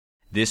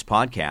This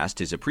podcast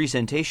is a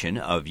presentation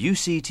of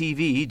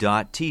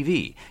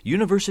UCTV.tv,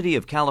 University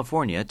of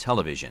California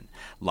Television.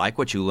 Like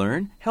what you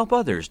learn? Help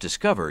others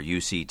discover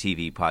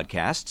UCTV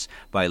podcasts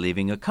by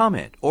leaving a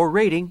comment or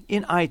rating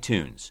in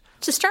iTunes.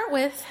 To start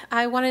with,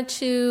 I wanted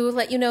to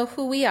let you know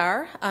who we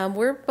are.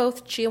 We're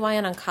both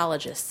GYN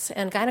oncologists,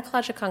 and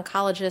gynecologic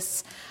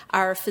oncologists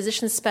are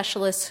physician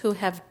specialists who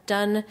have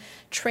done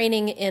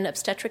training in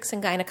obstetrics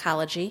and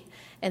gynecology,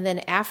 and then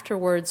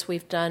afterwards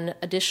we've done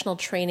additional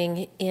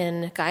training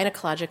in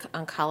gynecologic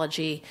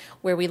oncology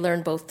where we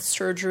learn both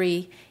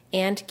surgery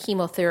and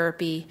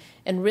chemotherapy.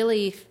 And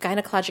really,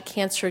 gynecologic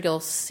cancer, you'll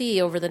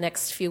see over the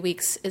next few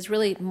weeks, is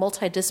really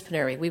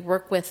multidisciplinary. We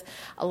work with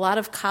a lot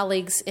of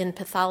colleagues in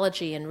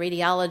pathology and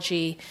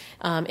radiology,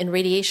 in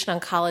radiation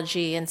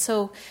oncology. And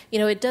so,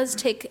 it does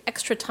take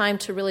extra time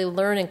to really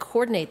learn and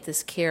coordinate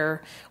this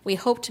care. We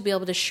hope to be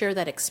able to share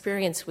that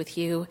experience with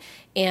you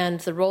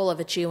and the role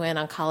of a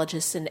GYN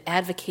oncologist in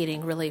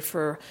advocating really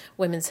for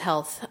women's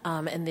health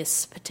and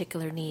this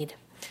particular need.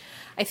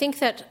 I think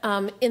that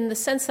in the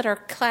sense that our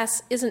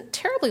class isn't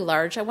terribly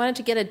large, I wanted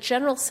to get a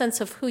general sense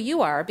of who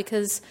you are,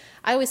 because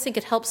I always think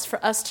it helps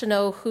for us to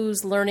know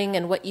who's learning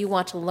and what you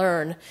want to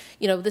learn.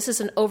 This is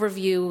an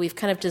overview. We've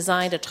kind of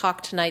designed a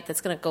talk tonight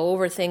that's going to go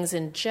over things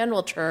in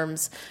general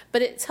terms,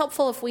 but it's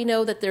helpful if we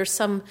know that there's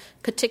some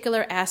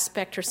particular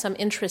aspect or some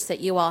interest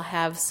that you all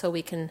have so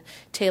we can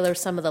tailor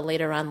some of the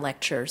later on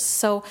lectures.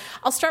 So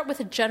I'll start with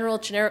a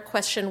generic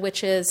question,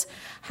 which is,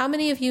 how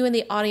many of you in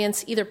the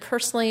audience either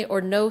personally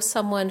or know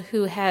someone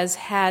who has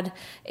had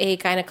a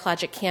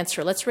gynecologic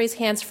cancer? Let's raise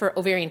hands for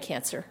ovarian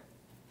cancer.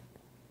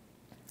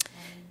 1,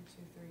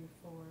 2, 3,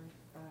 4,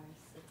 5,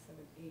 6,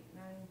 7, 8,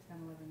 9, 10,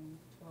 11,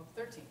 12,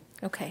 13.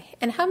 Okay.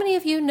 And how many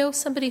of you know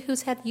somebody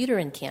who's had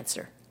uterine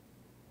cancer?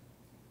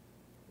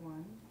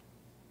 1.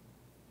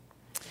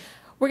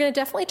 We're going to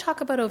definitely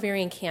talk about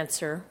ovarian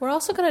cancer. We're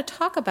also going to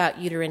talk about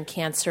uterine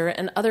cancer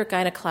and other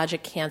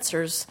gynecologic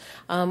cancers.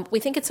 We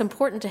think it's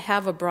important to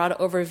have a broad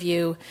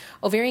overview.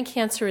 Ovarian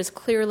cancer is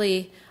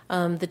clearly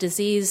the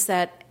disease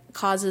that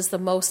causes the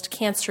most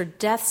cancer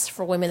deaths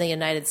for women in the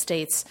United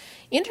States.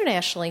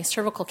 Internationally,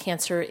 cervical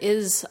cancer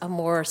is a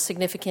more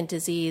significant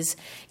disease,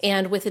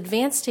 and with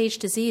advanced stage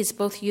disease,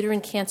 both uterine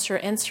cancer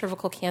and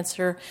cervical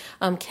cancer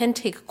can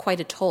take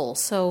quite a toll.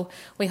 So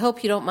we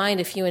hope you don't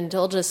mind if you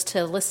indulge us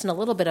to listen a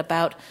little bit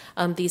about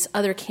these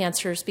other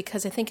cancers,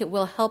 because I think it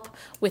will help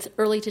with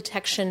early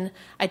detection,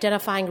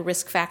 identifying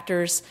risk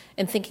factors,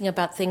 and thinking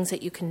about things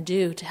that you can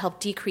do to help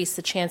decrease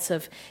the chance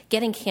of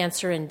getting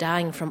cancer and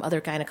dying from other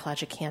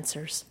gynecologic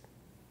cancers.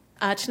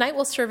 Tonight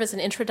will serve as an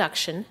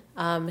introduction.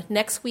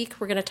 Next week,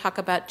 we're going to talk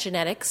about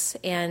genetics,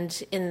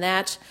 and in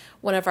that,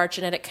 one of our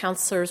genetic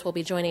counselors will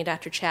be joining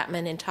Dr.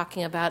 Chapman in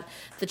talking about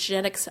the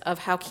genetics of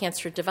how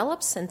cancer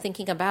develops and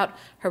thinking about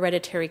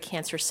hereditary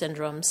cancer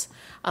syndromes.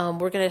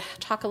 We're going to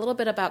talk a little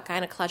bit about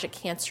gynecologic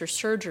cancer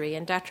surgery,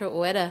 and Dr.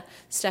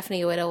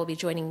 Stephanie Ueda will be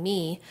joining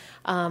me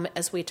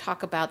as we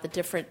talk about the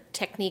different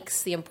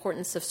techniques, the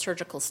importance of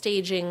surgical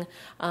staging,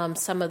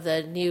 some of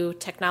the new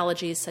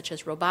technologies such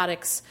as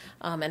robotics,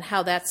 and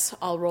how that's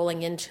all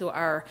rolling into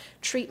our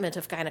treatment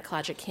of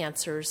gynecologic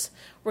cancers.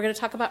 We're going to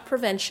talk about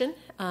prevention,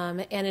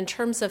 and in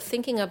terms of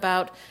thinking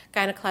about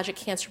gynecologic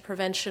cancer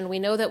prevention, we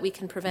know that we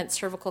can prevent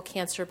cervical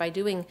cancer by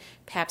doing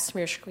pap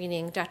smear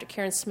screening. Dr.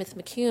 Karen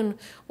Smith-McCune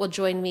will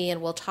join me,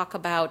 and we'll talk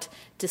about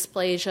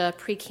dysplasia,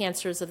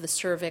 precancers of the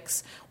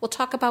cervix. We'll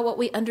talk about what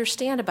we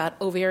understand about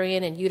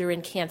ovarian and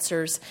uterine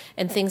cancers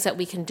and things that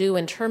we can do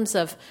in terms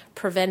of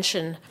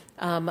prevention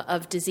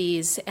of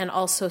disease, and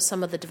also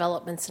some of the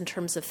developments in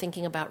terms of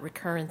thinking about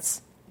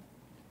recurrence.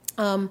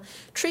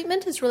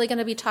 Treatment is really going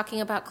to be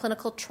talking about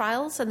clinical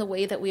trials and the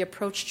way that we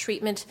approach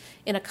treatment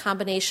in a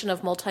combination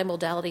of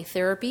multimodality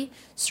therapy,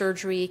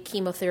 surgery,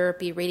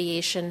 chemotherapy,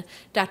 radiation.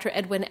 Dr.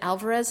 Edwin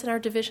Alvarez in our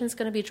division is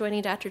going to be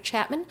joining Dr.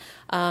 Chapman,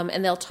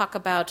 and they'll talk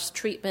about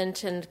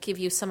treatment and give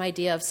you some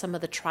idea of some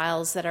of the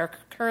trials that are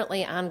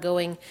currently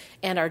ongoing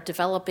and are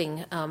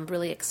developing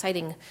really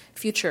exciting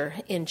future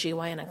in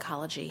GYN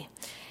oncology.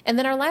 And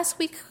then our last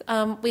week,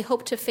 we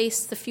hope to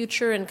face the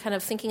future and kind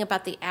of thinking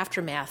about the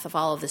aftermath of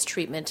all of this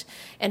treatment.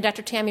 And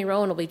Dr. Tammy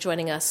Rowan will be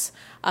joining us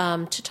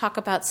to talk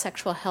about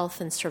sexual health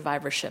and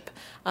survivorship.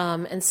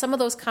 And some of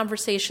those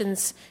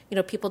conversations,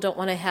 people don't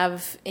want to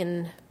have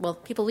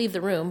people leave the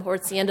room or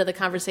it's the end of the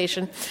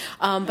conversation.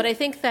 But I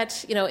think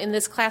that, in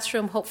this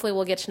classroom, hopefully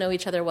we'll get to know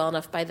each other well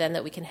enough by then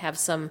that we can have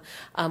some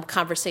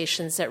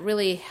conversations that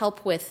really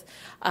help with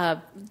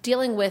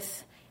dealing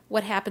with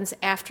what happens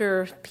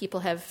after people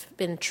have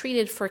been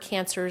treated for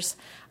cancers,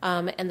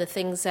 and the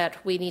things that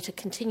we need to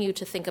continue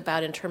to think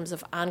about in terms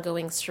of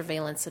ongoing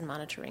surveillance and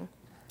monitoring.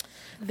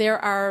 There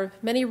are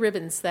many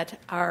ribbons that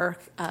are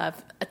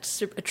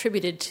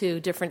attributed to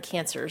different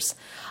cancers.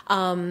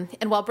 And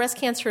while breast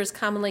cancer is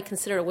commonly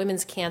considered a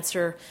women's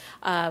cancer,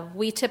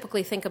 we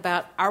typically think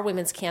about our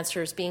women's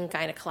cancers being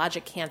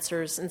gynecologic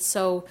cancers. And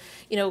so,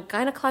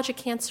 gynecologic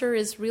cancer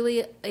is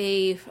really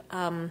a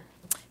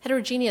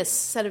heterogeneous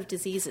set of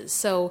diseases.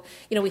 So,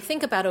 we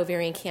think about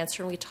ovarian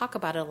cancer and we talk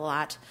about it a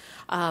lot,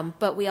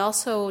 but we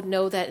also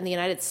know that in the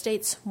United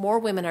States, more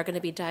women are going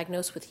to be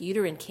diagnosed with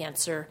uterine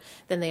cancer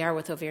than they are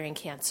with ovarian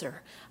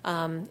cancer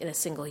in a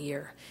single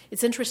year.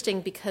 It's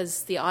interesting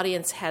because the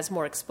audience has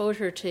more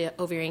exposure to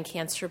ovarian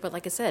cancer, but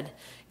like I said,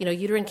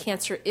 uterine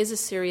cancer is a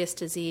serious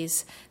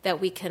disease that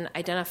we can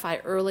identify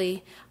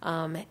early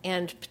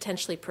and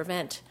potentially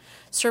prevent.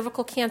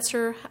 Cervical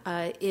cancer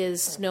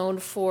is known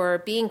for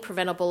being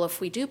preventable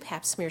if we do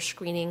pap smear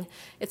screening.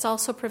 It's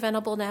also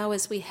preventable now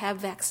as we have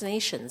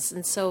vaccinations.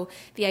 And so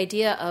the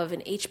idea of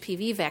an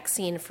HPV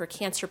vaccine for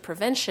cancer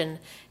prevention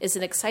is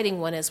an exciting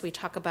one as we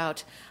talk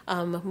about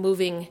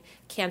moving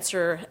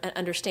cancer,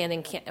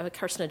 understanding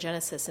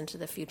carcinogenesis into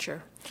the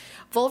future.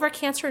 Vulvar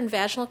cancer and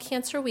vaginal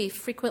cancer we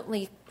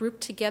frequently group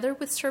together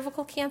with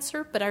cervical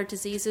cancer, but are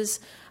diseases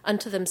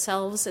unto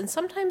themselves and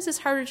sometimes is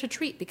harder to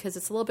treat because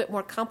it's a little bit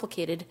more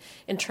complicated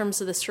in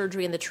terms of the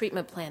surgery and the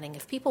treatment planning.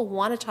 If people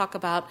want to talk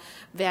about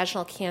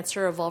vaginal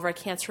cancer or vulvar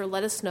cancer,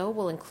 let us know.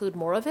 We'll include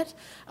more of it.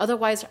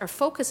 Otherwise, our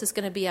focus is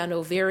going to be on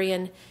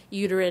ovarian,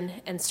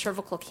 uterine, and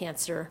cervical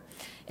cancer.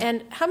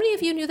 And how many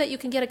of you knew that you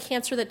can get a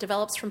cancer that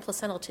develops from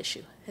placental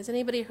tissue? Has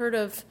anybody heard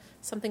of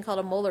something called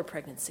a molar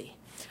pregnancy?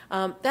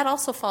 That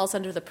also falls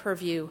under the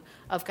purview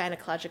of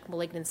gynecologic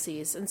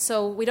malignancies. And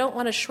so we don't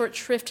want to short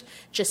shrift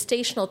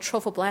gestational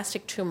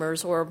trophoblastic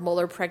tumors or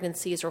molar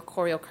pregnancies or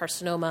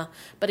choriocarcinoma.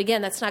 But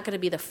again, that's not going to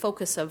be the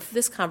focus of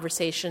this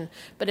conversation.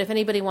 But if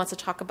anybody wants to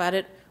talk about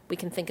it, we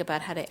can think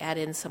about how to add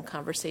in some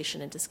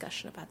conversation and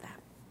discussion about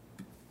that.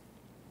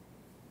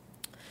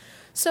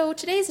 So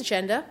today's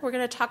agenda, we're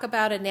going to talk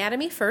about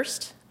anatomy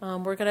first.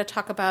 We're going to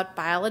talk about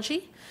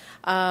biology.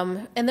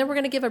 And then we're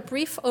going to give a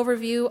brief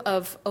overview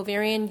of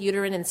ovarian,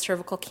 uterine, and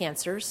cervical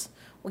cancers.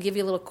 We'll give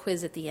you a little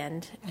quiz at the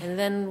end, and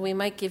then we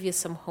might give you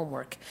some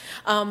homework.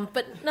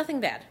 But nothing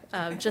bad,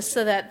 just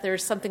so that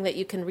there's something that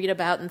you can read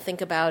about and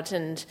think about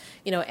and,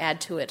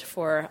 add to it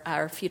for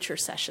our future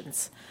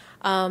sessions.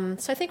 So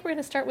I think we're going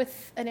to start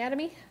with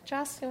anatomy.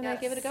 Joss, you want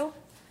to give it a go?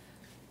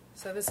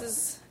 So this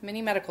is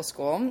mini medical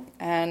school,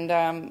 and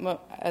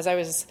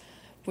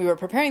we were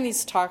preparing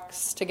these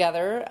talks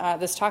together, I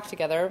was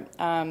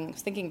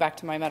thinking back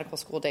to my medical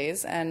school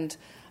days, and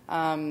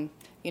I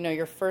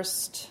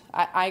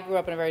grew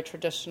up in a very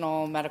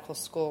traditional medical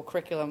school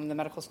curriculum. The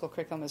medical school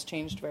curriculum has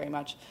changed very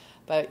much,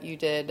 but you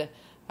did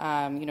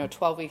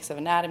 12 weeks of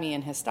anatomy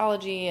and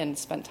histology and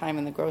spent time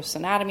in the gross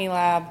anatomy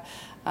lab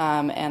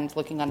and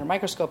looking under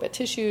microscope at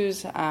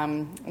tissues.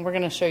 And we're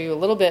going to show you a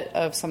little bit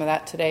of some of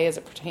that today as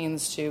it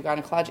pertains to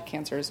gynecologic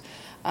cancers.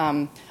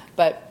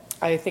 But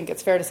I think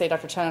it's fair to say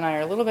Dr. Chen and I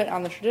are a little bit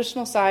on the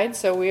traditional side,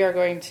 so we are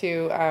going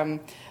to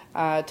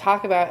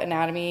talk about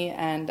anatomy,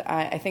 and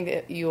I think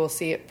that you will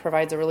see it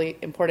provides a really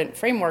important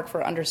framework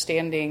for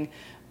understanding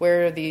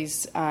how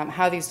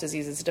these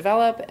diseases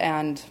develop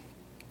and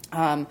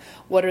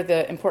what are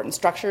the important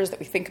structures that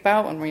we think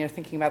about when we're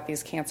thinking about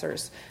these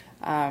cancers.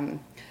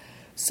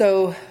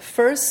 So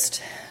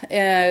first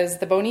is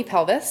the bony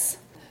pelvis.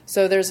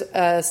 So there's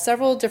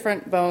several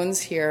different bones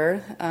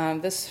here.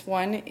 This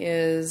one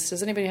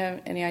does anybody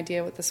have any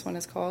idea what this one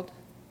is called?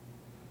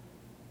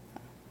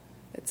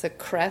 It's a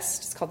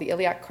crest. It's called the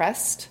iliac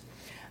crest.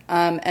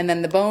 And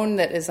then the bone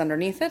that is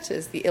underneath it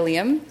is the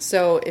ilium.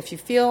 So if you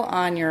feel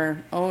on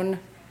your own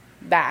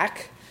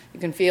back, you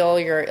can feel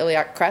your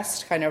iliac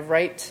crest kind of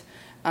right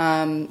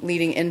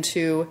leading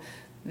into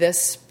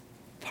this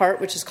part,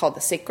 which is called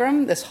the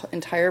sacrum. This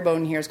entire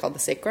bone here is called the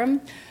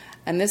sacrum.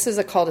 And this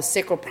is called a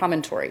sacral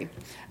promontory.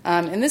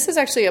 And this is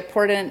actually an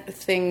important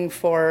thing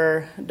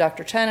for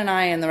Dr. Chen and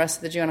I and the rest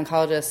of the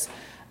gynecologists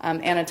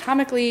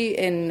anatomically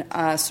in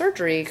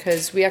surgery,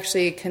 because we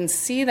actually can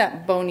see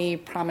that bony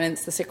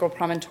prominence, the sacral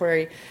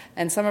promontory,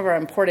 and some of our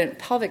important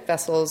pelvic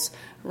vessels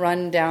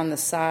run down the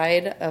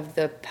side of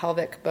the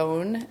pelvic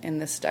bone in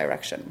this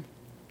direction.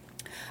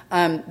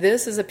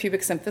 This is a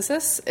pubic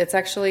symphysis. It's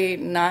actually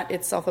not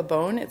itself a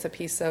bone. It's a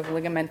piece of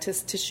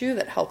ligamentous tissue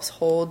that helps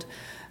hold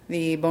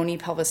the bony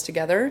pelvis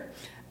together.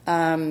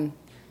 I'm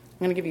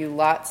going to give you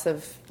lots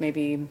of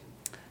maybe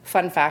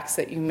fun facts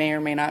that you may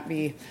or may not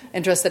be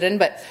interested in,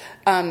 but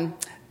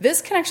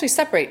this can actually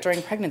separate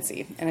during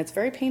pregnancy, and it's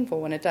very painful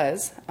when it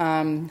does.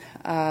 As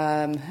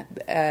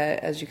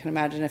you can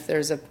imagine, if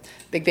there's a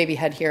big baby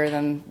head here,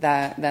 then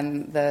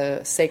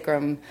the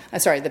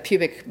the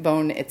pubic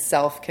bone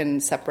itself can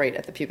separate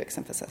at the pubic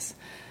symphysis.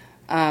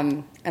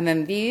 And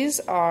then these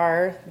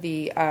are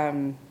the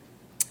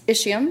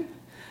ischium,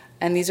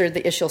 and these are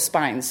the ischial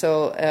spines.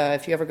 So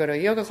if you ever go to a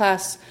yoga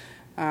class,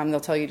 they'll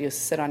tell you to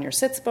sit on your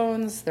sits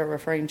bones. They're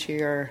referring to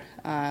your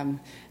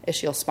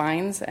ischial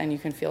spines, and you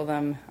can feel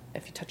them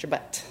if you touch your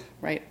butt,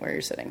 right where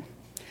you're sitting.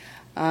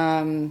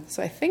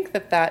 So I think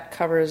that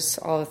covers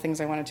all the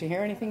things I wanted to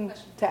hear. Anything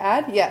to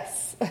add?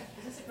 Yes. Is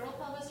this a girl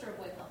pelvis or a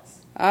boy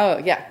pelvis? Oh,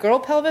 yeah. Girl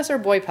pelvis or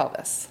boy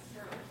pelvis?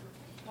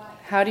 Why?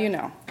 How do you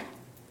know?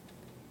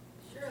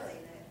 Surely.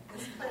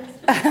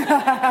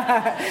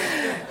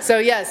 So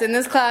yes, in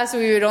this class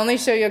we would only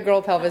show you a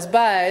girl pelvis,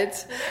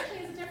 but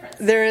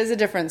There is a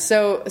difference.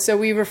 So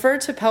we refer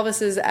to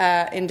pelvises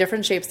in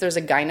different shapes. There's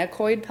a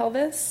gynecoid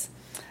pelvis.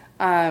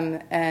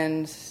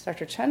 And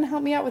Dr. Chen,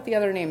 help me out with the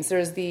other names.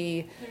 There's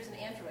an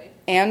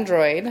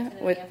android.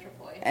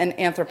 And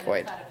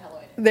anthropoid.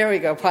 There we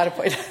go,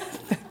 platypoid.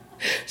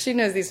 She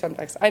knows these fun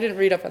facts. I didn't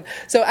read up on.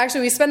 So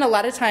actually, we spend a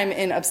lot of time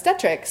in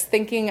obstetrics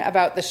thinking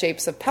about the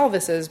shapes of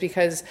pelvises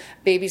because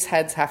babies'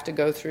 heads have to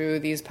go through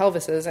these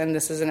pelvises, and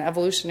this is an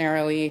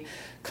evolutionarily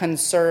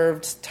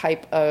conserved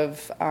type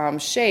of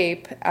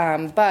shape.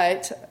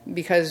 But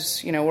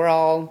because we're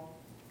all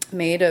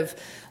made of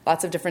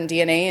lots of different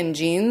DNA and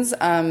genes,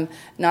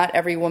 not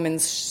every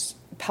woman's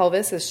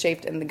pelvis is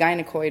shaped in the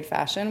gynecoid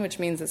fashion, which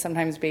means that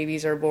sometimes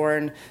babies are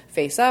born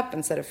face up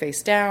instead of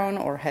face down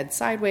or head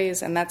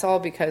sideways, and that's all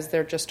because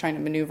they're just trying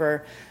to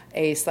maneuver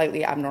a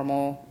slightly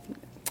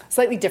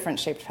different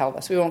shaped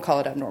pelvis. We won't call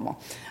it abnormal.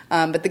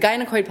 But the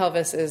gynecoid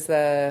pelvis is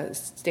the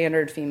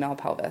standard female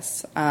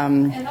pelvis.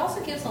 And it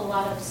also gives a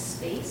lot of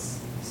space.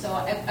 So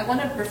I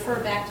want to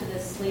refer back to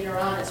this later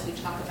on as we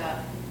talk about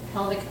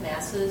pelvic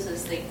masses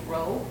as they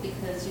grow,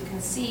 because you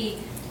can see,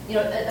 a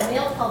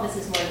male pelvis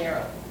is more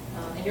narrow.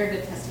 And you're a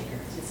good test taker.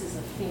 This is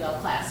a female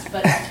class.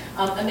 But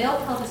a male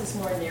pelvis is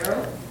more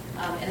narrow.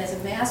 And as a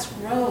mass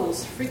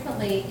grows,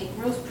 frequently it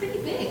grows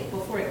pretty big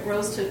before it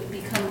grows to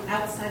become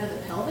outside of the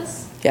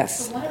pelvis.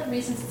 Yes. So one of the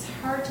reasons it's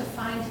hard to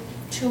find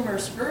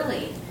tumors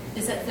early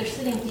is that they're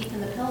sitting deep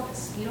in the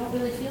pelvis. You don't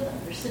really feel them.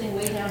 They're sitting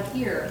way down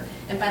here.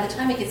 And by the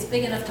time it gets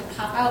big enough to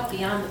pop out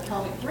beyond the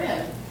pelvic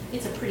rim,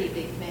 it's a pretty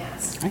big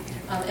mass. Right.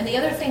 And the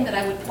other thing that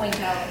I would point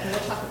out, and we'll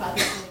talk about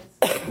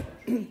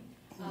this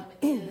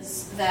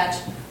is that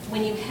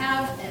when you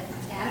have an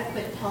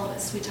adequate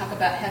pelvis, we talk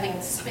about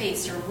having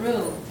space or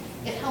room,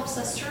 it helps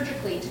us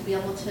surgically to be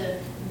able to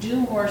do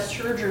more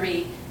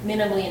surgery,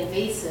 minimally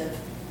invasive,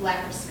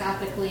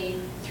 laparoscopically,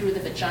 through the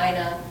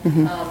vagina.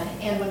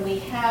 And when we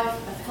have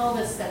a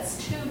pelvis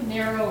that's too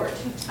narrow or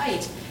too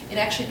tight, it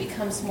actually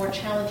becomes more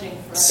challenging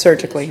for us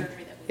surgically. to do the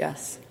surgery that we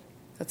Yes,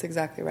 that's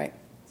exactly right.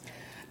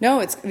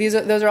 No,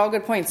 those are all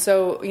good points.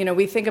 So,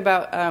 we think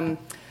about...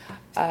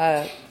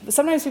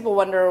 sometimes people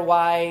wonder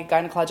why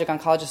gynecologic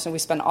oncologists, and we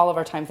spend all of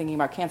our time thinking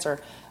about cancer,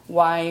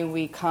 why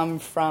we come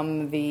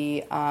from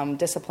the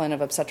discipline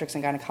of obstetrics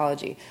and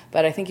gynecology.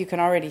 But I think you can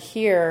already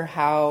hear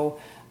how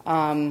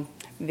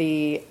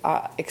the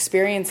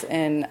experience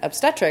in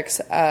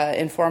obstetrics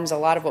informs a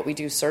lot of what we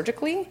do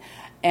surgically.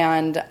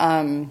 And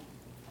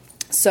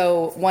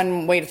so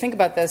one way to think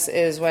about this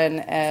is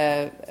when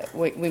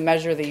we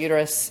measure the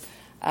uterus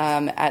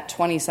at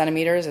 20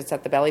 centimeters. It's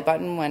at the belly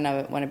button when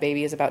a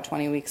baby is about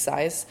 20 weeks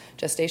size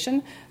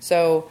gestation.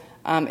 So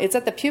it's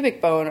at the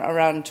pubic bone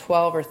around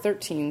 12 or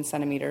 13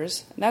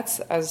 centimeters. And that's,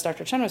 as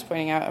Dr. Chen was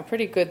pointing out, a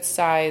pretty good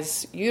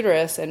size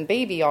uterus and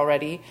baby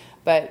already,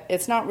 but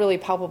it's not really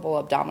palpable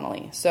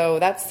abdominally. So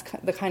that's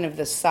the kind of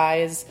the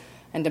size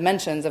and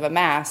dimensions of a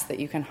mass that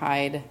you can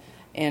hide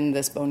in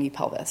this bony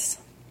pelvis.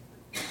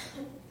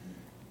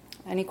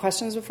 Any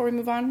questions before we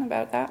move on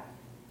about that?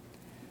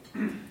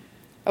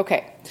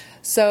 Okay.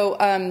 So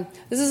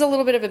this is a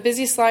little bit of a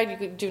busy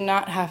slide. You do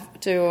not have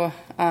to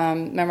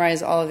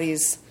memorize all of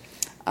these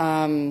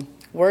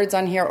words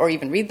on here or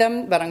even read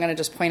them, but I'm going to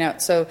just point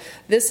out. So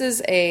this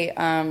is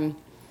a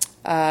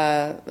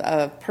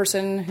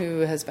person who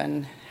has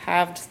been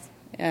halved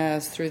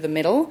through the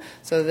middle.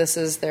 So this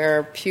is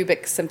their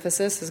pubic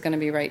symphysis is going to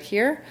be right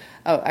here.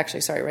 Oh,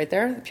 actually, sorry, right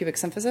there, the pubic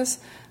symphysis.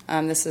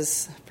 This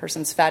is a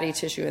person's fatty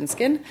tissue and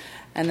skin.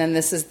 And then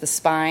this is the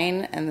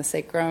spine and the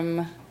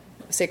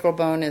sacral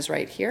bone is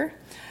right here.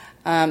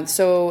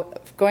 So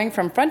going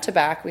from front to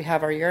back, we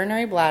have our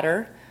urinary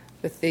bladder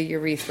with the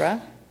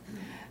urethra.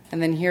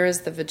 And then here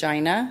is the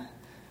vagina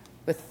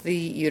with the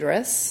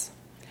uterus.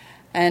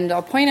 And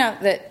I'll point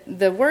out that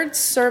the word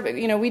cervix,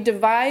 we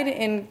divide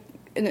in,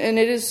 and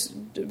it is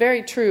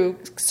very true,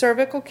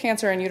 cervical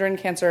cancer and uterine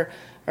cancer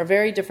are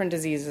very different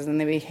diseases and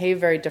they behave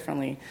very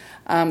differently.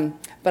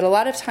 But a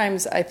lot of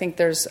times I think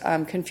there's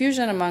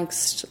confusion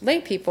amongst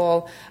lay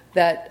people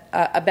that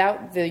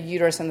about the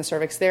uterus and the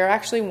cervix. They're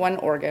actually one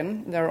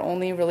organ. They're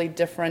only really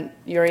different.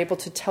 You're able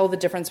to tell the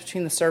difference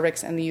between the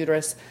cervix and the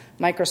uterus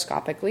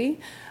microscopically.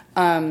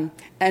 And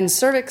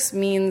cervix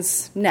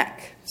means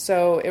neck.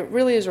 So it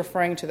really is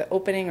referring to the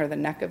opening or the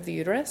neck of the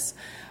uterus.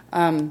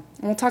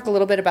 We'll talk a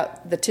little bit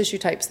about the tissue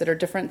types that are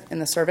different in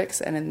the cervix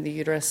and in the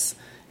uterus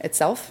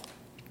itself.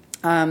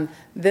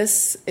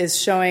 This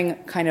is showing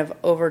kind of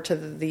over to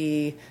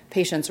the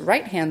patient's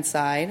right-hand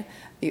side,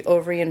 the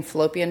ovarian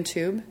fallopian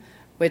tube,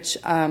 which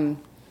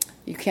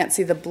you can't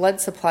see the blood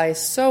supply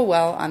so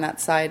well on that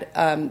side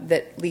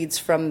that leads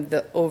from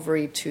the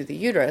ovary to the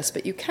uterus,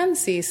 but you can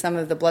see some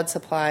of the blood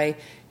supply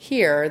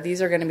here.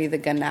 These are going to be the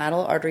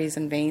gonadal arteries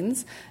and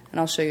veins, and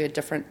I'll show you a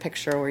different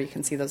picture where you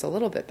can see those a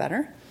little bit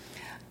better.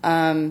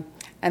 And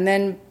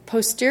then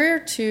posterior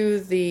to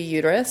the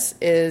uterus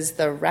is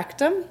the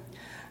rectum,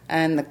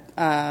 and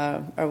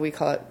or we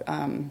call it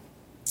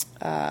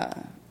the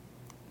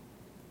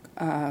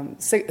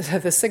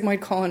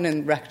sigmoid colon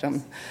and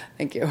rectum.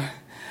 Thank you.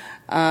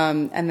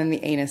 And then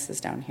the anus is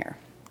down here.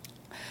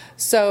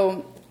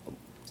 So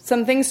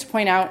some things to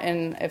point out,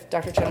 and if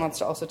Dr. Chen wants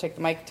to also take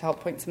the mic to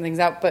help point some things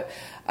out, but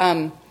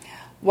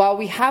while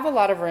we have a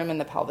lot of room in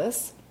the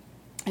pelvis,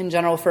 in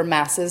general for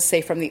masses,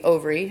 say from the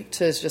ovary,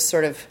 to just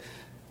sort of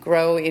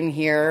grow in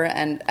here,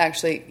 and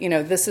actually,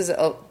 this is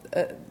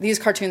these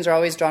cartoons are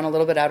always drawn a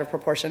little bit out of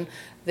proportion.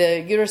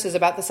 The uterus is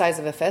about the size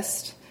of a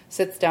fist,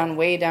 sits down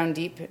way down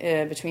deep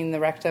between the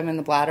rectum and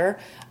the bladder.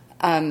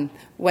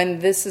 When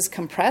this is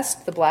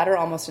compressed, the bladder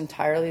almost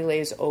entirely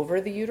lays over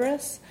the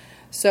uterus.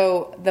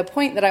 So the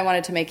point that I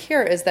wanted to make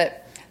here is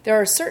that there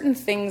are certain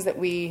things that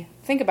we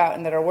think about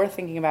and that are worth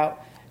thinking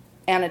about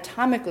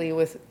anatomically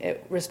with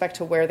respect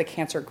to where the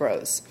cancer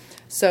grows.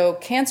 So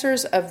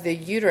cancers of the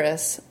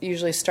uterus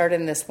usually start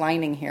in this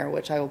lining here,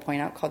 which I will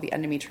point out, called the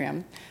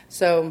endometrium.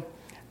 So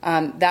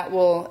that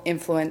will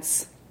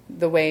influence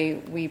the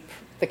way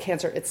the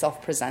cancer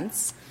itself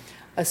presents.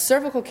 A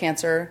cervical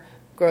cancer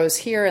grows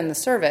here in the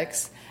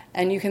cervix,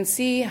 and you can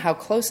see how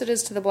close it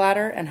is to the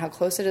bladder and how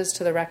close it is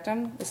to the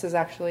rectum. This is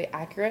actually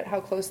accurate,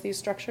 how close these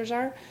structures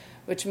are,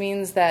 which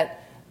means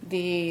that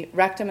the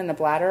rectum and the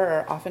bladder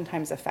are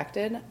oftentimes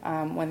affected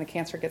when the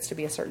cancer gets to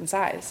be a certain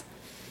size.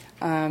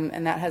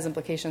 And that has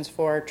implications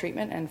for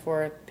treatment and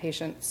for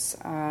patients'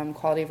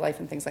 quality of life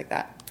and things like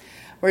that.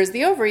 Whereas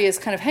the ovary is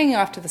kind of hanging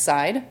off to the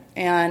side,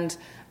 and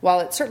while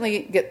it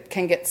certainly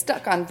can get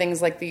stuck on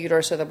things like the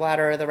uterus or the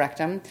bladder or the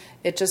rectum,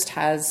 it just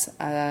has,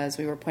 as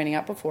we were pointing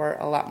out before,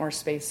 a lot more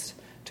space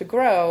to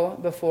grow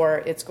before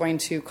it's going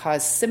to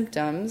cause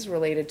symptoms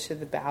related to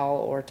the bowel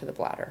or to the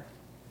bladder.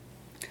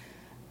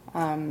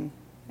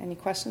 Any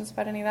questions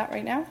about any of that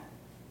right now?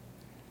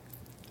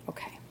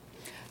 Okay.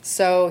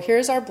 So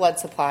here's our blood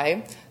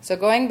supply. So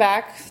going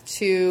back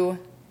to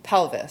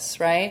pelvis,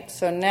 right?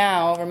 So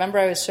now, remember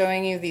I was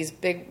showing you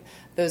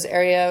those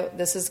area,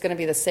 this is going to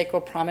be the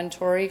sacral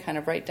promontory, kind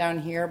of right down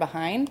here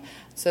behind.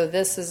 So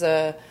this is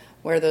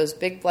where those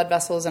big blood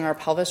vessels in our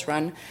pelvis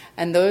run,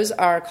 and those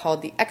are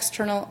called the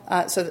external,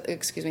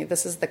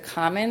 this is the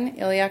common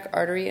iliac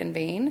artery and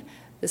vein.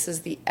 This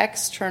is the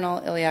external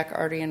iliac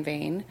artery and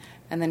vein.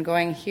 And then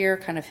going here,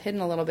 kind of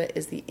hidden a little bit,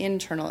 is the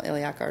internal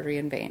iliac artery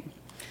and vein.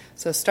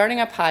 So starting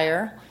up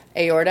higher,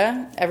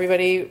 aorta,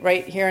 everybody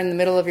right here in the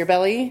middle of your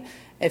belly.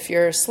 If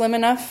you're slim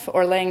enough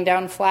or laying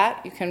down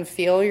flat, you can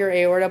feel your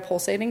aorta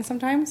pulsating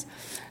sometimes.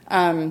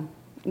 The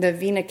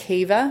vena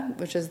cava,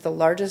 which is the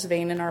largest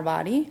vein in our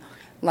body,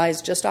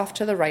 lies just off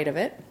to the right of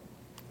it.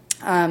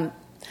 And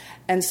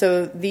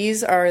so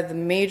these are the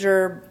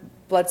major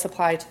blood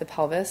supply to the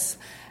pelvis.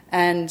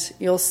 And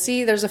you'll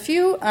see there's a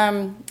few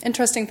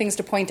interesting things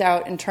to point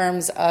out in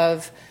terms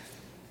of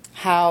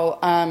how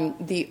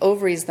the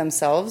ovaries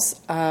themselves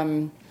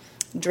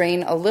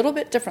drain a little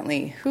bit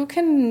differently. Who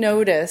can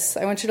notice,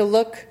 I want you to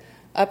look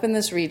up in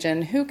this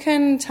region, who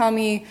can tell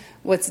me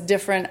what's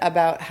different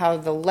about how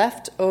the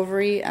left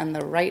ovary and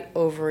the right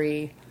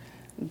ovary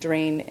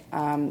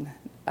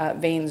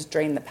veins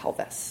drain the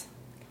pelvis?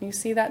 Can you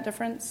see that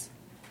difference?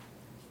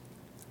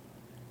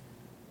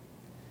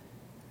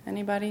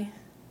 Anybody?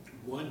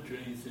 One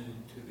drains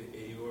into the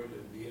aorta,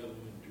 the other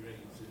one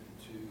drains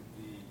into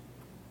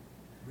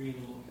the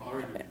renal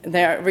artery.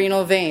 The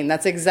renal vein,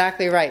 that's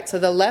exactly right. So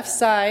the left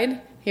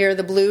side, here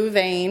the blue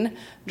vein,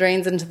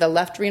 drains into the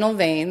left renal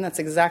vein, that's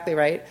exactly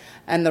right.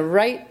 And the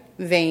right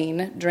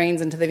vein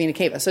drains into the vena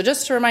cava. So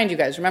just to remind you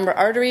guys, remember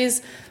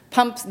arteries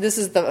pump, this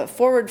is the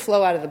forward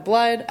flow out of the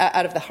blood,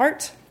 out of the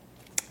heart.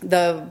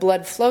 The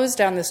blood flows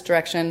down this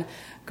direction,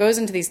 goes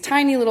into these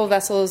tiny little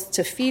vessels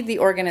to feed the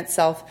organ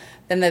itself.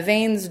 Then the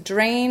veins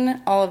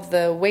drain all of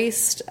the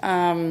waste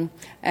and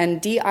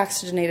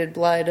deoxygenated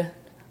blood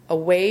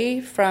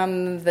away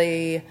from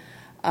the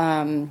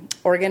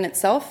organ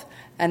itself,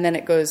 and then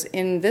it goes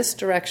in this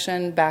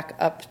direction back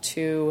up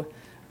to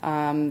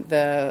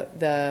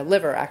the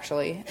liver,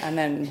 actually, and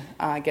then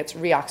gets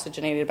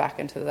reoxygenated back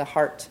into the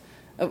heart,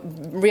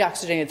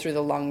 reoxygenated through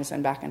the lungs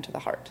and back into the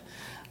heart.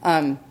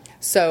 That's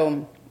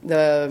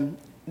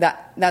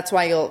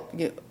why you'll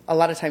a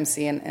lot of times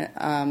see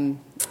in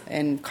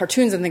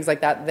cartoons and things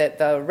like that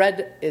the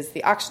red is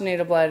the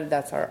oxygenated blood,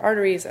 that's our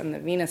arteries, and the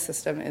venous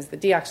system is the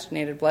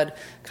deoxygenated blood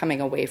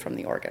coming away from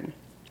the organ.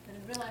 But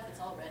in real life,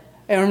 it's all red.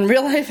 In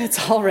real life,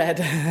 it's all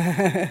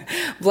red.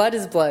 Blood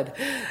is blood.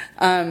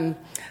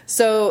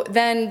 So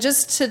then,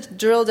 just to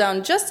drill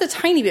down just a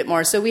tiny bit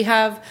more, so we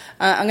have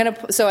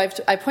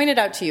I pointed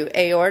out to you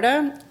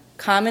aorta,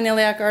 common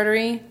iliac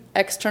artery,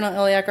 external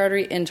iliac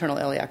artery, internal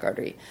iliac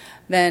artery.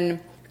 Then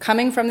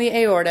coming from the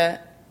aorta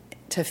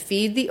to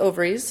feed the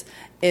ovaries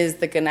is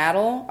the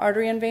gonadal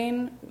artery and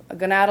vein.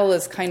 Gonadal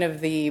is kind of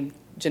the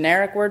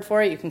generic word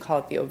for it. You can call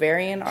it the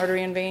ovarian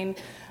artery and vein.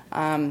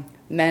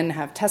 Men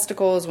have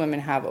testicles, women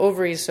have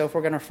ovaries, so if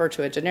we're going to refer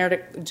to it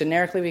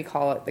generically, we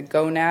call it the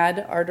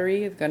gonad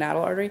artery, the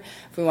gonadal artery.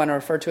 If we want to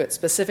refer to it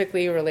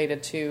specifically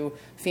related to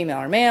female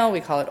or male,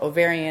 we call it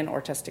ovarian or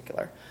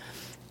testicular.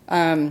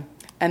 And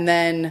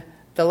then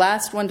the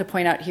last one to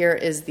point out here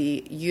is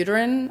the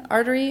uterine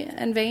artery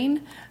and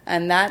vein,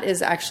 and that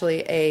is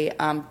actually a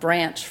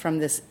branch from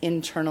this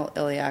internal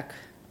iliac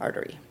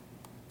artery.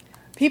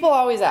 People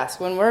always ask,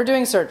 when we're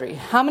doing surgery,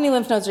 how many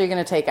lymph nodes are you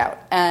going to take out?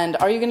 And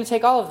are you going to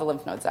take all of the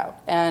lymph nodes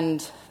out?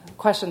 And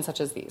questions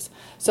such as these.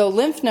 So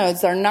lymph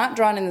nodes are not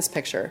drawn in this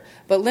picture,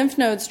 but lymph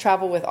nodes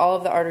travel with all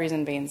of the arteries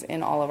and veins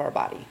in all of our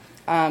body.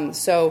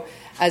 So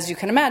as you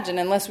can imagine,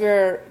 unless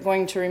we're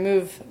going to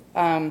remove,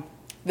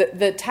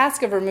 the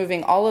task of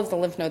removing all of the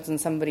lymph nodes in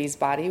somebody's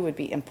body would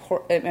be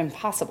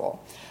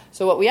impossible.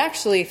 So what we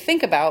actually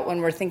think about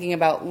when we're thinking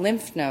about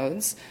lymph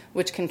nodes,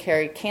 which can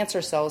carry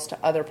cancer cells to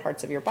other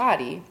parts of your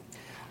body,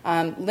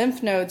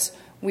 lymph nodes,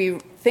 we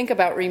think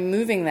about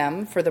removing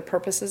them for the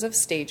purposes of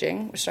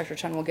staging, which Dr.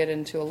 Chen will get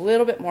into a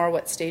little bit more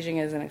what staging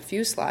is in a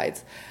few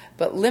slides.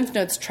 But lymph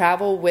nodes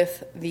travel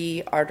with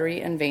the artery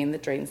and vein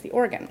that drains the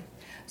organ.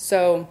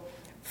 So,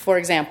 for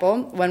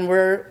example, when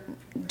we're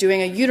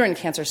doing a uterine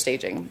cancer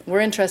staging,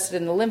 we're interested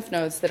in the lymph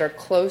nodes that are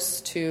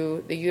close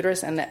to the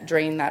uterus and that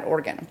drain that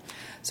organ.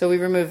 So we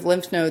remove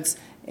lymph nodes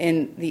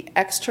in the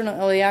external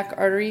iliac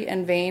artery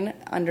and vein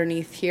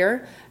underneath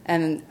here,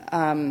 and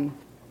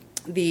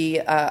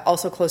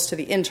also close to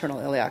the internal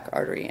iliac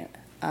artery,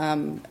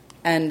 and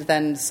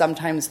then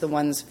sometimes the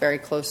ones very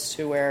close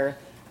to where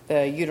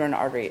the uterine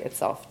artery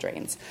itself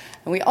drains.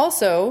 And we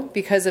also,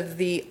 because of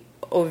the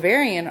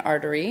ovarian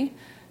artery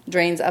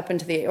drains up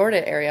into the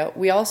aorta area,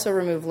 we also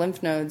remove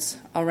lymph nodes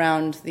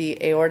around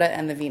the aorta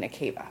and the vena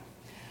cava.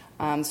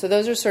 So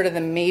those are sort of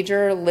the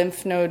major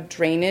lymph node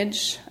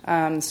drainage.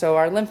 So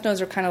our lymph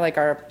nodes are kind of like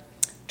our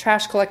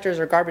trash collectors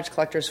or garbage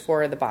collectors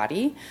for the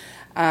body.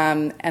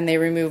 And they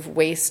remove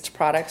waste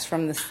products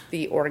from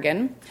the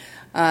organ.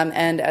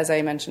 And as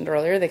I mentioned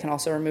earlier, they can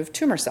also remove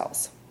tumor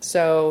cells.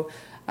 So,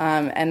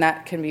 and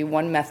that can be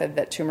one method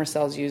that tumor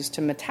cells use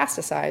to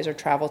metastasize or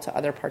travel to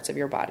other parts of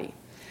your body.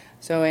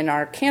 So in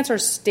our cancer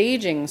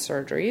staging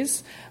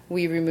surgeries,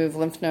 we remove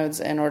lymph nodes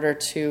in order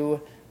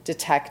to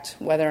detect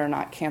whether or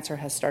not cancer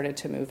has started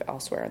to move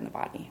elsewhere in the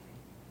body.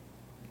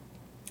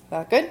 Is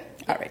that good?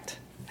 All right.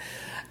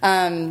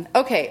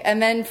 Okay,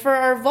 and then for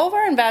our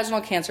vulvar and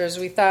vaginal cancers,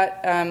 we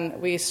thought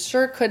we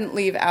sure couldn't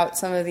leave out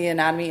some of the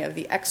anatomy of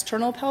the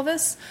external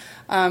pelvis.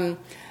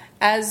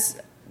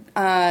 As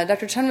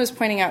Dr. Chen was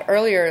pointing out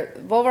earlier,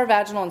 vulvar,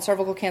 vaginal, and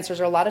cervical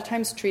cancers are a lot of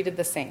times treated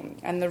the same.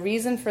 And the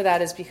reason for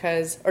that is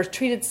because, or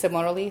treated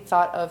similarly,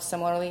 thought of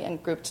similarly,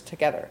 and grouped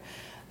together.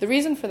 The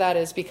reason for that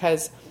is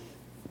because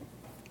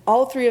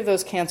all three of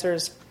those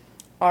cancers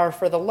are,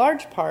 for the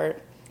large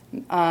part,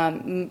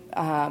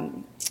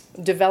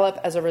 develop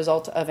as a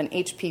result of an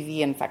HPV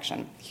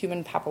infection,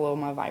 human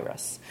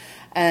papillomavirus.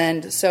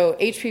 And so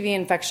HPV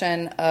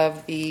infection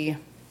of the,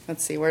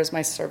 let's see, where's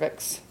my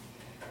cervix?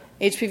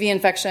 HPV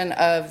infection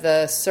of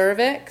the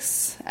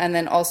cervix, and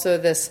then also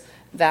this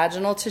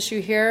vaginal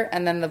tissue here,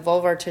 and then the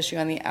vulvar tissue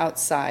on the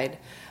outside.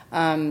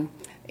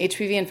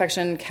 HPV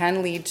infection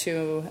can lead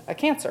to a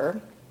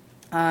cancer,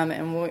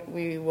 and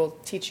we will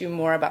teach you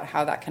more about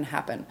how that can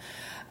happen.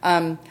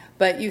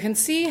 But you can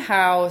see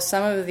how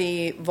some of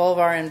the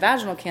vulvar and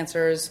vaginal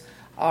cancers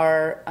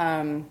are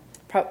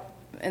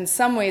in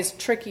some ways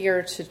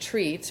trickier to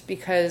treat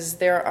because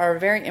there are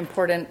very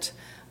important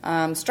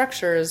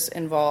structures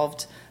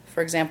involved.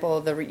 For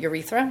example, the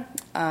urethra.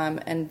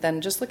 And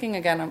then just looking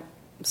again, I'm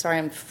sorry,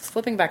 I'm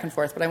flipping back and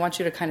forth, but I want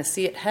you to kind of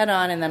see it head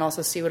on and then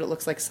also see what it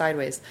looks like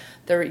sideways.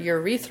 The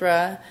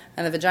urethra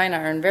and the vagina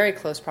are in very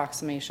close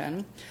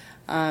proximation.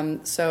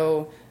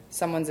 So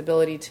someone's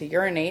ability to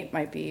urinate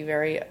might be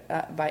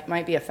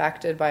might be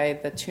affected by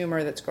the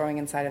tumor that's growing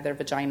inside of their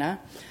vagina.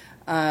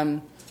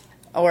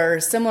 Or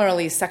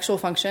similarly, sexual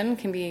function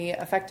can be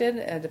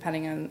affected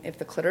depending on if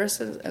the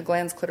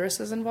gland's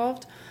clitoris is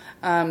involved.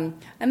 And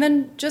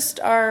then just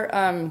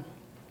our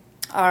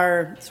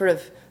sort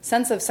of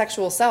sense of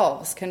sexual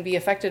selves can be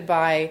affected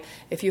by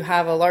if you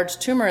have a large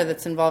tumor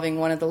that's involving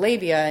one of the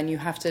labia and you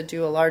have to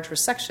do a large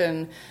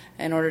resection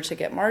in order to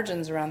get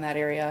margins around that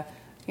area.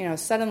 You know,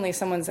 suddenly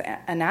someone's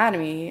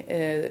anatomy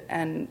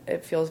and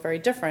it feels very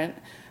different.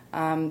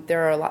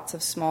 There are lots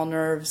of small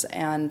nerves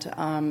and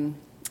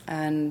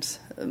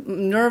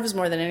nerves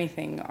more than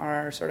anything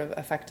are sort of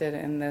affected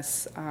in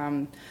this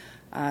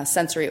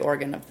sensory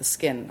organ of the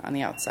skin on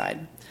the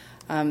outside.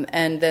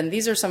 And then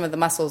these are some of the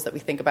muscles that we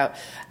think about.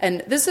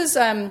 And this is,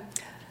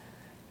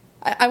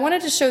 I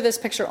wanted to show this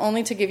picture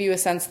only to give you a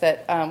sense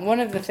that one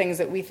of the things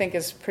that we think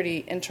is pretty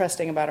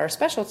interesting about our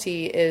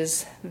specialty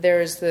is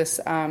there's this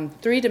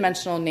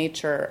three-dimensional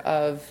nature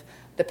of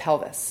the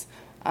pelvis.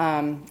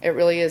 It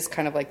really is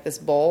kind of like this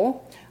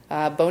bowl,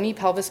 bony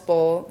pelvis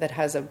bowl that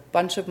has a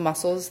bunch of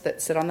muscles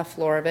that sit on the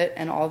floor of it,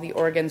 and all the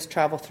organs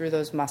travel through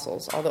those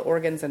muscles, all the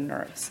organs and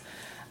nerves.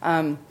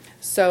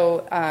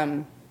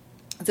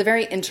 It's a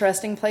very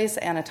interesting place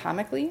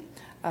anatomically,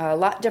 a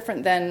lot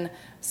different than,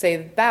 say,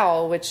 the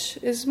bowel, which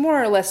is more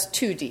or less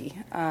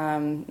 2D,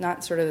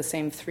 not sort of the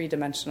same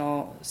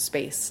three-dimensional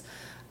space.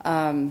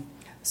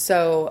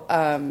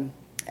 So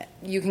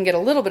you can get a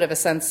little bit of a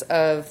sense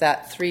of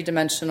that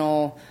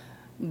three-dimensional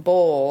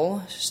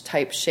bowl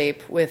type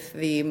shape with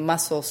the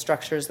muscle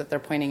structures that they're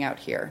pointing out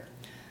here.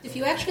 If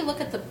you actually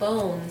look at the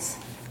bones,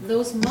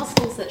 those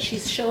muscles that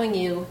she's showing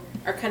you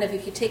are kind of,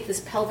 if you take this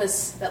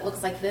pelvis that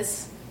looks like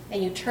this,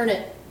 and you turn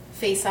it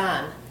face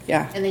on.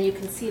 Yeah. And then you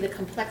can see the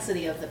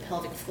complexity of the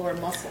pelvic floor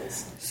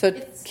muscles. So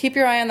keep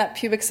your eye on that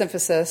pubic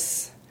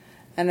symphysis,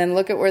 and then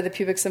look at where the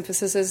pubic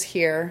symphysis is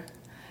here,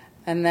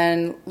 and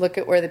then look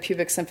at where the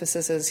pubic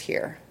symphysis is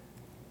here.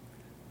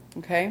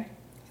 Okay?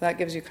 So that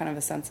gives you kind of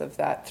a sense of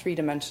that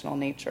three-dimensional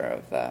nature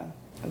of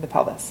the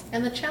pelvis.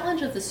 And the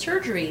challenge of the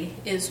surgery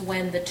is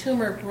when the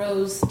tumor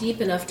grows deep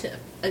enough to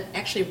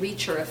actually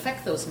reach or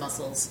affect those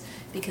muscles,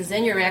 because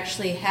then you're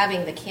actually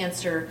having the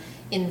cancer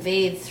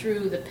invade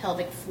through the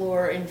pelvic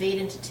floor, invade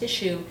into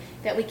tissue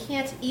that we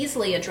can't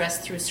easily address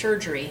through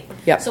surgery.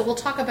 Yep. So we'll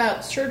talk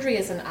about surgery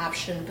as an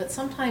option, but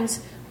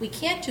sometimes we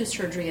can't do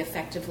surgery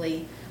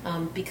effectively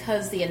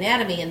because the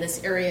anatomy in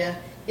this area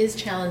is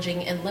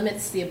challenging and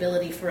limits the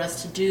ability for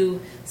us to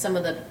do some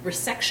of the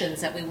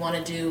resections that we want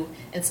to do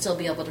and still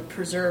be able to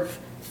preserve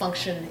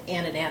function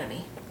and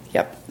anatomy.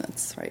 Yep,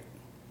 that's right.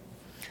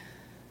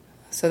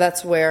 So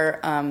that's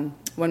where,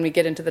 when we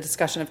get into the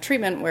discussion of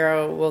treatment,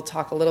 where we'll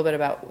talk a little bit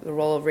about the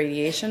role of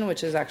radiation,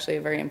 which is actually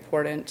a very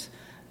important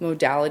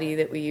modality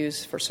that we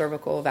use for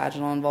cervical,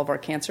 vaginal, and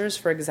vulvar cancers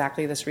for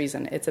exactly this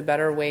reason. It's a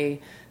better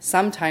way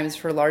sometimes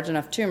for large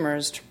enough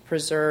tumors to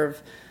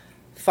preserve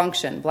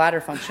function,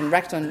 bladder function,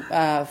 rectal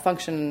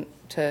function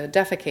to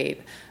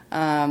defecate,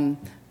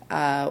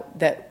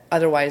 that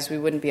otherwise we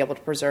wouldn't be able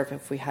to preserve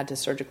if we had to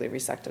surgically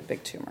resect a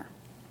big tumor.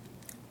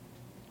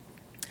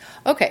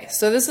 Okay,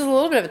 so this is a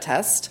little bit of a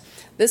test.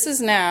 This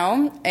is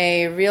now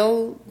a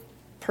real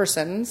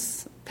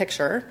person's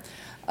picture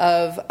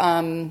of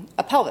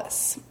a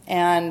pelvis.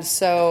 And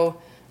so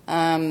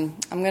I'm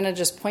going to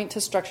just point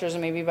to structures,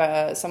 and maybe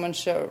someone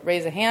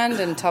raise a hand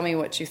and tell me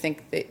what you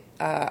think that,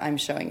 I'm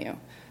showing you.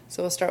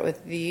 So we'll start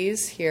with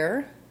these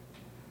here,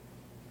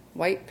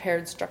 white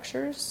paired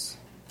structures.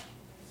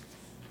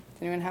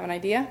 Does anyone have an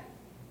idea?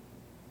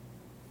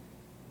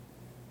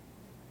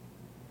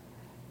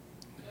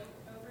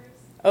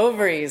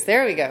 Ovaries.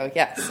 There we go.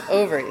 Yes,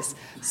 ovaries.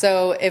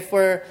 So if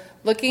we're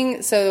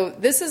looking, so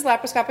this is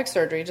laparoscopic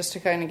surgery, just to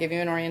kind of give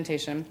you an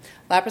orientation.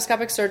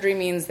 Laparoscopic surgery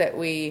means that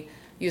we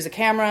use a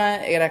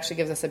camera. It actually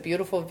gives us a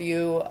beautiful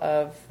view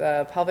of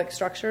the pelvic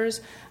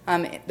structures.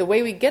 The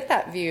way we get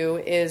that view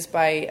is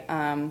by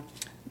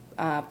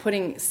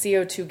putting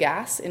CO2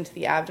 gas into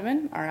the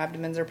abdomen. Our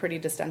abdomens are pretty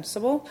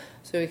distensible,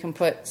 so we can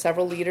put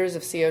several liters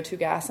of CO2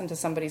 gas into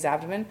somebody's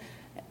abdomen,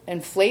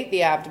 inflate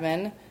the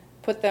abdomen,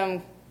 put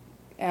them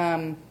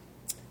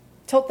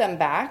tilt them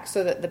back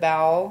so that the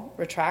bowel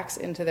retracts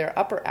into their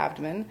upper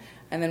abdomen,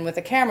 and then with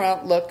the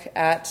camera look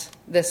at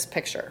this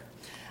picture.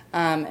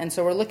 And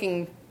so we're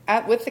looking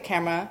with the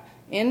camera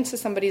into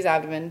somebody's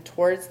abdomen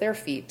towards their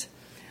feet.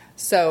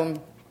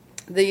 So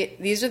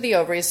these are the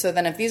ovaries. So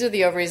then if these are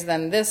the ovaries,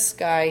 then this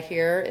guy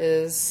here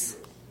is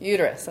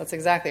uterus. That's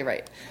exactly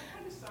right. What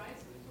kind of size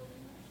are we talking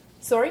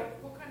about? Sorry?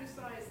 What kind of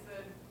size?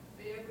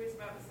 The ovary is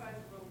about the size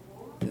of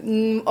a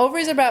walnut?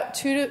 Ovaries are about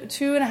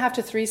 2.5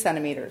 to 3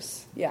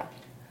 centimeters. Yeah.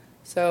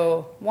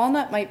 So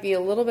walnut might be a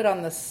little bit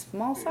on the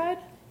small side.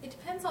 It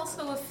depends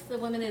also if the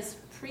woman is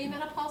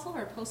premenopausal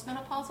or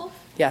postmenopausal.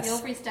 Yes. The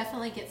ovaries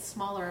definitely get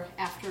smaller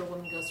after a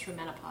woman goes through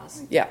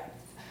menopause. Yeah.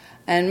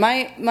 And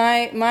my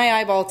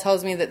eyeball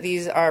tells me that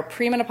these are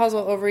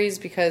premenopausal ovaries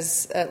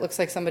because it looks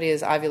like somebody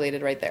has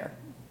ovulated right there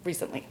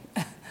recently.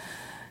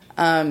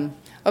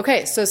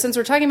 Okay, so since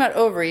we're talking about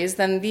ovaries,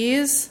 then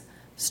these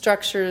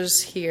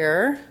structures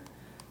here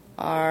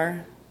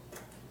are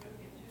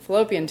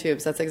fallopian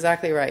tubes. That's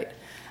exactly right.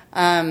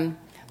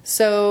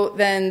 So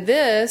then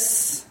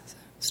this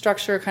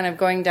structure kind of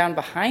going down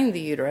behind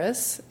the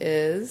uterus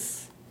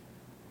is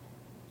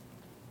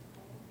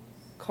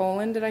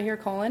colon. Did I hear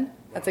colon?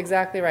 That's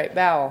exactly right.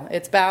 Bowel.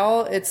 It's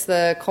bowel. It's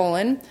the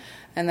colon.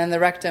 And then the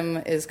rectum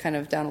is kind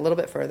of down a little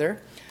bit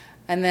further.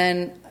 And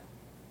then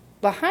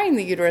behind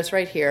the uterus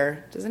right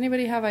here, does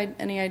anybody have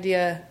any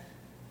idea?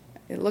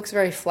 It looks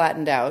very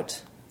flattened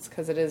out. It's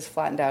because it is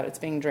flattened out. It's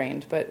being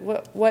drained. But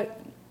what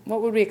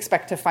would we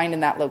expect to find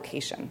in that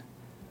location?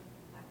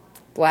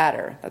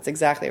 Bladder. That's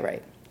exactly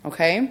right.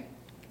 Okay?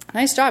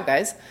 Nice job,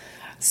 guys.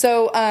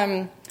 So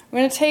we're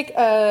going to take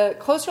a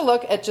closer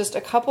look at just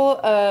a couple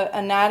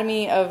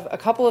anatomy of a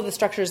couple of the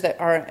structures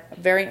that are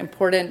very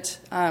important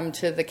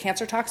to the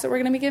cancer talks that we're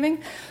going to be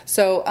giving.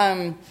 So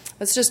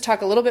let's just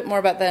talk a little bit more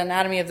about the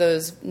anatomy of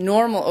those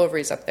normal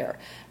ovaries up there.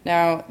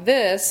 Now,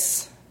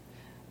 this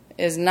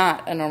is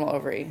not a normal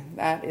ovary.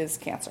 That is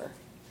cancer.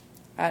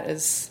 That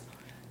is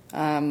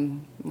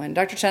when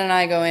Dr. Chen and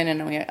I go in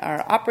and we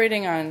are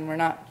operating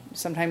on,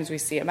 sometimes we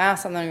see a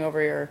mass on the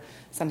ovary, or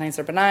sometimes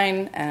they're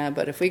benign,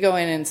 but if we go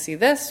in and see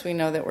this, we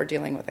know that we're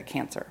dealing with a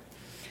cancer.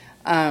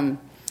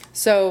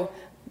 So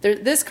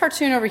this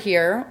cartoon over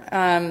here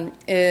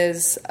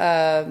is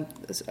a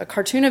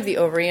cartoon of the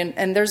ovary,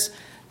 and there's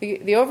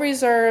the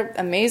ovaries are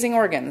amazing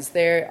organs.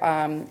 They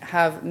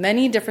have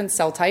many different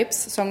cell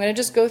types, so I'm going to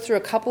just go through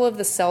a couple of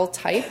the cell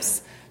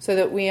types so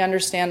that we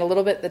understand a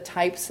little bit the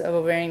types of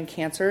ovarian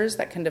cancers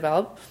that can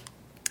develop.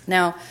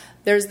 Now,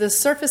 there's this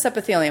surface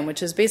epithelium,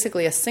 which is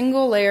basically a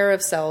single layer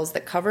of cells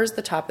that covers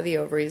the top of the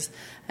ovaries.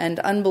 And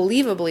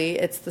unbelievably,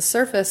 it's the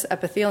surface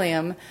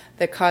epithelium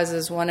that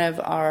causes one of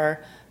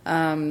our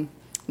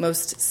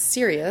most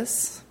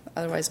serious,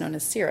 otherwise known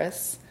as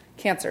serous,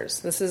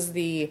 cancers. This is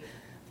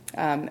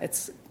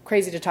it's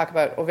crazy to talk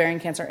about ovarian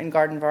cancer in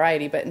garden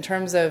variety, but in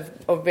terms of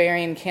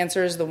ovarian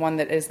cancers, the one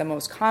that is the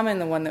most common,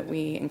 the one that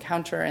we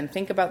encounter and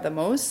think about the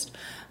most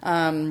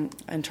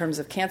in terms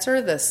of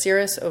cancer, the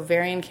serous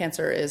ovarian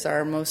cancer is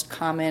our most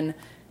common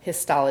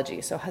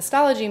histology. So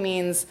histology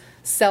means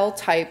cell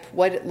type,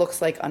 what it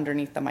looks like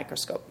underneath the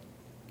microscope.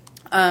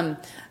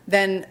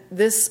 Then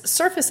this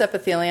surface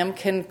epithelium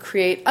can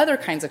create other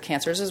kinds of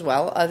cancers as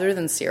well, other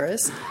than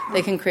serous.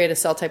 They can create a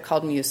cell type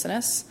called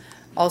mucinous,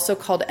 also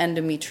called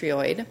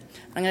endometrioid.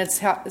 I'm going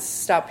to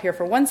stop here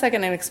for 1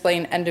 second and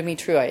explain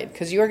endometrioid,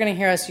 because you are going to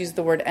hear us use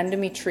the word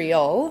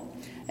endometrial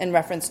in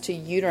reference to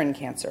uterine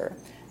cancer.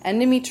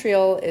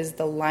 Endometrial is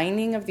the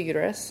lining of the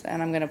uterus,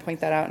 and I'm going to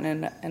point that out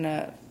in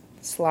a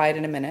slide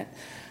in a minute.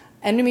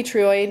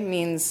 Endometrioid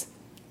means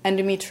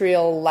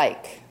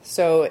endometrial-like,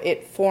 so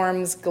it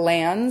forms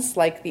glands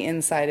like the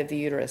inside of the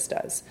uterus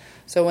does.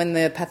 So when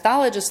the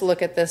pathologists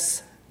look at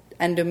this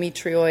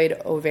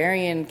endometrioid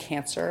ovarian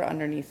cancer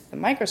underneath the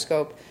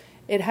microscope,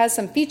 it has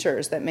some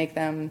features that make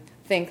them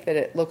think that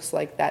it looks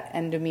like that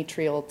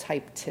endometrial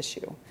type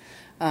tissue.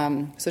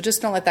 So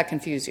just don't let that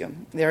confuse you.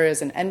 There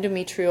is an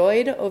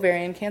endometrioid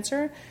ovarian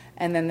cancer,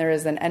 and then there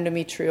is an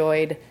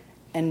endometrioid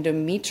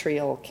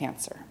endometrial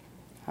cancer.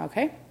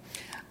 Okay?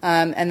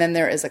 And then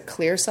there is a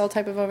clear cell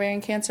type of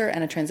ovarian cancer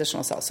and a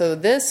transitional cell. So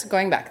this,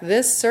 going back,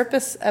 this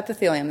surface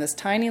epithelium, this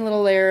tiny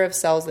little layer of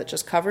cells that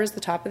just covers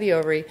the top of the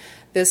ovary,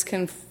 this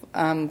can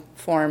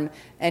form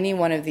any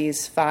one of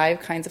these 5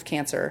 kinds of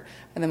cancer,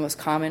 and the most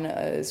common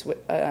is,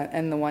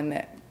 and the one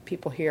that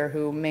people here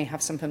who may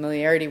have some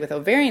familiarity with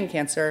ovarian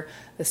cancer,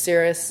 the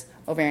serous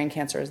ovarian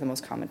cancer is the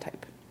most common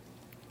type.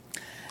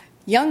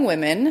 Young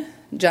women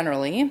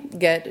generally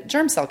get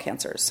germ cell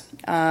cancers,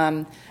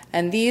 and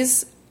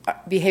these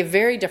behave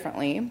very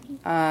differently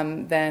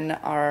than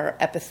our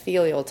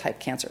epithelial type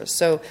cancers.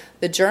 So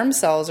the germ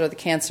cells are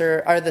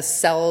the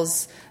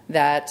cells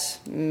that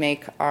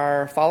make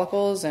our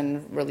follicles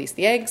and release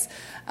the eggs.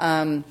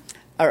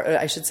 Or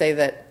I should say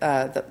that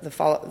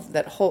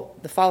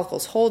the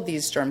follicles hold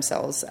these germ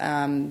cells,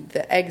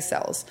 the egg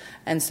cells.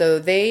 And so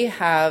they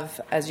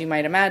have, as you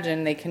might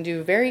imagine, they can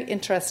do very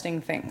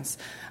interesting things.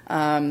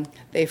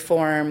 They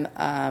form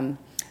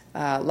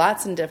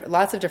lots of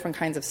different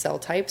kinds of cell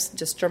types: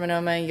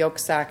 dysgerminoma, yolk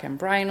sac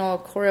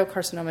embryonal,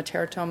 choriocarcinoma,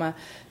 teratoma.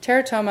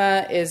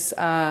 Teratoma is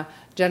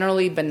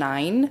generally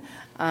benign,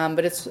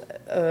 but it's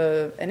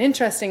an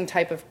interesting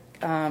type of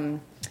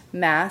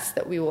mass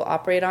that we will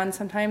operate on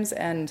sometimes,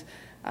 and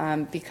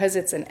because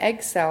it's an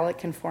egg cell, it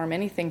can form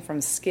anything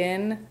from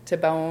skin to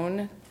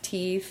bone,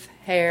 teeth,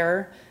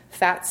 hair,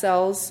 fat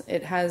cells.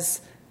 It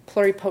has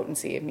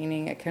pluripotency,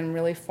 meaning it can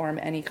really form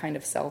any kind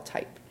of cell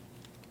type.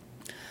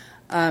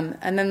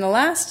 And then the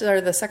last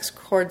are the sex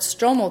cord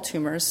stromal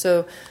tumors.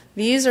 So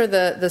these are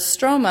the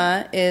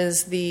stroma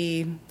is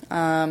the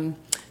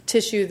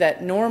tissue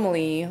that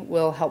normally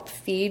will help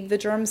feed the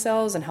germ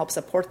cells and help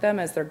support them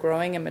as they're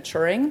growing and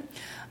maturing.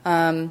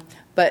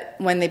 But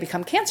when they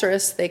become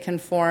cancerous, they can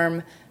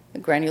form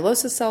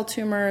granulosa cell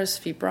tumors,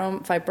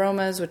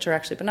 fibromas, which are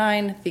actually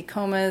benign,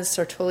 thecomas,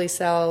 Sertoli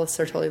cell,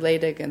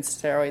 Sertoli-Leydig, and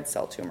steroid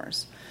cell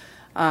tumors.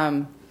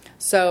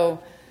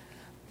 So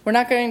we're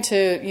not going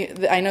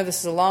to, I know this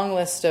is a long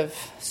list of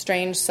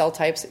strange cell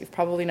types that you've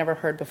probably never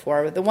heard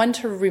before, but the one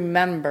to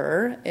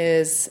remember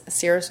is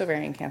serous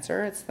ovarian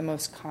cancer. It's the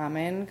most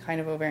common kind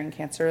of ovarian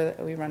cancer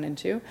that we run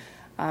into,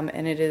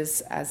 and it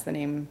is, as the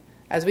name,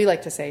 as we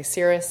like to say,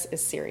 serous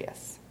is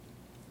serious.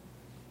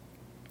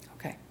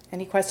 Okay,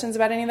 any questions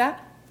about any of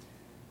that?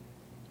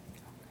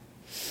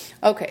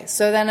 Okay,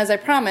 so then as I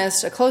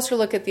promised, a closer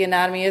look at the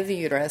anatomy of the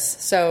uterus.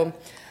 So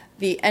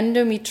the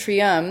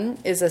endometrium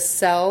is a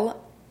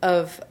cell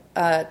of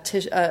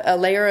a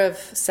layer of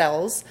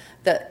cells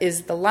that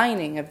is the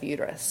lining of the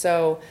uterus.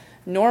 So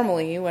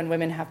normally when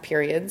women have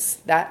periods,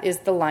 that is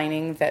the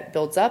lining that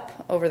builds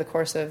up over the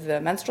course of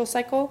the menstrual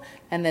cycle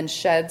and then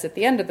sheds at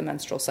the end of the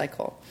menstrual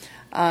cycle.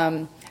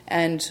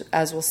 And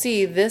as we'll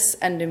see, this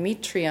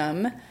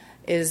endometrium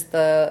is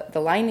the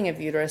lining of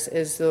the uterus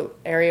is the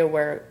area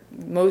where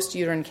most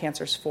uterine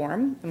cancers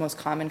form, the most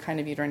common kind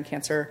of uterine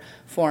cancer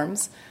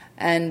forms.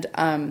 And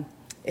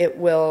it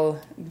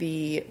will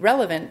be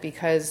relevant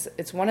because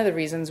it's one of the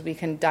reasons we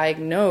can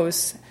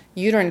diagnose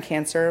uterine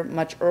cancer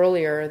much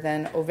earlier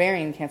than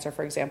ovarian cancer,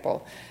 for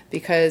example.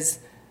 Because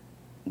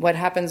what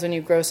happens when you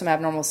grow some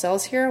abnormal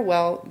cells here?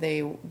 Well,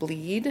 they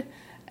bleed,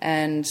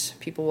 and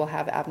people will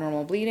have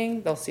abnormal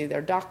bleeding. They'll see their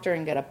doctor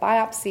and get a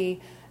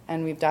biopsy,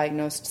 and we've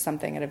diagnosed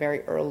something at a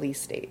very early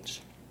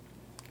stage.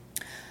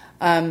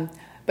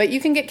 But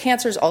you can get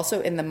cancers also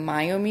in the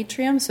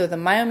myometrium. So the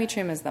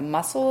myometrium is the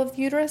muscle of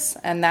the uterus,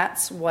 and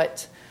that's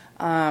what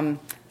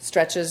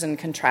stretches and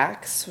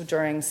contracts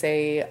during,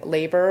 say,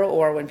 labor,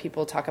 or when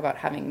people talk about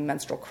having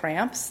menstrual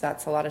cramps.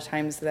 That's a lot of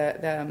times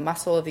the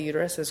muscle of the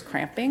uterus is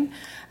cramping.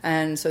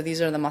 And so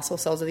these are the muscle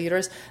cells of the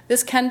uterus.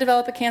 This can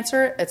develop a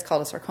cancer. It's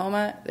called a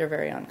sarcoma. They're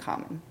very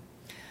uncommon.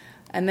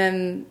 And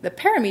then the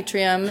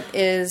perimetrium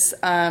is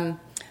the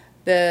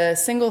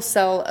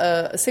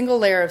a single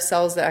layer of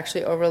cells that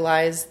actually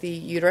overlies the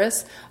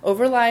uterus.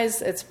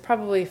 Overlies, it's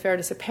probably fair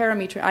to say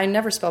perimetria. I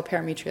never spell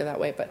perimetria that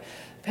way, but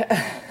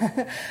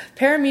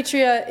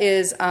perimetria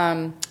is,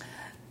 I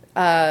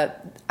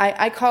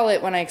call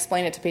it, when I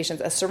explain it to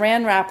patients, a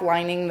saran wrap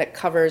lining that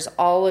covers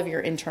all of your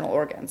internal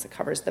organs. It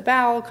covers the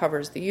bowel,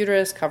 covers the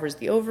uterus, covers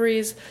the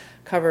ovaries,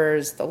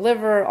 covers the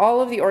liver.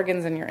 All of the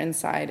organs in your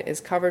inside is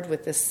covered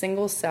with this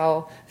single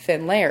cell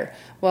thin layer.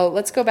 Well,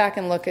 let's go back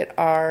and look at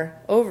our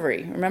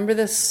ovary. Remember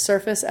this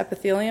surface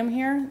epithelium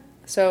here?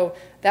 So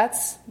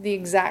that's the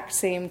exact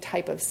same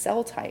type of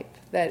cell type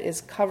that is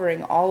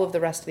covering all of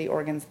the rest of the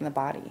organs in the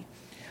body.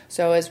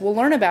 So as you'll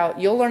learn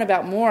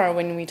about more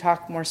when we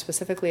talk more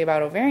specifically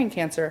about ovarian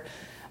cancer.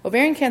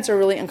 Ovarian cancer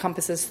really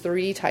encompasses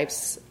 3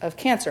 types of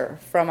cancer,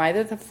 from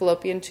either the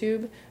fallopian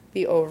tube,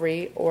 the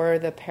ovary, or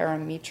the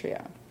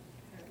perimetria.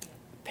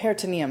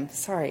 Peritoneum.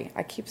 Sorry,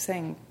 I keep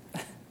saying.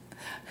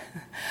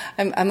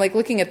 I'm like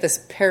looking at this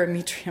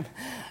perimetrium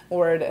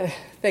word.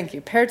 Thank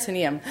you.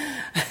 Peritoneum.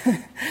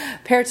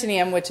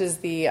 Peritoneum, which is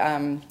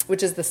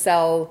the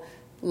cell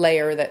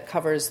layer that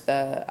covers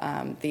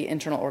the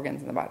internal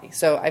organs in the body.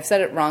 So I've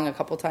said it wrong a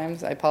couple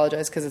times. I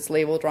apologize because it's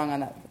labeled wrong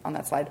on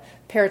that slide.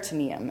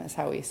 Peritoneum is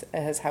how we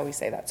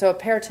say that. So a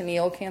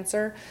peritoneal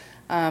cancer,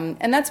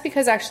 and that's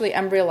because actually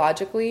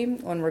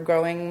embryologically, when we're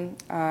growing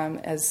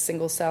as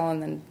single cell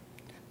and then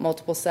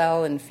multiple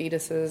cell and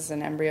fetuses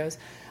and embryos,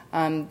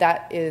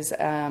 that is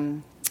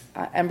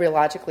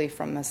embryologically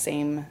from the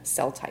same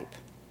cell type.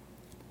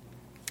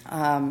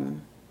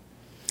 And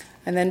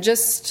then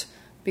just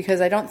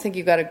because I don't think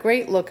you got a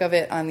great look of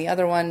it on the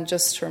other one,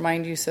 just to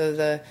remind you, so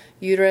the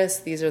uterus,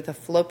 these are the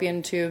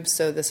fallopian tubes,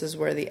 so this is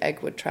where the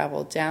egg would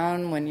travel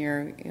down when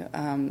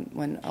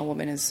when a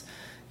woman is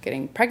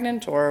getting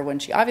pregnant or when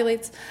she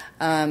ovulates.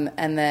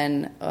 And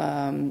then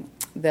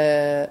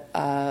the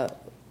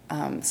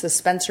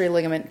suspensory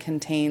ligament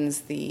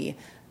contains the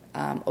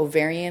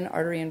ovarian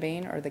artery and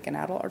vein, or the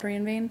gonadal artery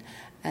and vein.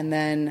 And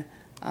then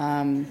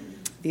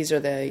these are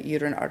the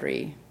uterine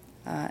artery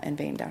and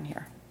vein down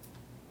here.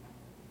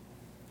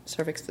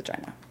 Cervix,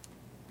 vagina.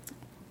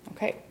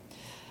 Okay.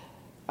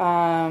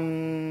 I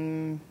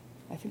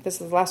think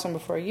this is the last one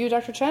before you,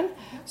 Dr. Chen.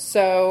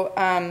 So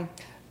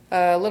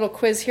a little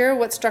quiz here.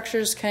 What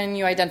structures can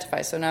you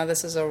identify? So now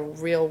this is a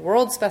real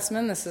world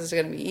specimen. This is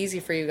going to be easy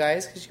for you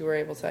guys because you were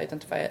able to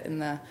identify it in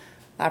the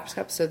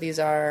laparoscope. So these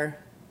are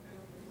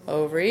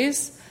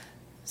ovaries.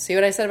 See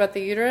what I said about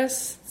the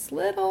uterus? It's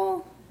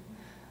little.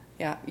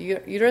 Yeah,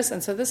 uterus.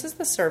 And so this is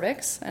the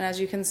cervix. And as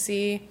you can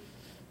see,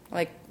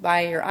 like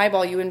by your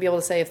eyeball, you wouldn't be able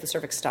to say if the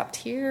cervix stopped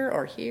here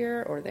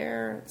or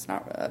there. It's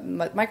not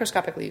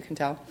microscopically you can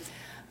tell.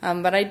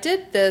 But I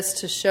did this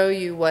to show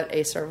you what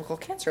a cervical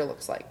cancer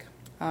looks like.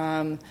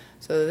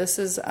 So this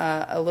is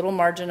a little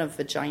margin of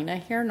vagina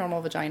here,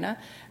 normal vagina,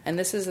 and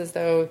this is as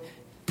though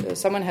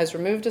someone has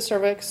removed a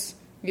cervix,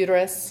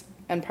 uterus,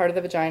 and part of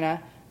the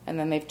vagina, and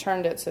then they've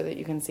turned it so that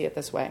you can see it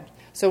this way.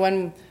 So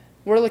when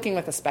we're looking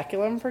with a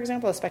speculum, for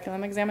example, a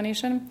speculum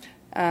examination,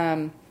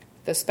 the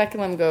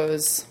speculum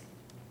goes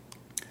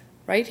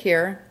right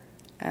here,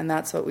 and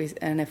that's what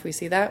and if we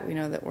see that, we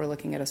know that we're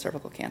looking at a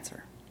cervical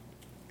cancer.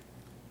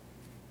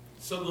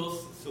 So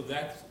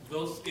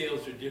those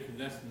scales are different.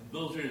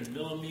 Those are in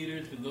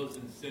millimeters and those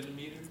in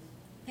centimeters?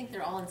 I think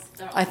they're all in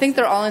I think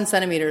they're all in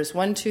centimeters.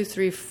 1, 2,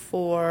 3,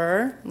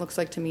 4. Looks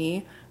like to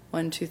me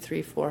 1, 2,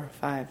 3, 4,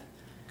 5.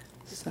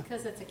 Just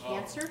because it's a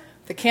cancer?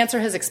 The cancer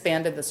has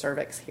expanded the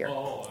cervix here.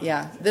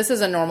 Yeah, this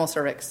is a normal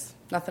cervix.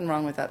 Nothing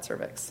wrong with that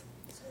cervix.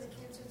 So the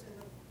cancer's in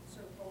the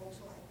sort of bulge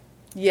like.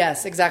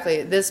 Yes,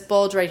 exactly. This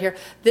bulge right here.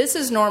 This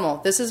is normal.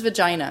 This is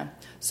vagina.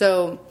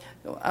 So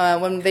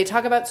when they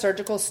talk about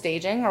surgical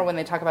staging, or when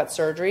they talk about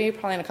surgery,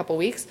 probably in a couple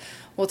weeks,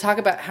 we'll talk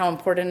about how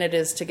important it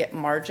is to get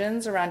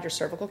margins around your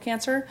cervical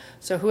cancer.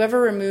 So whoever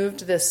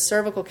removed this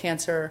cervical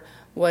cancer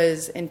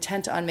was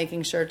intent on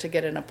making sure to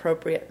get an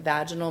appropriate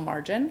vaginal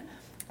margin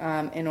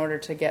in order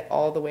to get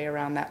all the way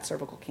around that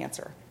cervical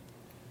cancer.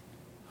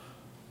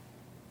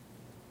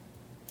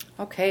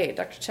 Okay,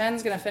 Dr.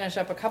 Chen's going to finish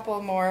up a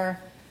couple more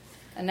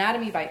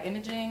anatomy by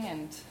imaging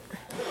and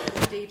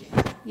staging.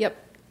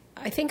 Yep.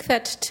 I think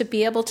that to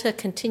be able to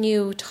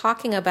continue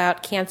talking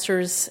about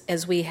cancers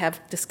as we have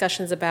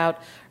discussions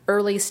about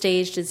early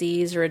stage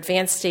disease or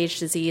advanced stage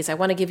disease, I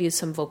want to give you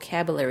some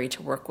vocabulary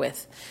to work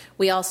with.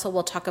 We also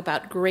will talk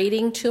about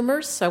grading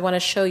tumors, so I want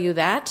to show you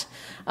that.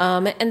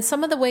 And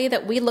some of the way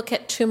that we look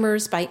at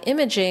tumors by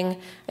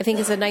imaging, I think,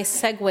 is a nice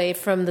segue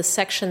from the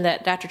section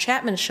that Dr.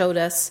 Chapman showed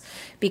us,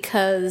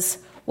 because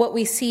what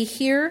we see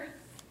here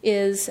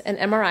is an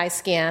MRI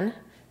scan,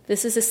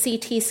 this is a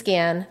CT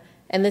scan,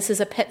 and this is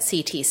a PET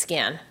CT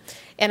scan.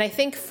 And I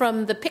think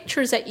from the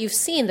pictures that you've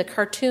seen, the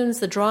cartoons,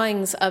 the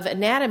drawings of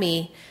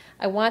anatomy,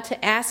 I want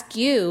to ask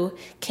you,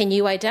 can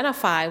you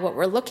identify what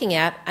we're looking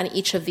at on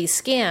each of these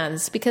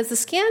scans? Because the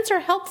scans are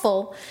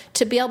helpful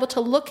to be able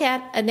to look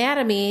at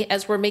anatomy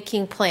as we're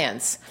making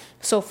plans.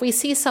 So if we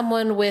see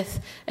someone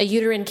with a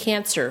uterine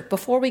cancer,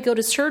 before we go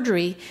to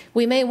surgery,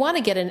 we may want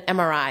to get an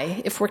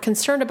MRI. If we're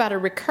concerned about a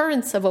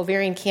recurrence of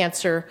ovarian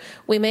cancer,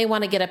 we may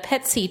want to get a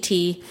PET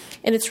CT.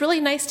 And it's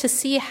really nice to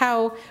see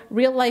how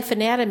real-life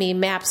anatomy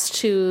maps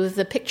to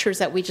the pictures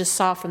that we just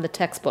saw from the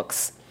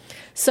textbooks.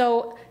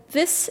 So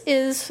this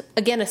is,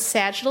 again, a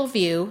sagittal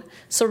view.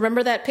 So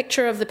remember that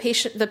picture of the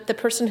patient, the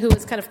person who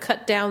was kind of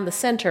cut down the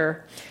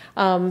center.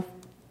 Can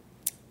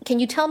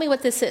you tell me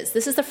what this is?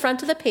 This is the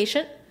front of the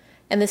patient,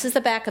 and this is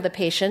the back of the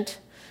patient.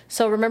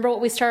 So remember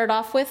what we started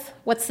off with?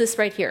 What's this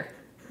right here?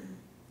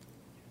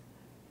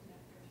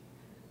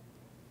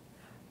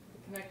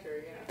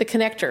 The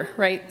connector,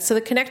 right? So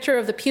the connector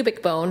of the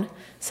pubic bone.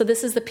 So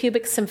this is the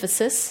pubic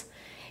symphysis.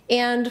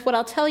 And what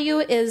I'll tell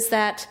you is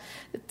that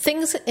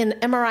things in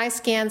MRI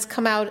scans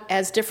come out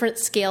as different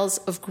scales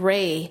of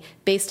gray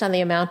based on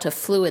the amount of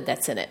fluid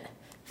that's in it.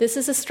 This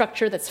is a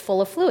structure that's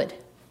full of fluid.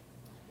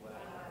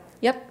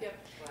 Yep.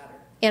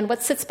 And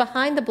what sits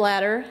behind the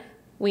bladder,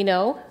 we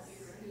know,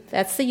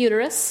 that's the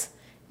uterus.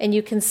 And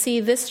you can see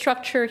this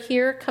structure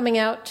here coming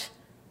out.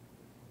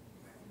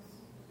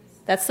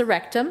 That's the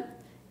rectum.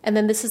 And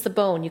then this is the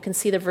bone. You can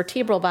see the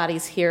vertebral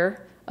bodies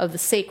here of the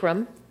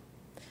sacrum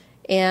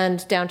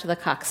and down to the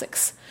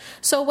coccyx.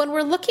 So when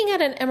we're looking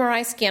at an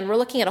MRI scan, we're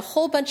looking at a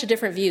whole bunch of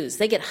different views.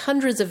 They get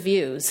hundreds of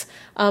views.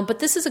 But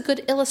this is a good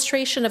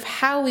illustration of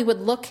how we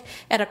would look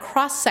at a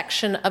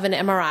cross-section of an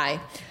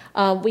MRI.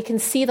 We can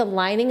see the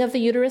lining of the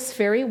uterus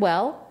very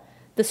well.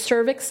 The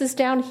cervix is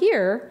down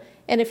here.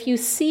 And if you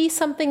see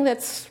something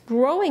that's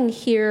growing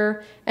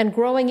here and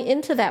growing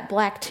into that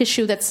black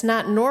tissue that's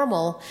not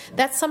normal,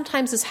 that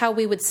sometimes is how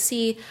we would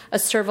see a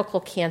cervical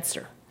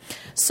cancer.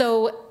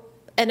 So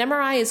an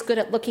MRI is good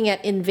at looking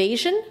at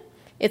invasion.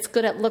 It's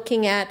good at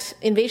looking at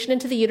invasion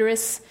into the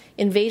uterus,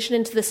 invasion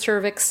into the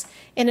cervix,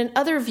 and in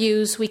other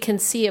views we can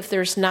see if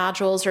there's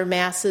nodules or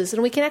masses,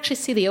 and we can actually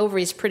see the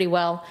ovaries pretty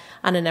well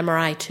on an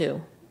MRI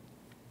too.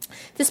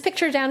 This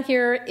picture down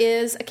here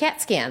is a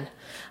CAT scan.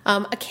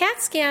 A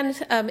CAT scan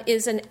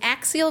is an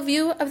axial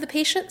view of the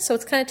patient, so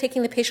it's kind of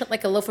taking the patient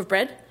like a loaf of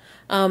bread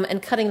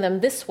and cutting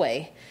them this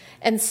way.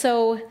 And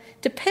so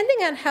depending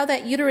on how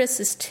that uterus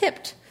is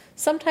tipped,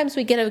 sometimes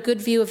we get a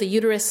good view of the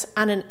uterus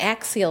on an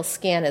axial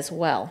scan as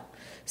well.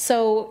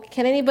 So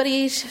can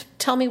anybody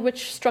tell me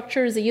which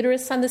structure is the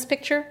uterus on this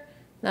picture?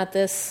 Not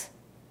this,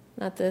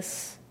 not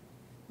this.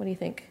 What do you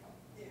think?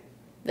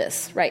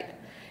 This, right.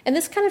 And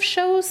this kind of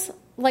shows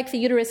like the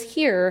uterus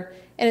here,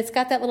 and it's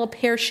got that little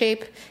pear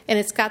shape, and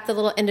it's got the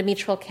little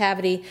endometrial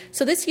cavity.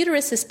 So this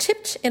uterus is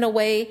tipped in a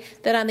way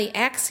that on the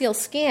axial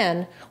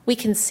scan, we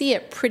can see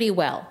it pretty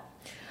well.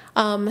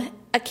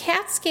 A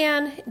CAT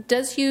scan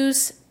does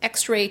use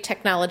X-ray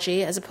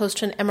technology as opposed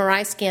to an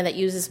MRI scan that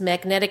uses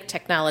magnetic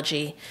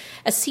technology.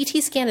 A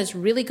CT scan is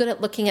really good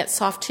at looking at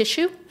soft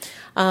tissue.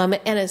 And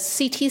a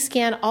CT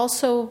scan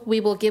also, we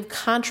will give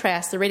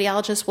contrast. The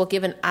radiologist will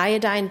give an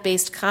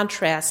iodine-based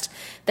contrast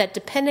that,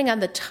 depending on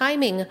the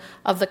timing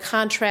of the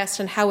contrast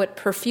and how it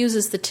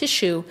perfuses the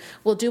tissue,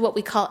 will do what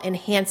we call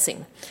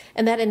enhancing.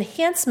 And that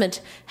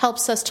enhancement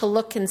helps us to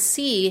look and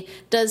see,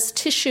 does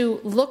tissue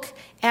look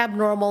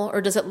abnormal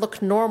or does it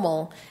look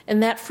normal?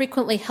 And that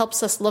frequently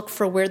helps us look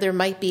for where there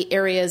might be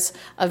areas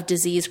of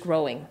disease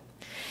growing.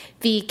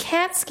 The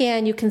CAT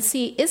scan, you can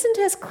see, isn't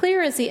as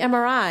clear as the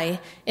MRI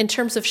in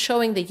terms of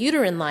showing the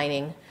uterine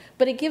lining,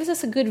 but it gives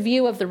us a good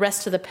view of the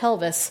rest of the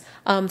pelvis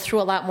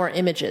through a lot more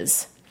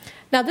images.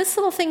 Now, this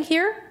little thing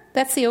here,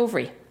 that's the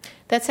ovary.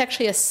 That's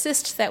actually a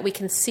cyst that we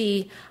can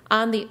see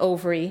on the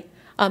ovary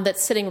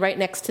that's sitting right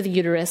next to the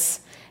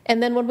uterus.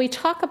 And then when we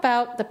talk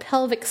about the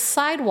pelvic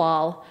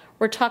sidewall,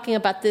 we're talking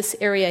about this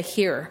area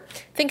here.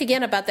 Think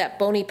again about that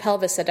bony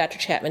pelvis that Dr.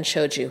 Chapman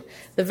showed you.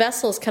 The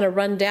vessels kind of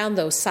run down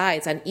those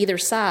sides on either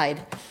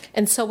side.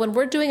 And so when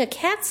we're doing a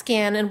CAT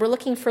scan and we're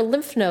looking for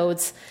lymph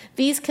nodes,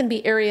 these can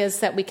be areas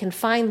that we can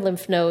find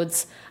lymph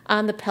nodes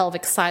on the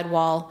pelvic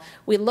sidewall.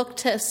 We look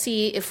to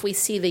see if we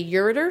see the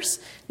ureters.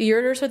 The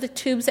ureters are the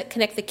tubes that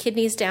connect the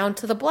kidneys down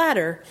to the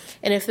bladder.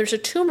 And if there's a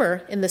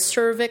tumor in the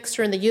cervix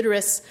or in the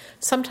uterus,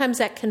 sometimes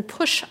that can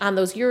push on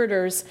those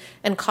ureters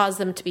and cause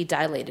them to be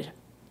dilated.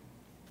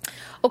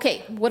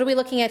 Okay, what are we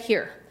looking at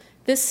here?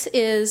 This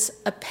is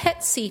a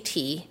PET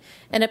CT,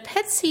 and a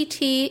PET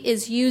CT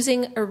is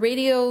using a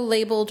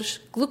radio-labeled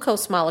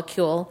glucose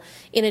molecule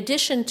in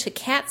addition to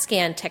CAT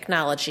scan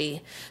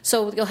technology.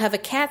 So you'll have a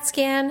CAT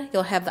scan,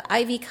 you'll have the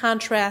IV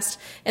contrast,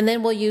 and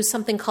then we'll use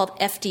something called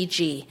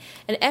FDG.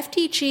 And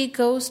FDG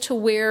goes to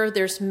where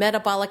there's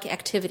metabolic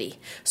activity.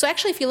 So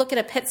actually, if you look at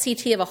a PET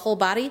CT of a whole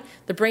body,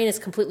 the brain is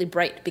completely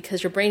bright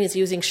because your brain is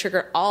using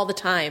sugar all the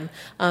time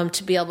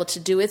to be able to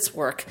do its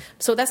work.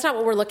 So that's not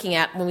what we're looking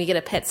at when we get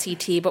a PET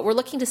CT, but we're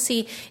looking to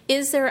see,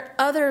 is there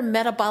other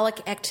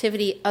metabolic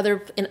activity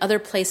in other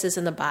places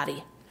in the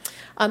body?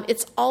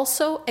 It's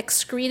also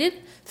excreted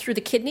through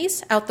the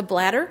kidneys, out the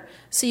bladder.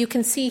 So you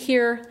can see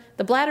here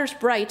the bladder's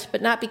bright,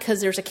 but not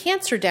because there's a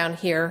cancer down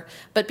here,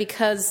 but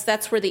because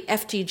that's where the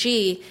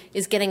FDG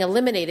is getting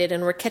eliminated,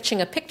 and we're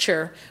catching a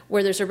picture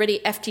where there's already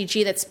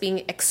FDG that's being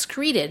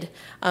excreted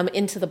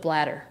into the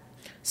bladder.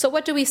 So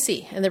what do we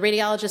see? And the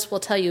radiologist will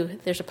tell you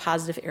there's a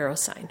positive arrow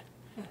sign.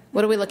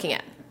 What are we looking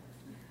at?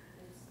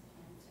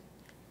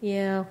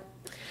 Yeah.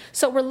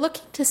 So we're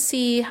looking to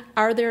see,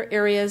 are there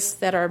areas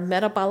that are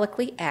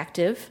metabolically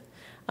active?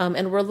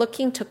 And we're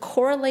looking to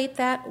correlate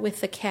that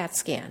with the CAT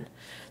scan.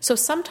 So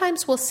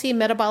sometimes we'll see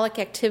metabolic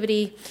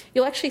activity.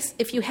 You'll actually,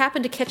 if you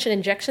happen to catch an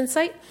injection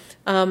site,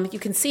 you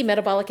can see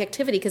metabolic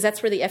activity because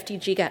that's where the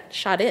FDG got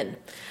shot in.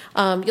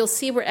 You'll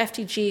see where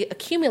FDG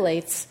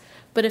accumulates,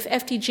 but if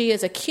FDG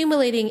is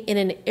accumulating in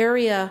an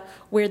area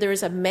where there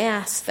is a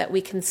mass that we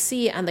can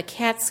see on the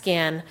CAT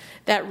scan,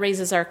 that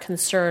raises our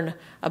concern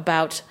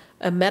about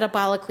a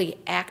metabolically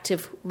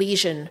active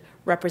lesion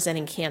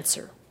representing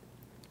cancer.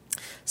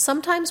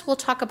 Sometimes we'll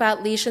talk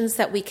about lesions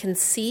that we can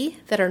see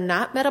that are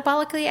not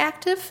metabolically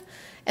active,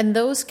 and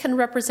those can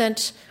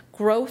represent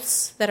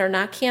growths that are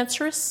not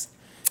cancerous.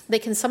 They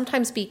can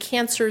sometimes be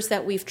cancers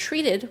that we've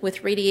treated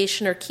with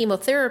radiation or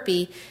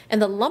chemotherapy, and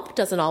the lump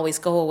doesn't always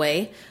go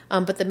away,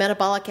 but the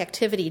metabolic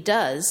activity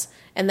does,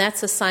 and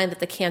that's a sign that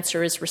the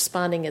cancer is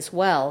responding as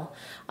well.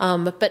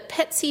 But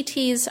PET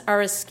CTs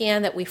are a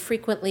scan that we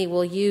frequently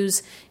will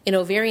use in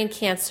ovarian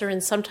cancer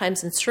and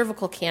sometimes in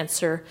cervical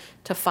cancer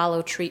to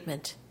follow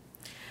treatment.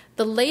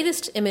 The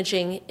latest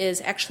imaging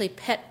is actually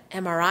PET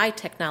MRI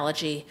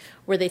technology,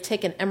 where they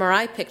take an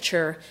MRI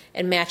picture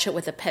and match it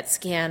with a PET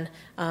scan,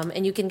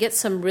 and you can get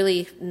some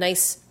really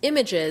nice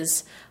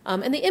images.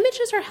 And the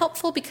images are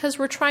helpful because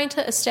we're trying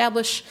to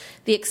establish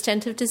the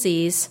extent of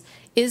disease.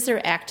 Is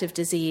there active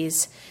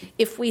disease?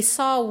 If we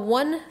saw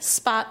one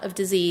spot of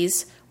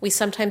disease, we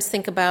sometimes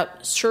think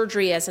about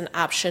surgery as an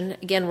option.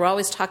 Again, we're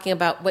always talking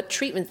about what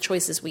treatment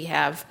choices we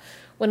have.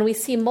 When we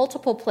see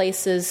multiple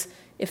places,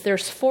 if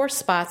there's 4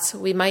 spots,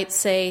 we might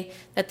say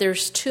that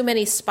there's too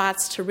many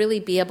spots to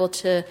really be able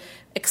to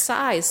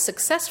excise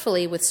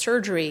successfully with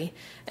surgery,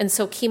 and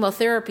so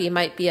chemotherapy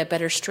might be a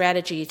better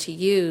strategy to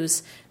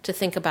use to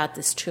think about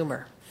this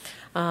tumor.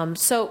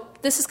 So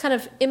this is kind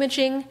of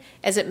imaging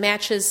as it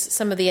matches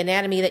some of the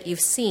anatomy that you've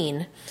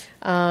seen.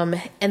 And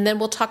then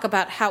we'll talk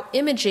about how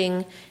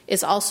imaging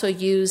is also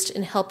used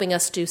in helping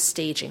us do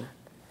staging.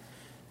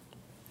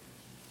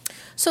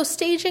 So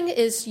staging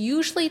is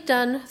usually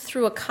done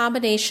through a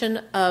combination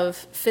of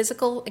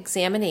physical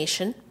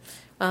examination.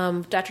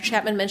 Dr.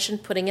 Chapman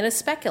mentioned putting in a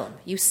speculum.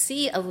 You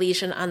see a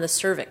lesion on the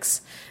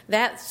cervix.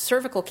 That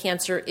cervical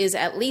cancer is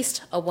at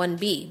least a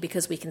 1B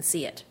because we can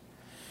see it.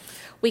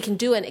 We can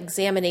do an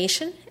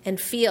examination and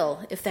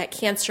feel if that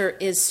cancer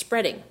is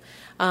spreading.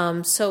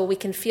 So we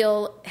can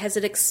feel, has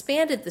it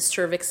expanded the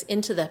cervix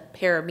into the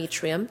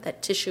perimetrium,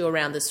 that tissue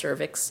around the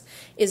cervix?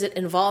 Is it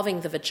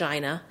involving the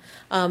vagina?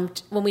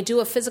 When we do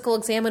a physical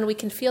exam, we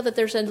can feel that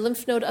there's a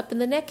lymph node up in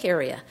the neck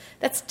area.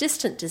 That's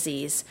distant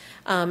disease,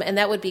 and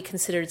that would be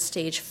considered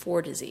stage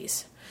 4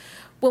 disease.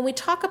 When we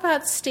talk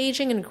about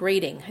staging and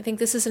grading, I think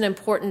this is an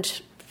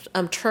important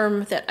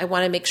term that I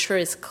want to make sure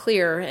is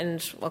clear,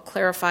 and I'll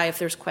clarify if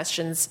there's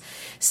questions.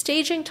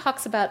 Staging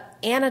talks about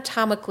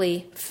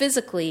anatomically,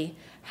 physically,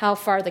 how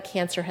far the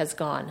cancer has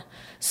gone.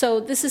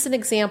 So this is an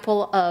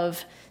example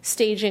of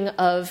staging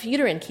of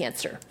uterine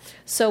cancer.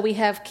 So we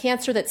have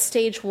cancer that's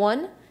stage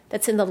 1,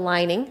 that's in the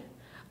lining.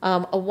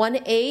 A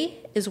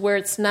 1A is where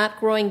it's not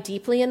growing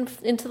deeply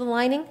into the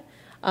lining.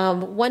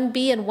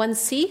 1B and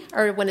 1C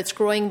are when it's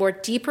growing more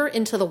deeper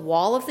into the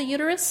wall of the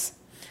uterus.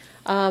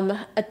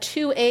 A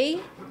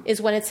 2A is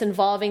when it's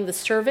involving the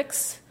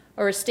cervix,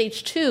 or a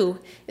stage 2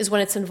 is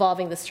when it's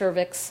involving the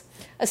cervix.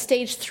 A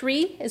stage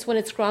 3 is when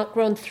it's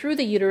grown through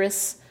the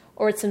uterus,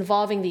 or it's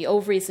involving the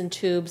ovaries and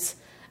tubes.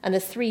 And a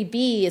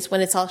 3B is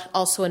when it's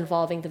also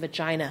involving the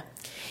vagina.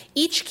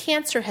 Each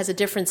cancer has a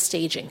different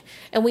staging,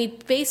 and we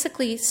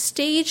basically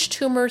stage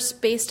tumors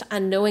based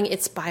on knowing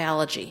its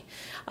biology.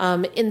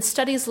 In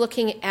studies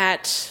looking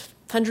at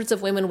hundreds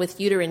of women with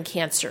uterine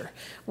cancer,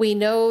 we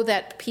know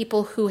that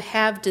people who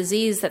have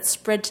disease that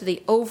spread to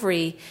the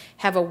ovary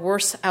have a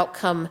worse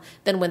outcome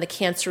than when the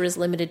cancer is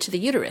limited to the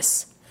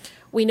uterus.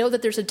 We know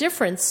that there's a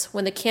difference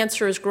when the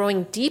cancer is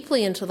growing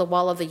deeply into the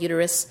wall of the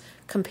uterus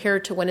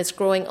compared to when it's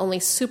growing only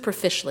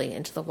superficially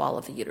into the wall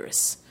of the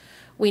uterus.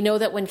 We know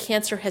that when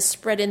cancer has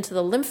spread into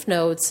the lymph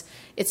nodes,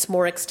 it's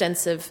more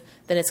extensive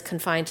than it's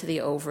confined to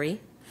the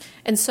ovary.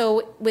 And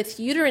so with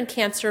uterine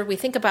cancer, we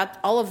think about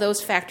all of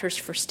those factors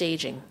for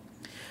staging.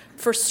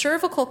 For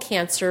cervical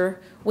cancer,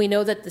 we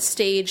know that the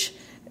stage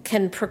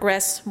can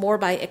progress more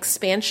by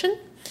expansion,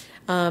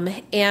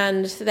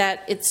 and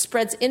that it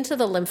spreads into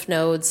the lymph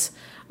nodes,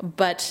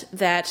 but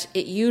that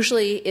it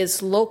usually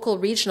is local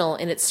regional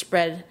in its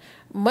spread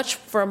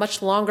for a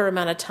much longer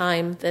amount of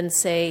time than,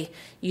 say,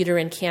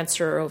 uterine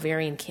cancer or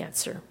ovarian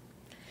cancer.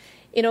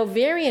 In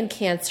ovarian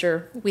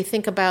cancer, we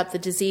think about the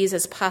disease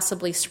as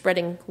possibly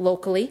spreading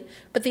locally,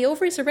 but the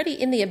ovary is already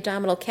in the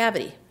abdominal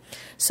cavity.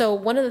 So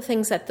one of the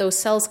things that those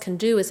cells can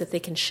do is that they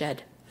can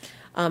shed.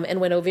 And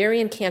when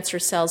ovarian cancer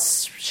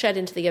cells shed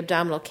into the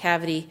abdominal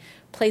cavity,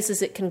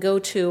 places it can go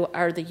to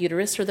are the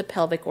uterus or the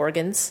pelvic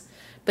organs,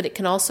 but it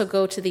can also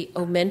go to the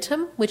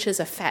omentum, which is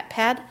a fat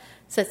pad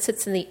that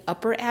sits in the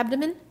upper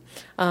abdomen,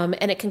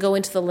 and it can go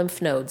into the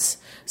lymph nodes.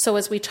 So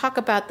as we talk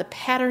about the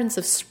patterns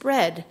of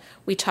spread,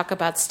 we talk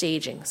about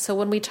staging. So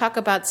when we talk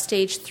about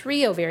stage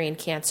 3 ovarian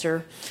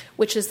cancer,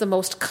 which is the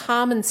most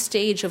common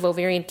stage of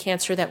ovarian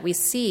cancer that we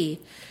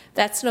see,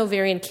 that's an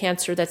ovarian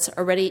cancer that's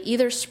already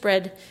either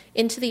spread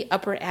into the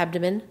upper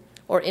abdomen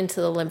or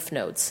into the lymph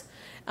nodes.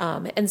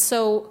 And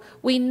so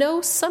we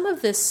know some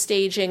of this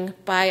staging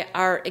by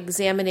our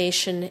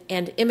examination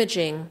and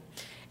imaging,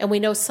 and we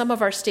know some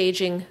of our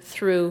staging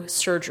through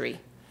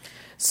surgery.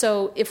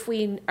 So if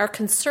we are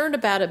concerned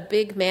about a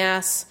big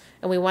mass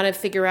and we want to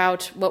figure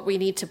out what we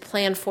need to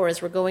plan for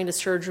as we're going to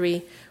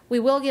surgery, we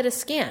will get a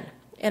scan.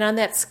 And on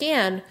that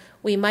scan,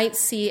 we might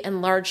see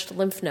enlarged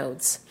lymph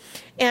nodes.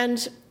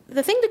 And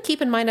the thing to keep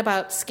in mind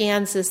about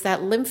scans is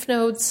that lymph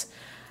nodes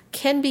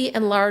can be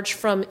enlarged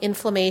from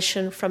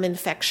inflammation, from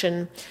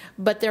infection,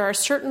 but there are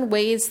certain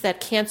ways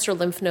that cancer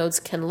lymph nodes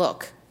can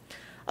look.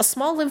 A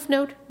small lymph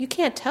node, you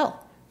can't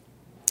tell.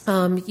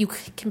 You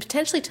can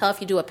potentially tell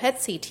if you do a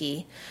PET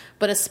CT,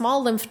 but a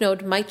small lymph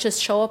node might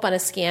just show up on a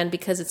scan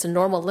because it's a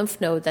normal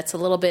lymph node that's a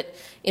little bit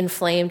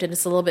inflamed and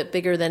it's a little bit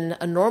bigger than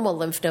a normal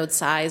lymph node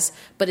size,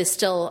 but is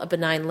still a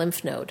benign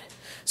lymph node.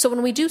 So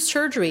when we do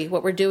surgery,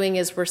 what we're doing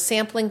is we're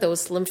sampling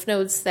those lymph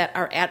nodes that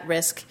are at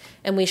risk,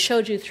 and we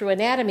showed you through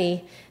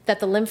anatomy that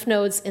the lymph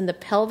nodes in the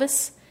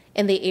pelvis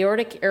and the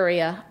aortic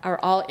area are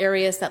all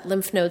areas that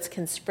lymph nodes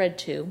can spread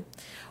to.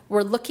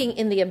 We're looking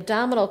in the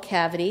abdominal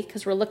cavity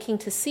because we're looking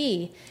to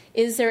see,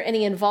 is there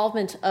any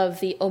involvement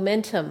of the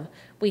omentum?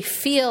 We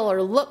feel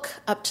or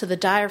look up to the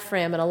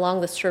diaphragm and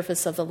along the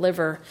surface of the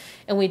liver,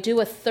 and we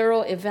do a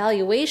thorough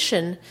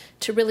evaluation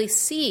to really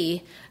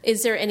see,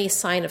 is there any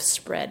sign of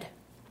spread?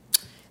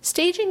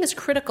 Staging is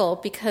critical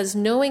because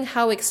knowing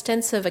how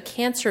extensive a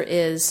cancer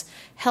is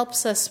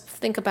helps us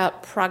think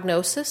about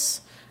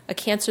prognosis. A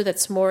cancer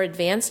that's more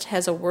advanced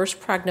has a worse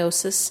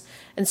prognosis,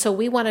 and so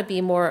we want to be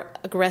more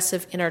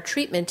aggressive in our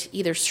treatment,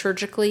 either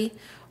surgically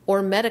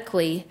or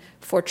medically,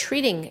 for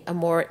treating a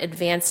more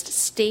advanced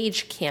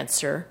stage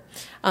cancer.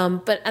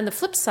 But on the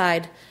flip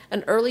side,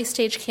 an early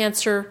stage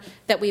cancer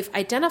that we've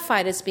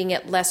identified as being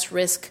at less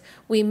risk,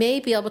 we may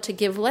be able to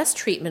give less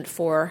treatment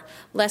for,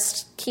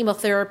 less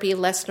chemotherapy,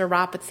 less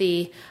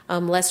neuropathy,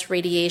 less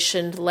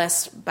radiation,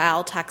 less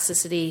bowel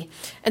toxicity.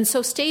 And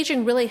so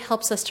staging really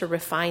helps us to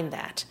refine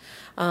that.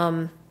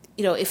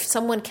 If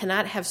someone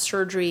cannot have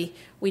surgery,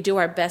 we do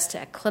our best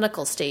at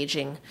clinical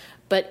staging,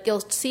 but you'll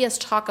see us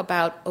talk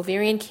about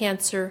ovarian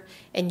cancer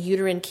and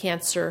uterine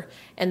cancer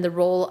and the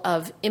role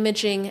of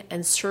imaging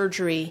and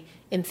surgery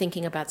in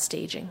thinking about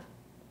staging.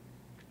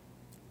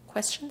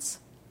 Questions?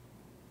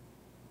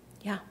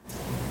 Yeah.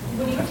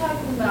 When you were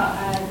talking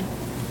about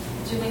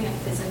doing a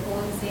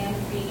physical exam,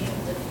 being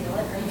able to feel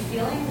it, are you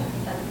feeling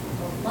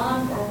a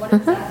lump or what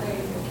exactly are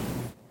you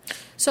looking?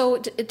 So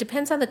it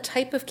depends on the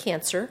type of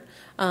cancer,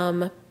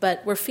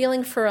 but we're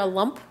feeling for a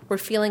lump. We're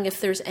feeling if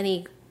there's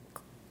any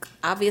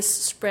obvious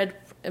spread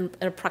in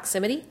a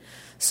proximity.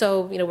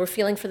 So, we're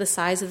feeling for the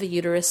size of the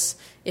uterus.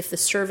 If the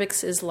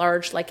cervix is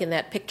large, like in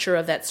that picture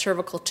of that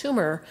cervical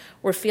tumor,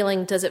 we're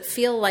feeling, does it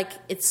feel like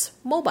it's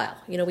mobile?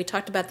 We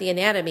talked about the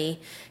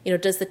anatomy.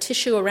 Does the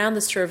tissue around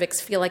the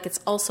cervix feel like it's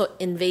also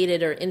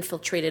invaded or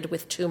infiltrated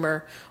with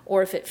tumor?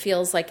 Or if it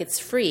feels like it's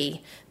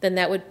free, then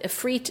that would,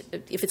 if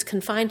it's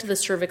confined to the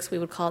cervix, we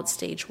would call it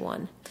stage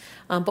 1.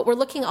 But we're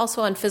looking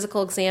also on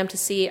physical exam to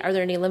see, are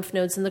there any lymph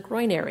nodes in the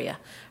groin area?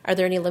 Are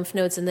there any lymph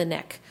nodes in the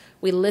neck?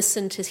 We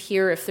listen to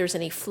hear if there's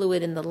any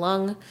fluid in the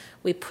lung.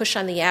 We push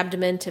on the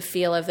abdomen to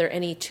feel if there are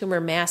any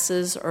tumor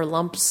masses or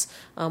lumps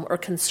or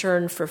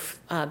concern for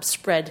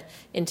spread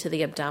into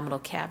the abdominal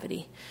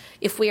cavity.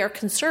 If we are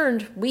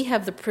concerned, we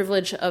have the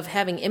privilege of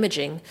having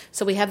imaging,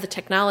 so we have the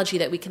technology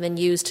that we can then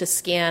use to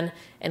scan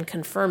and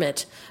confirm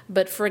it.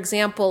 But for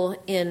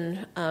example,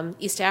 in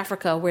East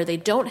Africa, where they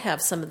don't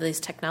have some of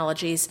these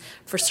technologies,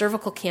 for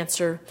cervical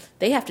cancer,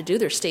 they have to do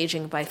their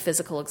staging by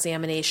physical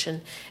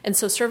examination. And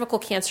so cervical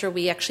cancer,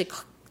 we actually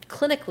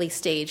clinically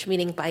stage,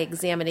 meaning by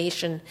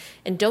examination,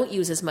 and don't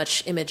use as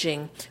much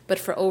imaging. But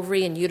for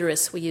ovary and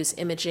uterus, we use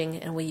imaging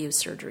and we use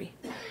surgery.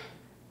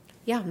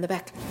 Yeah, in the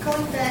back.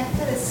 Going back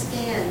to the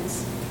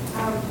scans,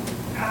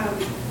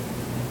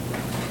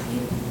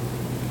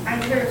 I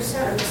hear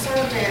sort of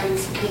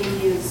sonograms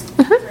being used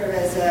sort of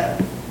as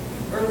a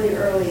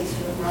early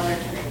sort of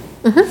monitoring.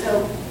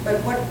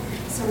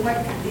 So what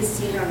is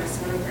seen on a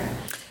sonogram?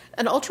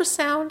 An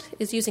ultrasound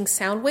is using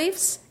sound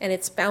waves, and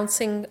it's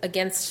bouncing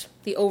against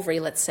the ovary,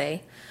 let's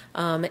say.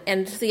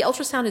 And the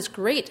ultrasound is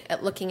great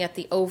at looking at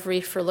the ovary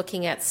for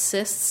looking at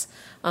cysts,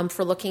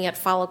 for looking at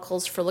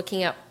follicles, for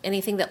looking at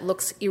anything that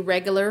looks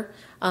irregular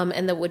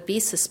and that would be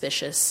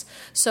suspicious.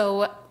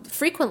 So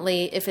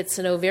frequently, if it's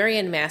an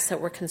ovarian mass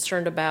that we're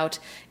concerned about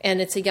and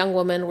it's a young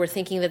woman, we're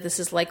thinking that this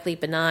is likely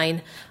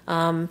benign,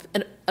 an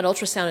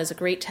ultrasound is a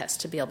great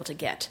test to be able to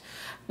get.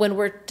 When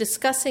we're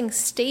discussing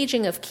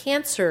staging of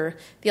cancer,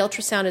 the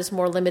ultrasound is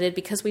more limited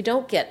because we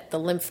don't get the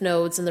lymph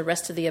nodes and the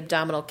rest of the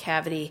abdominal cavity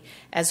cavity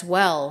as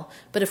well.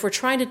 But if we're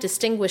trying to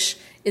distinguish,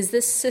 is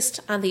this cyst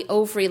on the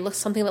ovary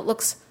something that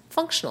looks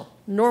functional,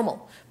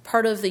 normal,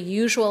 part of the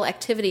usual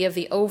activity of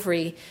the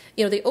ovary?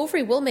 The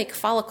ovary will make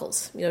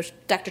follicles.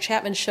 Dr.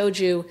 Chapman showed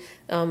you,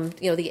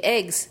 the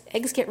eggs.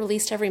 Eggs get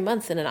released every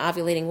month in an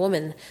ovulating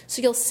woman.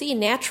 So you'll see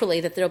naturally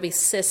that there'll be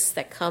cysts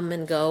that come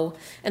and go,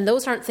 and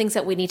those aren't things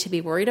that we need to be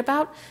worried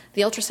about.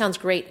 The ultrasound's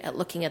great at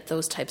looking at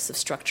those types of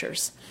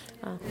structures.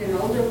 In an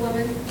older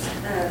woman,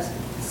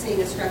 seeing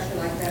a structure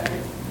like that.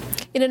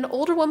 In an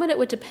older woman, it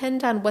would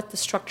depend on what the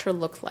structure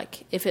looked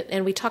like.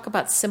 And we talk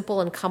about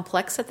simple and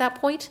complex at that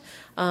point.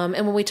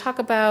 And when we talk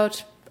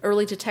about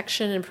early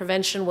detection and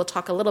prevention, we'll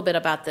talk a little bit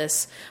about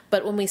this.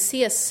 But when we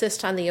see a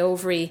cyst on the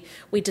ovary,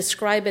 we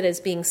describe it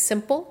as being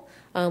simple.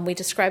 We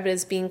describe it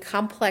as being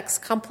complex.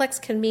 Complex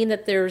can mean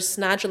that there's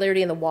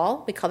nodularity in the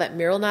wall. We call that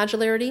mural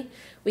nodularity.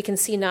 We can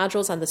see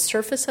nodules on the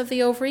surface of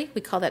the ovary.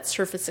 We call that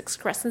surface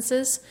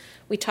excrescences.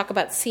 We talk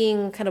about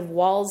seeing kind of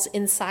walls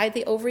inside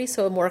the ovary,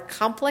 so a more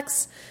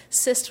complex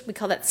cyst, we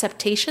call that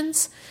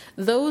septations.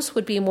 Those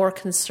would be more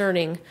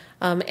concerning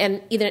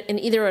in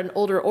either an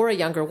older or a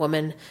younger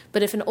woman.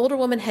 But if an older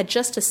woman had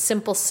just a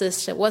simple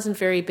cyst, it wasn't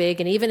very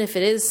big, and even if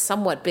it is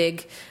somewhat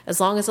big, as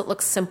long as it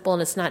looks simple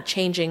and it's not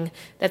changing,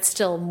 that's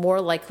still more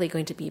likely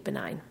going to be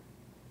benign.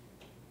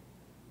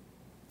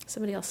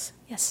 Somebody else?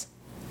 Yes?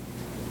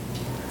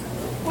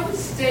 What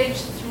is stage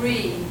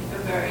 3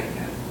 ovarian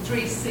cancer?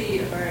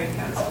 3C ovarian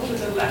cancer? What are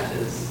the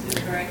letters in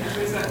ovarian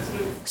cancer? Is that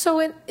sort of... So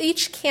in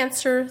each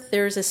cancer,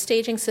 there's a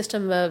staging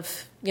system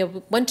of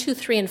 1, 2,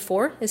 3, and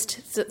 4.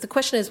 The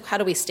question is, how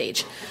do we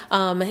stage?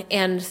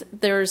 And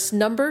there's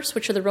numbers,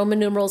 which are the Roman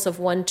numerals of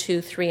 1,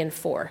 2, 3, and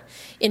 4.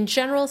 In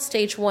general,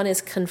 stage 1 is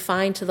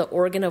confined to the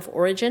organ of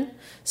origin.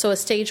 So a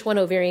stage 1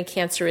 ovarian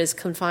cancer is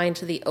confined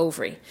to the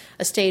ovary.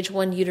 A stage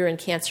 1 uterine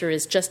cancer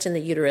is just in the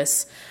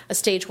uterus. A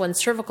stage 1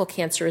 cervical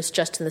cancer is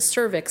just in the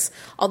cervix,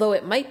 although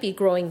it might be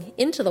growing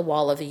into the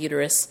wall of the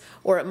uterus,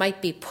 or it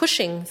might be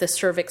pushing the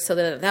cervix so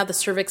that now the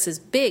cervix is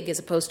big as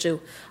opposed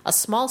to a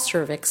small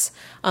cervix.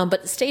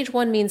 But stage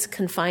 1 means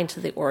confined to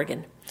the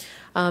organ.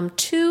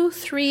 2,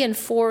 3, and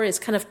 4 is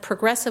kind of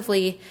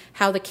progressively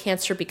how the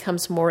cancer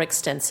becomes more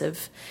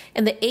extensive.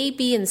 And the A,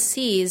 B, and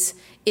C's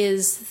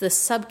is the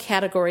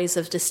subcategories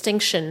of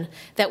distinction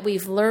that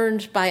we've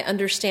learned by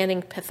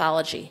understanding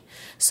pathology.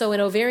 So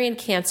in ovarian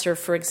cancer,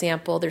 for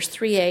example, there's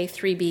 3A,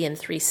 3B, and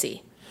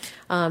 3C.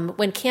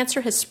 When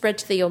cancer has spread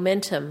to the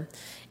omentum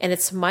and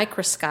it's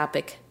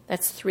microscopic,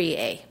 that's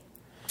 3A.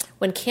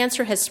 When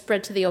cancer has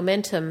spread to the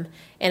omentum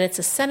and it's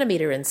a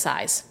centimeter in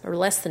size, or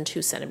less than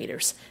 2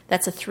 centimeters,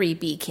 that's a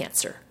 3B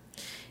cancer.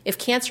 If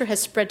cancer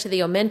has spread to the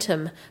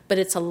omentum, but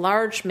it's a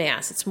large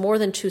mass, it's more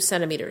than 2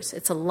 centimeters,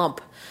 it's a lump,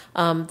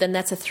 then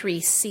that's a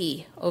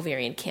 3C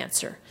ovarian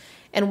cancer.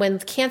 And when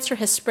cancer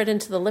has spread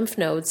into the lymph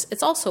nodes,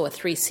 it's also a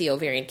 3C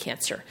ovarian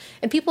cancer.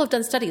 And people have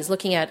done studies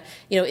looking at,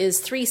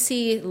 is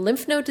 3C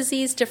lymph node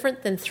disease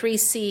different than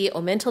 3C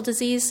omental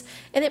disease?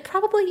 And it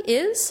probably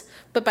is,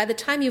 but by the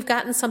time you've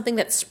gotten something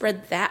that's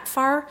spread that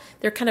far,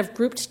 they're kind of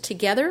grouped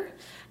together.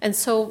 And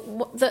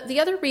so the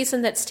other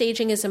reason that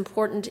staging is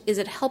important is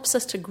it helps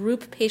us to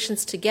group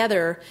patients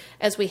together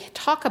as we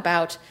talk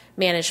about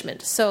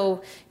management.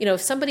 So,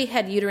 if somebody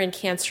had uterine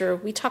cancer,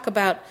 we talk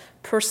about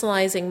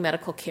personalizing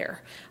medical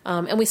care.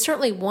 And we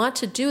certainly want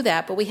to do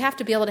that, but we have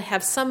to be able to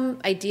have some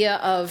idea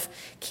of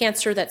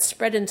cancer that's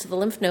spread into the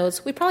lymph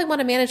nodes. We probably want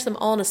to manage them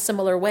all in a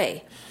similar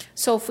way.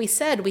 So if we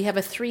said we have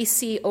a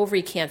 3C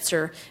ovary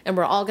cancer and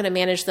we're all going to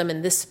manage them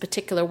in this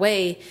particular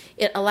way,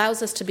 it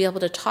allows us to be able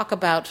to talk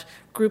about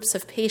groups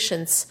of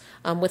patients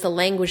with a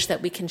language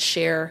that we can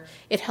share.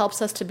 It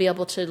helps us to be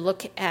able to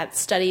look at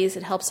studies.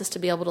 It helps us to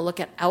be able to look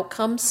at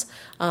outcomes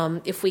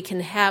if we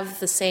can have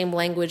the same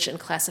language and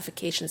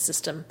classification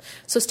system.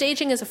 So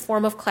staging is a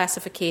form of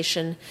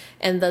classification,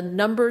 and the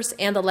numbers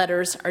and the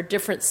letters are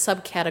different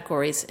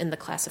subcategories in the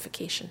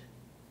classification.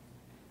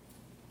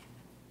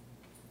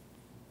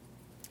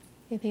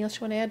 Anything else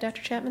you want to add,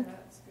 Dr. Chapman?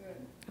 That's good.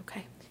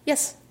 Okay.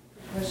 Yes?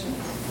 Question.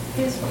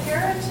 Is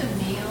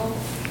peritoneal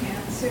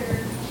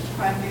cancer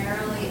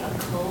primarily a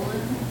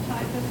colon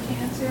type of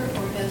cancer,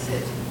 or does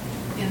it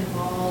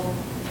involve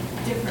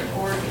different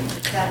organs?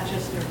 Is that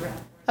just a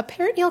reference? A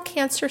peritoneal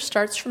cancer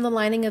starts from the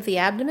lining of the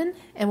abdomen,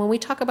 and when we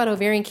talk about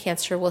ovarian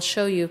cancer, we'll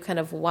show you kind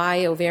of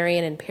why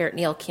ovarian and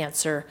peritoneal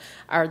cancer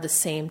are the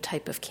same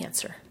type of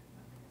cancer.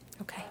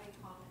 Okay.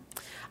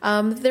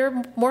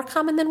 They're more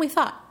common than we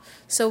thought.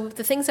 So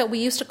the things that we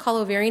used to call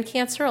ovarian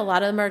cancer, a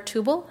lot of them are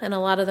tubal and a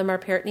lot of them are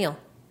peritoneal.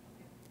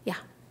 Yeah,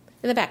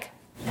 in the back.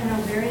 Can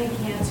ovarian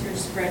cancer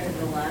spread to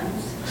the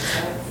lungs?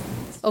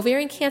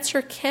 Ovarian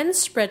cancer can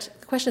spread.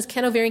 The question is,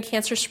 can ovarian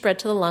cancer spread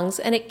to the lungs?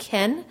 And it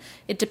can.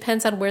 It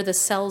depends on where the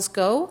cells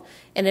go.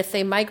 And if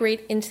they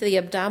migrate into the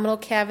abdominal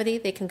cavity,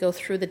 they can go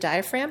through the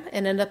diaphragm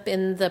and end up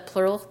in the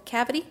pleural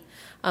cavity.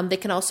 They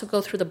can also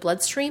go through the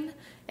bloodstream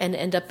and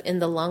end up in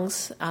the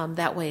lungs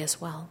that way as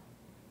well.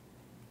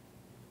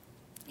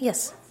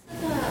 Yes?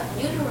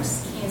 The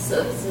uterus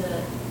cancer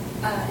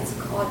is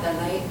called the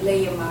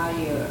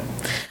leiomyosarcoma.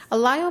 A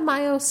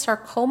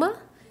leiomyosarcoma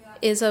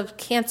is a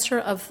cancer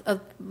of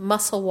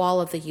muscle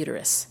wall of the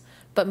uterus.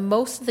 But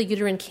most of the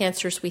uterine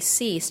cancers we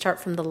see start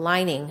from the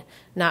lining,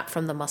 not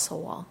from the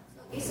muscle wall.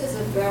 This is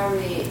a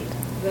very,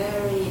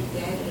 very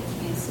deadly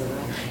cancer,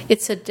 right?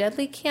 It's a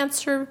deadly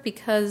cancer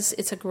because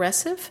it's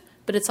aggressive,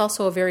 but it's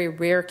also a very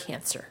rare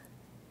cancer.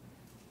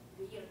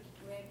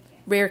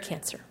 Rare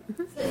cancer.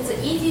 Mm-hmm. So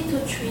it's easy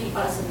to treat,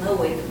 or is no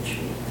way to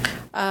treat?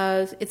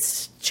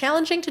 It's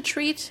challenging to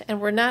treat,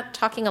 and we're not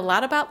talking a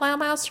lot about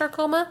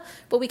leiomyosarcoma,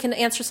 but we can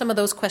answer some of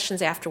those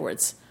questions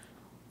afterwards.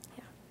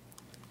 Yeah.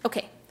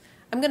 Okay,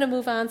 I'm going to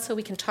move on so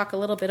we can talk a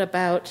little bit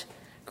about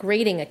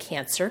grading a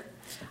cancer.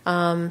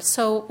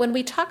 So when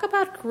we talk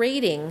about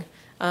grading,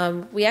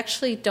 we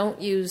actually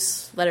don't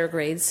use letter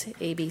grades,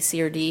 A, B,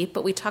 C, or D,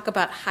 but we talk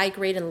about high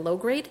grade and low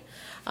grade.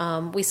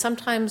 We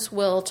sometimes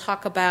will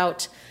talk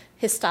about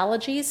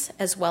histologies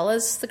as well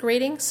as the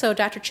grading. So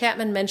Dr.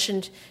 Chapman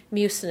mentioned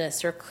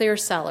mucinous or clear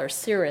cell or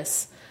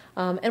serous.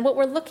 And what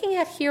we're looking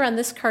at here on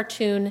this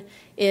cartoon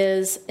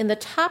is in the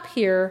top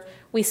here,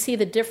 we see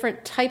the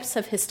different types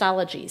of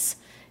histologies.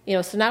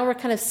 So now we're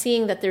kind of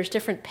seeing that there's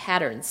different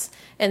patterns.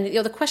 And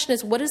the question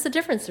is, what is the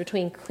difference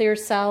between clear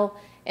cell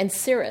and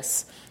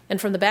serous? And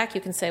from the back,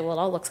 you can say, well,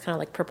 it all looks kind of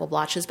like purple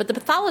blotches. But the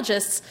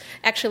pathologists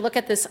actually look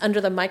at this under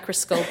the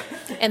microscope,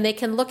 and they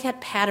can look at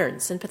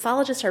patterns. And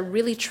pathologists are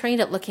really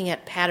trained at looking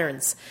at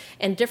patterns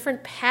and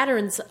different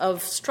patterns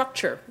of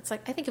structure. It's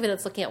like, I think of it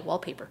as looking at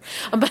wallpaper.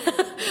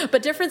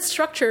 But different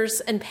structures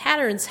and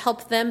patterns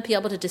help them be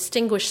able to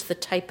distinguish the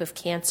type of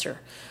cancer.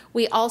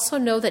 We also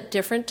know that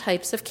different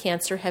types of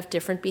cancer have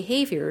different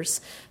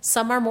behaviors.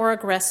 Some are more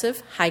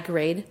aggressive, high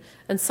grade,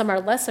 and some are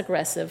less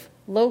aggressive,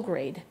 low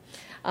grade.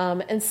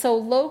 And so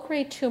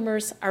low-grade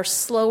tumors are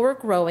slower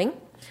growing.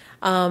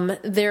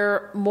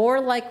 They're more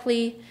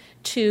likely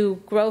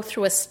to grow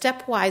through a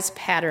stepwise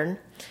pattern,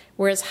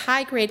 whereas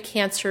high-grade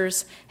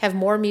cancers have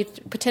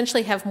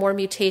potentially have more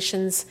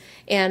mutations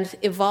and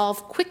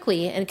evolve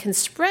quickly and can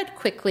spread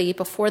quickly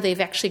before they've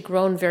actually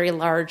grown very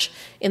large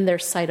in their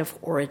site of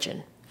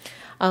origin.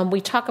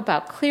 We talk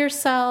about clear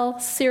cell,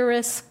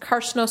 serous,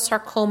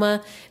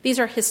 carcinosarcoma. These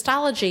are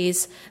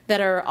histologies that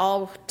are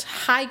all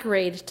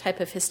high-grade type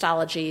of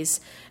histologies.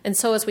 And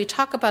so as we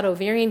talk about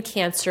ovarian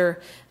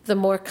cancer, the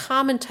more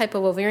common type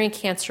of ovarian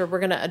cancer we're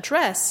going to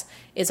address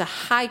is a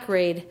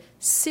high-grade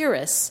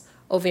serous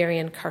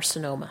ovarian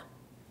carcinoma.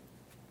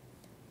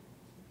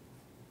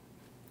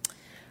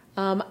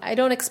 I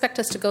don't expect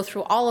us to go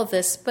through all of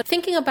this, but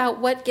thinking about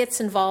what gets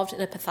involved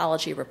in a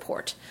pathology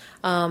report.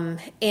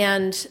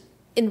 And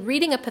in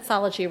reading a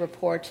pathology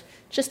report,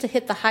 just to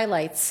hit the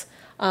highlights,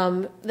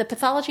 the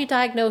pathology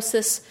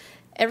diagnosis,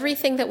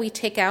 everything that we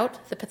take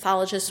out, the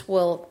pathologist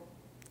will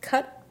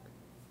cut,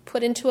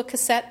 put into a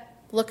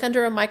cassette, look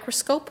under a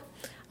microscope,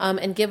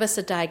 and give us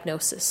a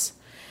diagnosis.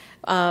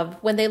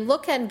 When they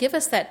look at and give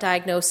us that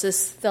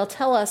diagnosis, they'll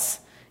tell us,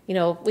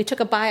 we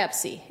took a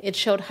biopsy. It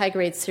showed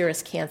high-grade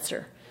serous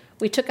cancer.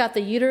 We took out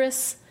the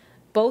uterus,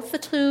 both the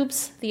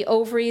tubes, the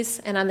ovaries,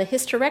 and on the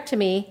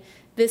hysterectomy,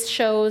 this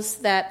shows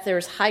that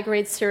there's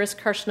high-grade serous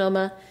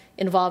carcinoma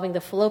involving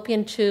the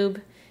fallopian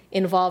tube,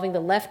 involving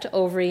the left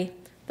ovary.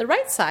 The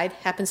right side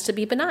happens to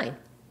be benign.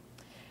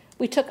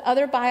 We took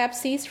other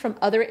biopsies from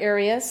other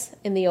areas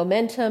in the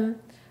omentum,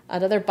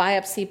 another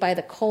biopsy by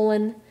the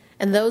colon,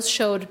 and those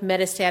showed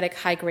metastatic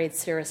high-grade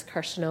serous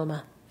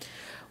carcinoma.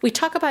 We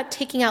talk about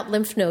taking out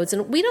lymph nodes,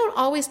 and we don't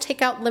always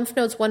take out lymph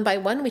nodes one by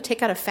one. We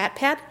take out a fat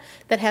pad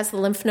that has the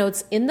lymph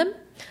nodes in them.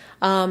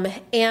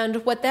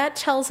 And what that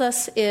tells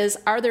us is,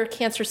 are there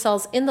cancer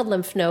cells in the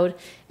lymph node?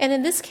 And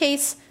in this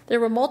case, there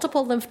were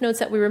multiple lymph nodes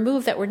that we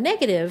removed that were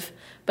negative,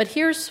 but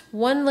here's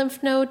one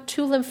lymph node,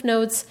 two lymph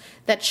nodes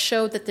that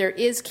showed that there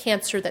is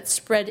cancer that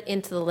spread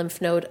into the lymph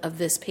node of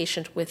this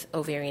patient with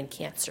ovarian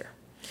cancer.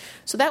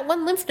 So that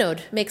one lymph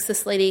node makes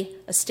this lady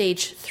a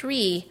stage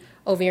 3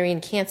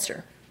 ovarian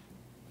cancer.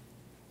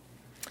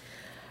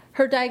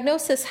 Her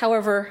diagnosis,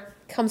 however,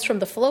 comes from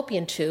the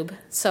fallopian tube.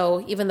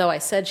 So even though I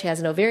said she has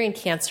an ovarian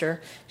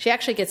cancer, she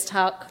actually gets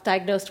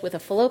diagnosed with a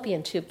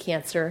fallopian tube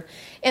cancer.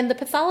 And the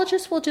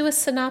pathologist will do a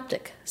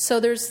synoptic.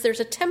 So there's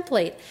a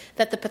template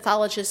that the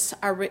pathologists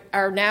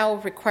are now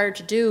required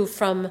to do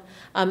from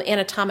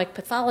anatomic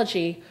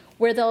pathology,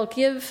 where they'll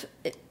give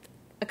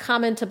a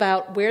comment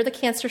about where the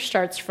cancer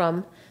starts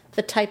from,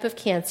 the type of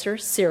cancer,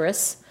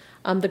 serous,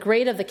 the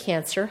grade of the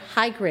cancer,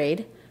 high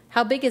grade,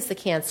 how big is the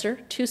cancer,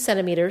 2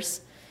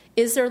 centimeters,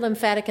 is there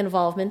lymphatic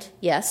involvement?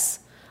 Yes.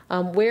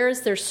 Where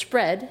is there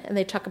spread? And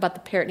they talk about the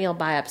peritoneal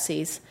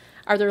biopsies.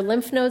 Are there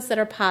lymph nodes that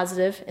are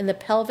positive? In the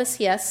pelvis,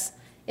 yes.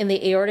 In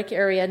the aortic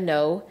area,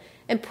 no.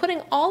 And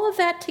putting all of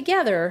that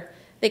together,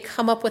 they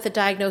come up with a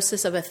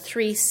diagnosis of a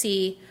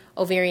 3C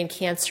ovarian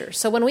cancer.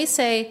 So when we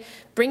say,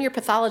 bring your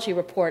pathology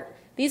report,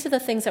 these are the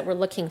things that we're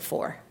looking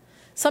for.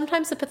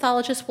 Sometimes the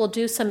pathologist will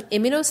do some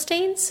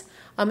immunostains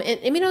And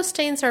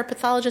immunostains are a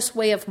pathologist's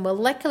way of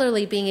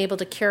molecularly being able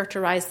to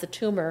characterize the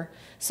tumor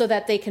so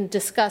that they can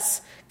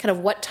discuss kind of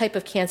what type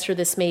of cancer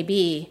this may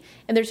be.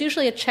 And there's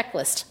usually a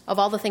checklist of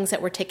all the things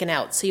that were taken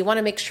out. So you want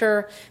to make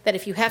sure that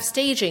if you have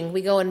staging,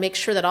 we go and make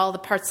sure that all the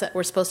parts that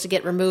were supposed to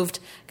get removed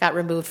got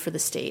removed for the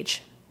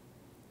stage.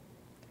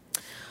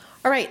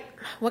 All right,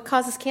 what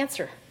causes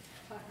cancer?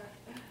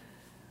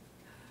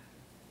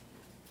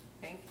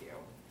 Thank you.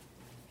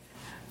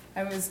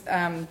 I was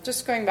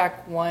just going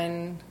back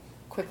one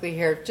quickly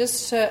here,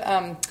 just to,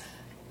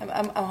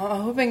 I'm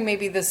hoping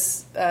maybe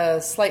this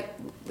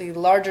slightly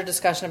larger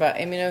discussion about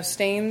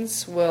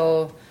immunostains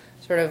will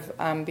sort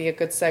of be a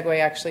good segue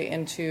actually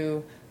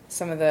into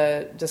some of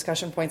the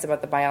discussion points about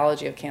the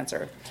biology of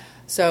cancer.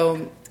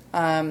 So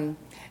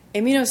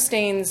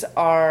immunostains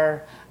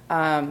are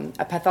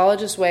a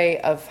pathologist's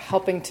way of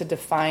helping to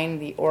define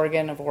the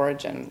organ of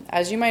origin.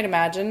 As you might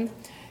imagine,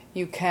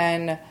 you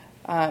can,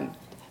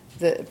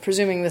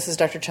 presuming this is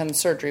Dr. Chen's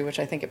surgery, which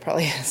I think it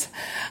probably is,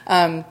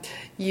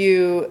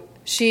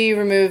 she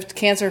removed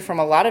cancer from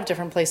a lot of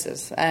different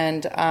places,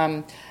 and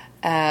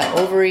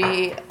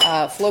ovary,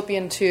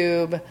 fallopian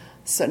tube,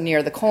 so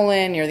near the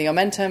colon, near the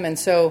omentum, and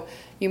so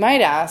you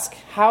might ask,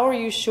 how are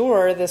you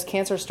sure this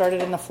cancer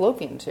started in the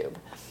fallopian tube?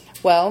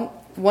 Well,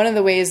 one of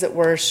the ways that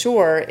we're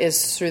sure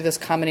is through this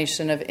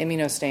combination of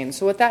immunostains.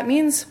 So what that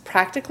means,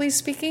 practically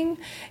speaking,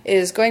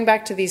 is going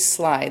back to these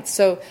slides.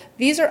 So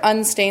these are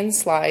unstained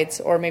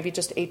slides, or maybe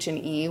just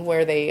H&E,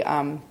 where they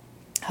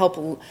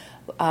help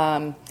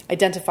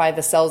identify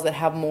the cells that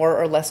have more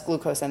or less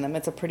glucose in them.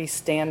 It's a pretty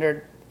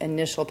standard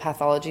initial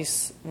pathology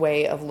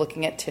way of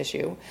looking at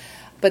tissue.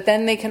 But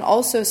then they can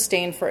also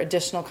stain for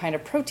additional kind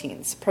of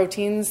proteins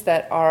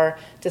that are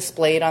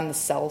displayed on the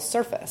cell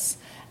surface.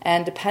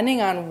 And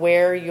depending on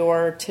where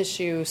your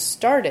tissue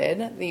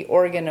started, the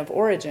organ of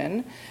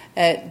origin,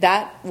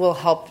 that will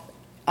help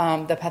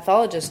the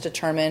pathologist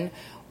determine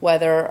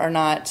whether or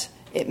not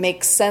it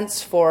makes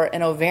sense for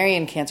an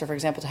ovarian cancer, for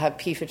example, to have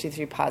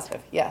P53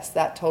 positive. Yes,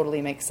 that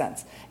totally makes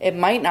sense. It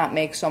might not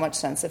make so much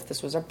sense if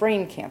this was a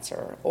brain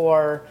cancer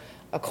or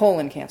a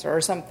colon cancer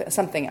or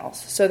something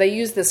else. So they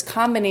use this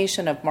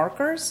combination of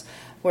markers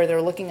where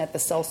they're looking at the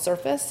cell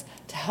surface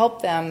to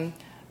help them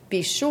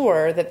be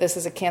sure that this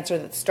is a cancer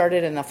that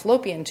started in the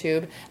fallopian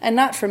tube and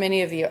not from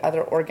any of the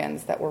other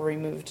organs that were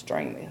removed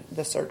during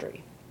the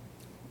surgery.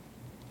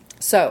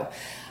 So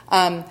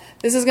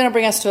this is going to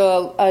bring us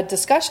to a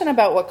discussion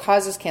about what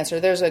causes cancer.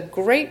 There's a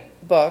great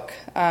book.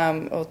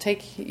 It will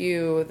take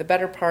you the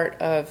better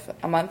part of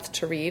a month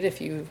to read if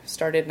you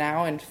started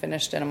now and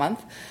finished in a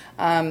month,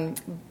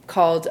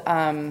 called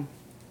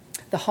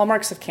The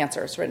Hallmarks of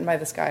Cancer. It's written by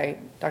this guy,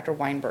 Dr.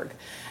 Weinberg.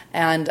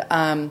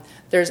 And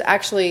there's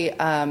actually,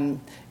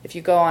 if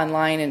you go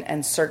online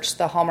and search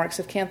the hallmarks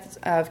of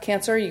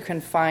cancer, you can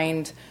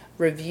find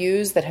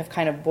reviews that have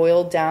kind of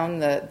boiled down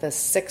the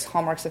 6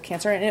 hallmarks of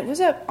cancer. And it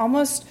was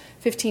almost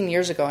 15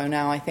 years ago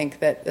now, I think,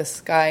 that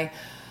this guy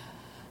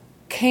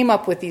came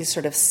up with these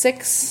sort of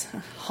 6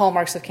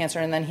 hallmarks of cancer,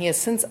 and then he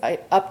has since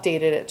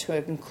updated it to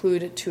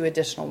include 2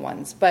 additional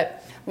ones.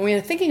 But when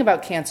we're thinking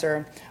about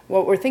cancer,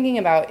 what we're thinking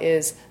about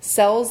is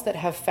cells that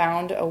have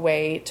found a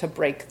way to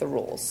break the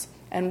rules.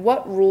 And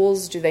what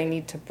rules do they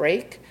need to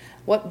break?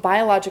 What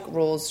biologic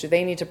rules do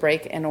they need to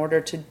break in order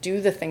to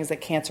do the things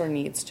that cancer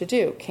needs to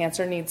do?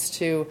 Cancer needs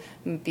to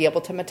be able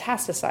to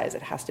metastasize.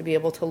 It has to be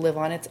able to live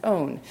on its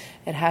own.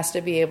 It has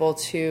to be able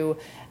to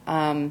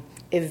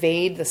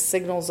evade the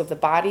signals of the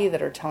body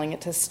that are telling it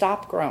to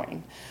stop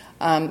growing.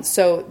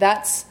 So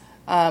that's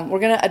we're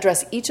going to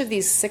address each of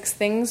these 6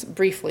 things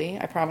briefly.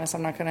 I promise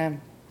I'm not going to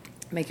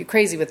make you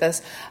crazy with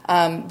this.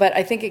 But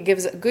I think it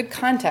gives a good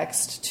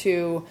context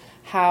to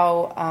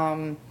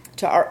how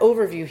to our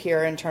overview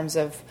here in terms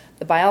of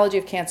the biology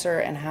of cancer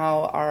and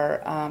how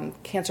our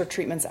cancer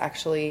treatments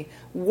actually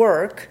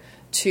work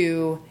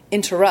to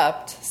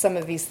interrupt some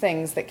of these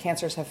things that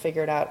cancers have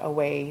figured out a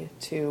way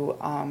to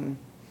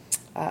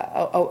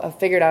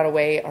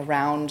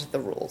around the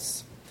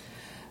rules.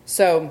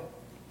 So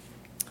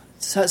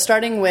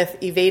starting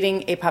with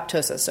evading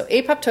apoptosis. So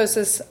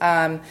apoptosis,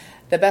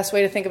 the best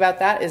way to think about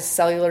that is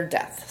cellular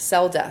death,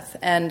 cell death.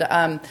 And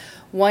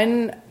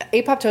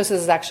apoptosis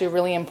is actually a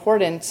really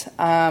important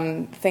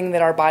thing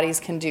that our bodies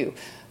can do.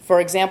 For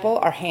example,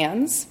 our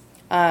hands,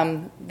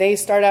 they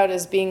start out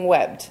as being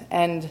webbed.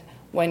 And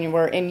when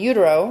we're in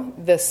utero,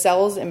 the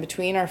cells in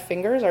between our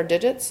fingers, our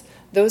digits,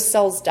 those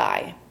cells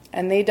die.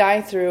 And they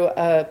die through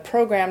a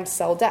programmed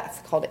cell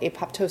death called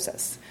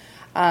apoptosis.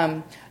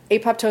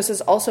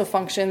 Apoptosis also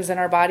functions in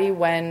our body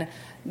when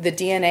the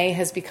DNA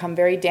has become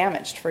very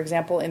damaged, for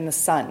example, in the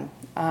sun.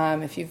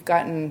 If you've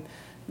gotten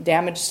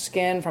damaged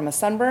skin from a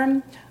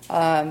sunburn,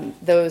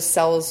 those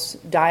cells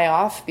die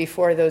off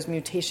before those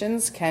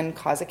mutations can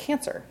cause a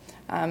cancer.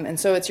 And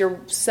so it's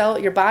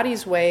your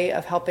body's way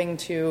of helping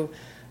to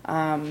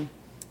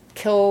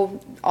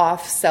kill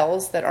off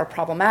cells that are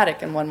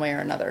problematic in one way or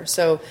another.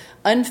 So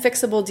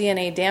unfixable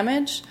DNA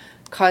damage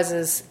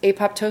causes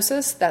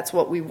apoptosis. That's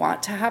what we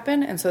want to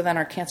happen, and so then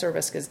our cancer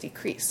risk is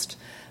decreased.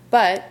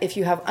 But if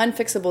you have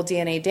unfixable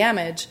DNA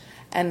damage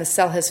and the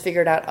cell has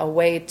figured out a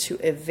way to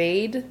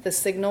evade the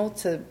signal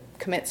to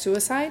commit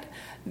suicide,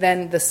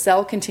 then the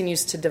cell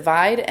continues to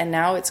divide, and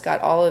now it's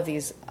got all of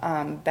these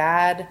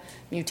bad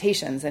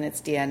mutations in its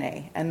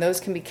DNA. And those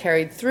can be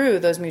carried through,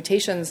 those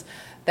mutations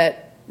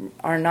that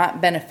are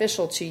not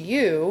beneficial to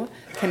you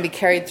can be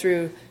carried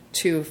through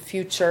to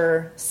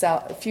future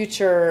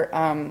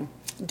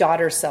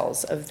daughter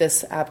cells of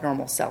this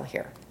abnormal cell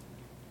here.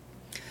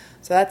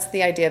 So that's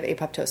the idea of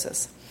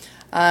apoptosis.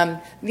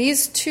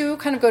 These two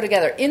kind of go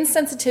together: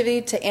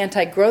 insensitivity to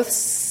anti-growth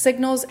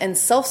signals and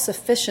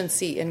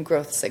self-sufficiency in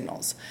growth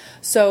signals.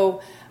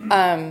 So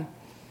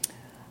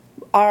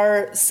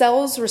our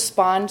cells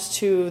respond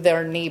to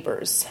their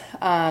neighbors.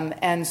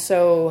 And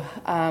so,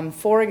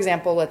 for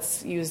example,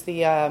 let's use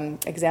the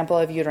example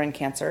of uterine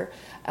cancer.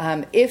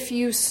 If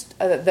you,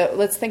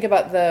 let's think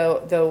about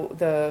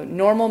the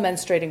normal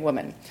menstruating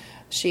woman.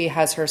 She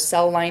has her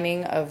cell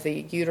lining of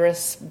the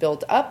uterus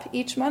build up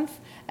each month,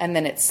 and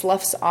then it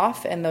sloughs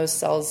off, and those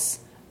cells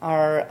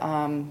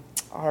are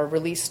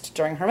released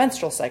during her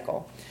menstrual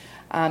cycle.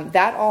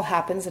 That all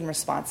happens in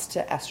response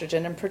to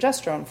estrogen and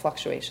progesterone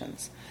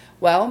fluctuations.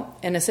 Well,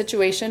 in a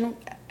situation,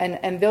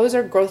 and those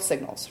are growth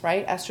signals,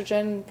 right?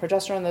 Estrogen,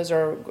 progesterone, those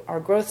are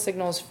growth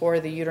signals for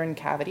the uterine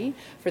cavity,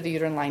 for the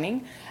uterine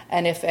lining.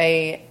 And if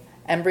a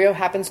embryo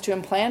happens to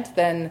implant,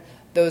 then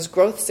those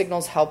growth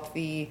signals help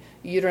the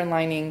uterine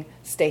lining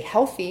stay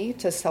healthy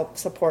to help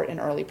support an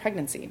early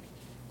pregnancy.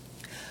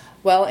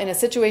 Well, in a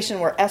situation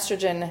where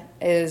estrogen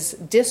is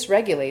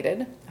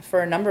dysregulated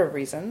for a number of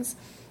reasons,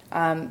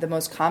 the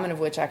most common of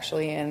which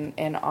actually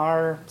in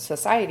our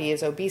society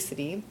is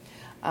obesity,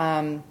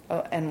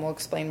 and we'll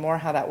explain more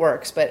how that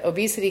works, but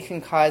obesity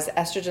can cause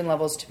estrogen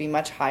levels to be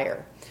much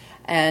higher.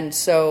 And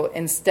so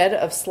instead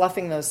of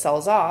sloughing those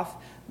cells off,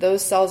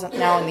 those cells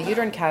now in the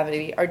uterine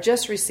cavity are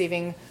just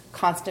receiving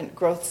constant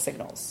growth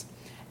signals.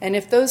 And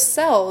if those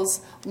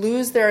cells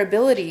lose their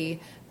ability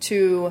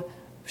to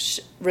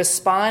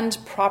respond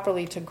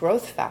properly to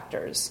growth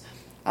factors,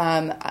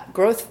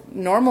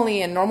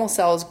 normally in normal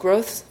cells,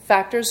 growth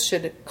factors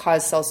should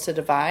cause cells to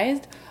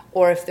divide,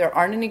 or if there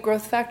aren't any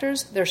growth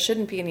factors, there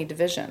shouldn't be any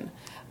division.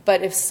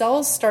 But if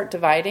cells start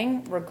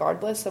dividing,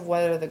 regardless of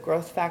whether the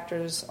growth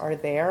factors are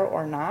there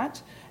or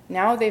not,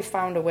 now they've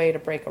found a way to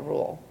break a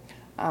rule,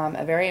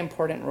 a very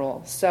important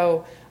rule.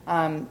 So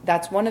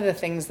that's one of the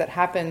things that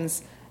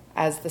happens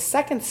as the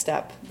second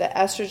step. The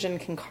estrogen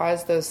can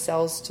cause those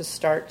cells to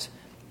start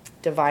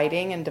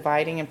dividing and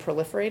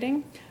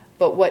proliferating.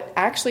 But what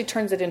actually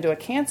turns it into a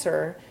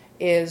cancer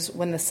is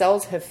when the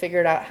cells have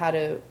figured out how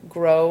to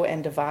grow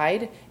and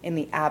divide in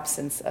the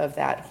absence of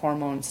that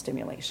hormone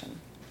stimulation.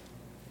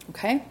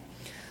 Okay?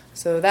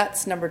 So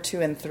that's number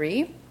 2 and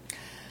 3.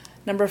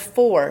 Number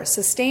 4,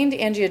 sustained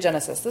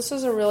angiogenesis. This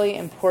was a really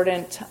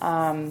important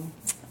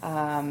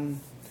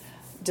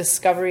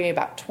discovery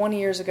about 20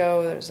 years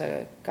ago. There's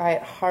a guy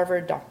at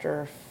Harvard,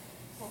 Dr.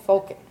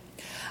 Folke,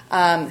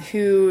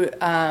 who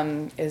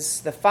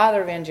is the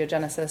father of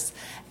angiogenesis,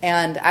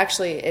 and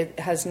actually it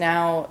has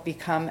now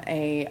become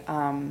a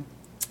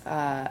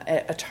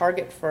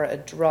target for a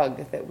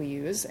drug that we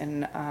use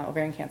in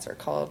ovarian cancer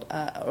called,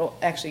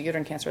 actually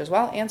uterine cancer as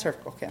well, and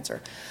cervical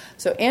cancer.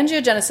 So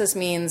angiogenesis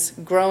means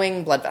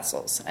growing blood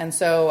vessels. And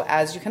so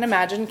as you can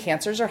imagine,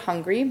 cancers are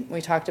hungry.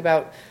 We talked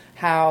about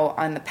how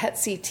on the PET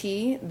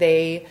CT,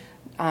 they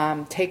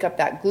take up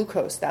that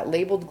glucose, that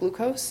labeled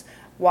glucose.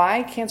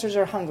 Why? Cancers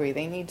are hungry.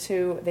 They need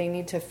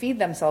to feed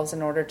themselves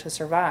in order to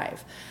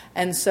survive.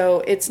 And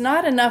so it's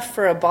not enough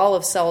for a ball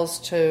of cells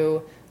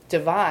to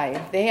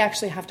divide. They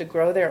actually have to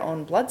grow their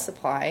own blood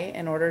supply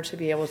in order to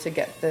be able to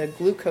get the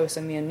glucose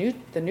and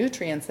the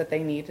nutrients that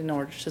they need in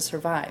order to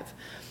survive.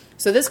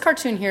 So this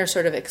cartoon here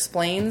sort of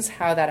explains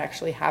how that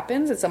actually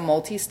happens. It's a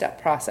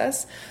multi-step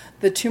process.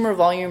 The tumor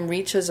volume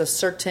reaches a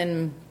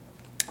certain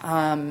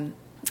level,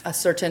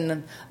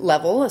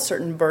 a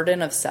certain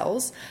burden of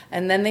cells,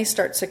 and then they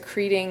start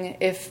secreting,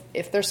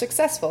 if they're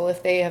successful,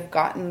 if they have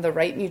gotten the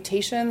right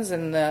mutations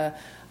and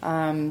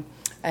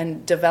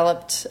and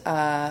developed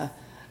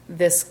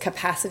this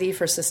capacity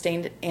for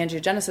sustained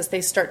angiogenesis,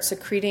 they start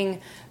secreting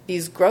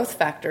these growth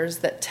factors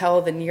that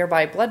tell the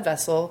nearby blood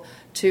vessel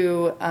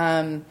to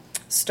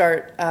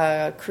start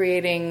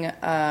creating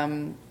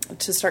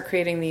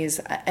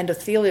these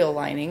endothelial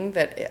lining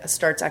that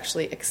starts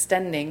actually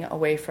extending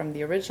away from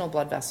the original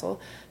blood vessel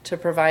to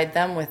provide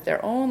them with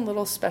their own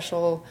little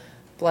special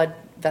blood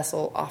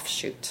vessel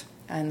offshoot.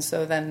 And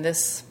so then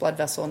this blood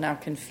vessel now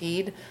can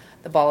feed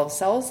the ball of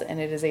cells, and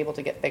it is able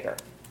to get bigger.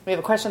 We have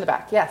a question in the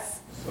back.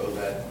 Yes? So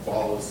that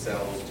ball of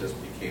cells just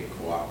became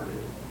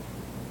cooperative?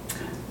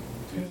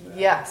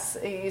 Yes.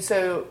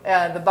 So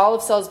the ball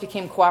of cells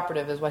became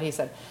cooperative is what he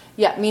said.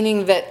 Yeah,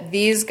 meaning that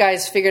these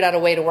guys figured out a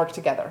way to work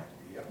together.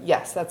 Yep.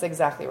 Yes, that's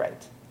exactly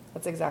right.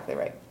 That's exactly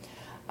right.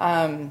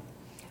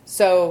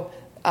 So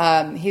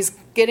he's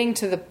getting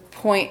to the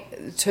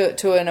point,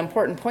 to an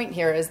important point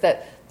here, is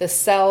that the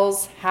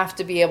cells have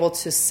to be able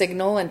to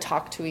signal and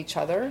talk to each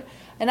other.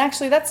 And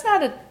actually, that's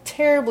not a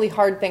terribly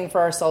hard thing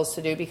for our cells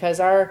to do because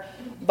our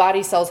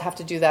body cells have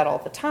to do that all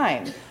the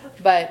time.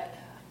 But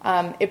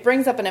it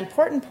brings up an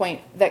important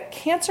point that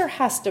cancer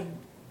has to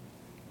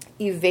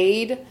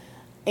evade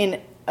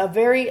in a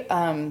very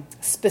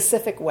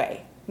specific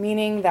way,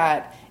 meaning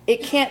that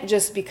it can't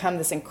just become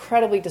this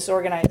incredibly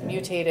disorganized,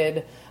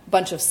 mutated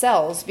bunch of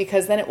cells,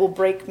 because then it will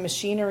break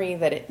machinery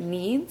that it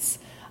needs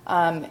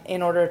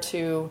in order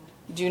to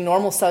do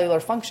normal cellular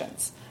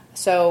functions.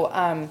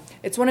 So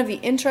it's one of the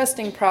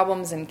interesting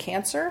problems in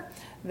cancer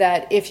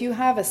that if you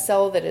have a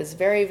cell that is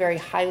very, very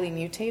highly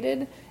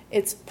mutated,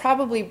 it's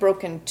probably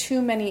broken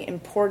too many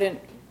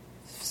important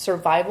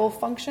survival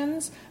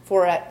functions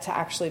for it to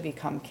actually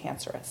become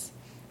cancerous.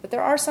 But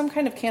there are some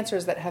kind of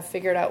cancers that have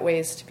figured out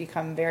ways to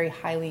become very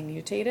highly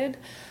mutated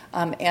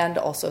and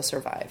also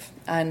survive.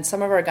 And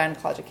some of our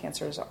gynecologic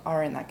cancers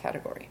are in that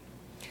category.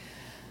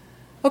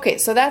 Okay,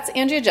 so that's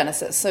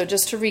angiogenesis. So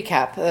just to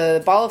recap,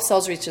 the ball of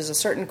cells reaches a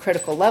certain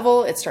critical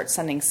level. It starts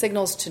sending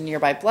signals to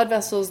nearby blood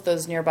vessels.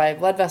 Those nearby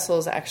blood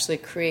vessels actually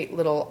create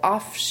little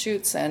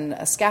offshoots and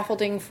a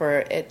scaffolding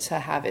for it to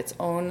have its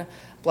own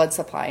blood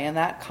supply. And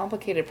that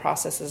complicated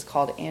process is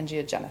called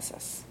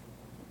angiogenesis.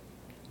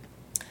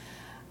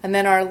 And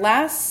then our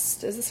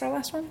last, is this our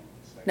last one?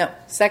 No,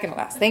 second to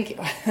last. Thank you.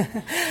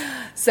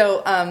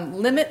 So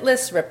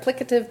limitless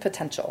replicative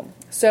potential.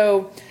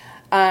 So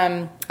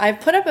I've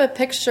put up a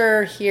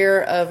picture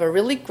here of a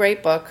really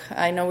great book.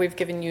 I know we've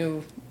given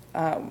you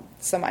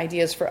some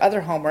ideas for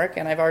other homework,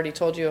 and I've already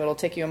told you it'll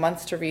take you a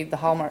month to read the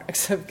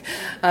hallmarks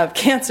of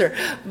cancer.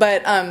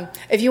 But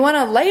if you want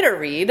a lighter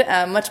read,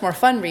 much more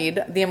fun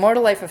read, The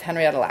Immortal Life of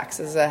Henrietta Lacks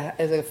is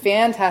a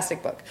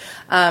fantastic book.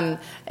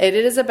 It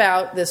is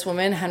about this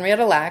woman,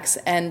 Henrietta Lacks,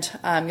 and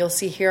you'll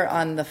see here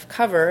on the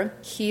cover,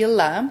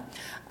 HeLa.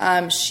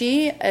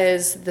 She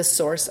is the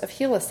source of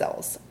HeLa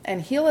cells.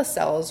 And HeLa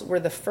cells were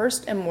the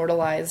first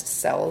immortalized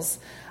cells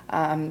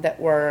that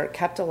were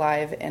kept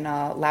alive in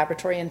a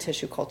laboratory in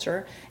tissue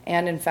culture.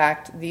 And in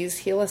fact,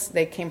 these HeLa,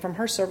 they came from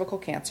her cervical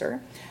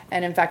cancer.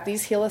 And in fact,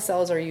 these HeLa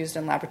cells are used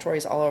in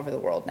laboratories all over the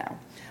world now.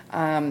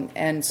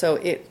 And so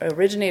it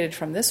originated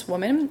from this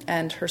woman,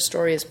 and her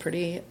story is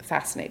pretty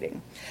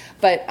fascinating.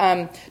 But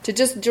to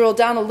just drill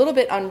down a little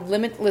bit on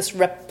limitless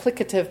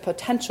replicative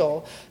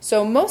potential,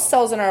 so most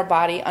cells in our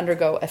body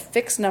undergo a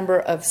fixed number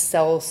of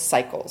cell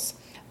cycles.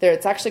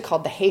 It's actually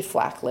called the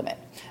Hayflick limit,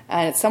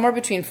 and it's somewhere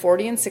between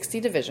 40 and 60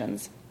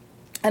 divisions.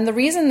 And the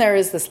reason there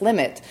is this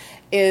limit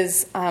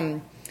is,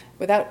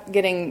 without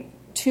getting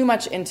too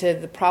much into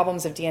the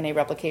problems of DNA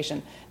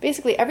replication,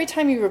 basically every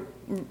time you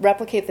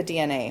replicate the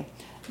DNA,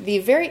 the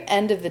very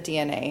end of the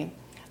DNA,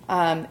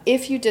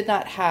 if you did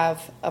not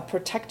have a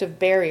protective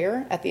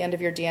barrier at the end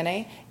of your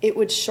DNA, it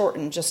would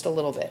shorten just a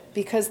little bit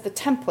because the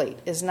template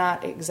is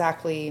not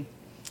exactly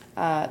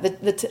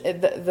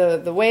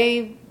the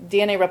way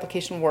DNA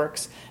replication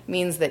works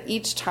means that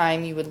each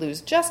time you would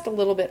lose just a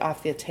little bit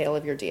off the tail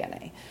of your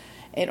DNA.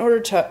 In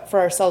order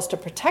for our cells to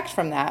protect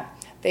from that,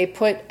 they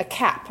put a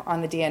cap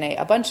on the DNA,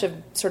 a bunch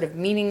of sort of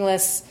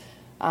meaningless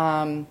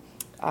molecules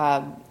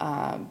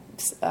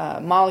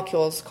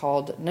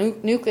called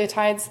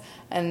nucleotides,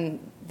 and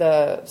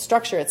the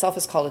structure itself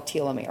is called a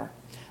telomere.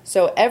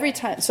 So every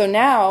time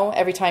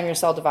your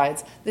cell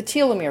divides, the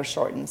telomere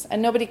shortens,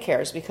 and nobody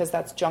cares because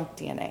that's junk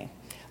DNA.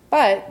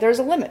 But there's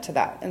a limit to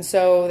that, and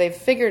so they've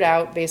figured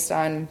out, based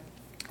on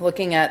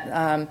looking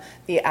at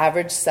the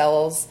average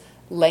cell's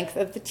length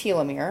of the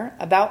telomere,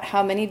 about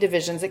how many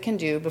divisions it can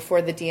do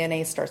before the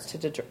DNA starts to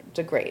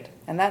degrade,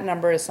 and that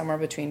number is somewhere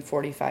between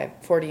 40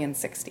 and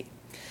 60.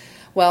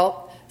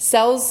 Well,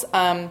 cells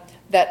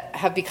that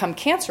have become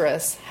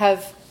cancerous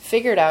have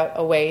figured out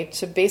a way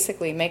to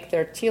basically make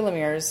their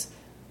telomeres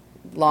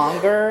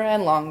longer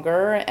and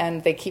longer,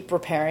 and they keep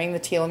repairing the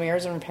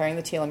telomeres and repairing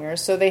the telomeres.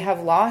 So they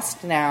have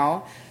lost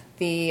now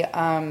the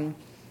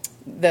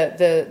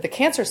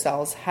cancer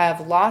cells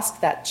have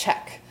lost that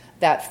check,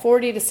 that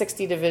 40 to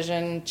 60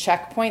 division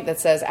checkpoint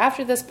that says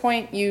after this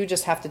point you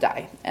just have to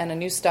die, and a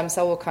new stem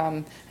cell will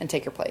come and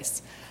take your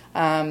place.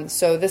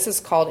 So this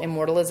is called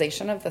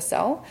immortalization of the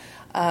cell,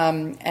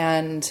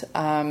 and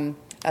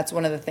that's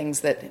one of the things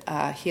that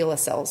HeLa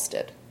cells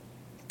did.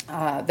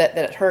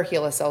 That her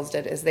HeLa cells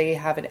did is they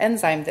have an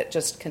enzyme that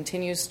just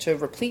continues to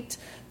replete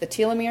the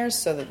telomeres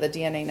so that the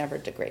DNA never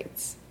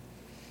degrades.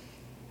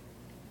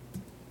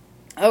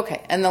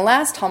 Okay, and the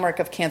last hallmark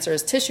of cancer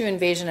is tissue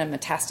invasion and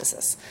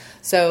metastasis.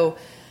 So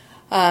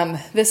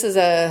this is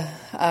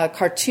a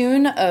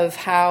cartoon of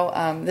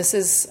how this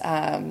is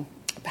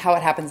how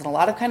it happens in a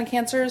lot of kind of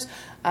cancers,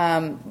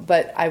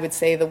 but I would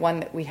say the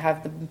one that we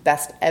have the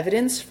best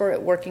evidence for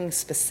it working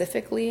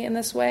specifically in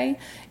this way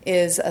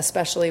is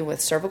especially with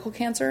cervical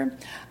cancer.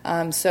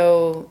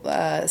 So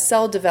a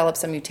cell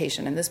develops a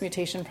mutation, and this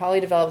mutation probably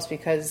develops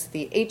because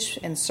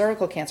in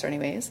cervical cancer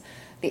anyways,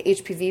 the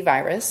HPV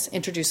virus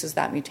introduces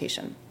that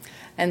mutation.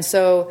 And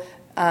so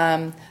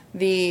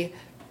the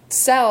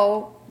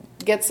cell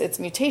gets its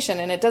mutation,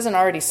 and it doesn't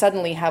already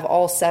suddenly have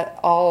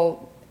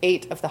all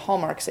 8 of the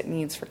hallmarks it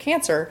needs for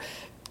cancer.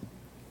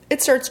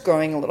 It starts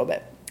growing a little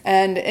bit.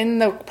 And in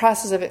the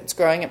process of its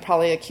growing, it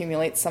probably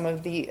accumulates some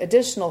of the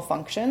additional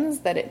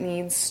functions that it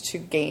needs to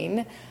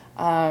gain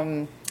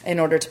in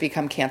order to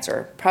become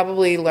cancer.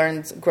 Probably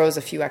grows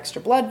a few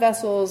extra blood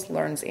vessels,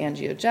 learns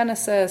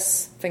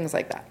angiogenesis, things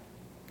like that.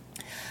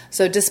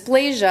 So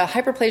dysplasia,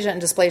 hyperplasia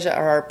and dysplasia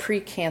are our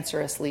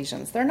precancerous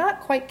lesions. They're not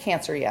quite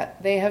cancer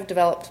yet. They have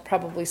developed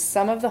probably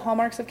some of the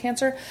hallmarks of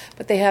cancer,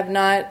 but they have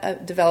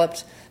not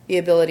developed the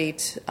ability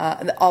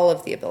to, all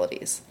of the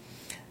abilities.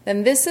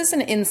 Then this is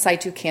an in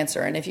situ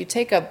cancer. And if you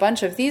take a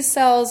bunch of these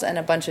cells and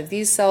a bunch of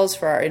these cells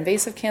for our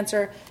invasive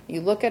cancer,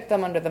 you look at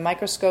them under the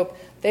microscope,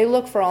 they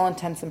look for all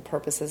intents and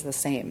purposes the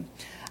same.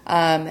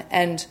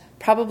 And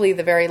probably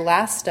the very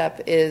last step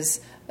is,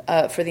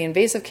 for the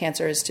invasive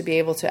cancer, is to be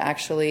able to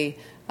actually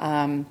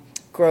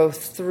grow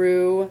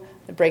through,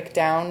 break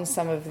down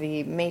some of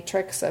the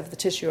matrix of the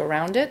tissue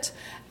around it,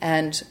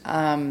 and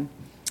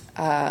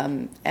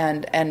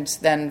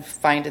then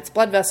find its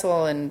blood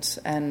vessel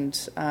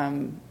and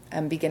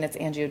begin its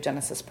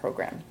angiogenesis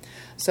program.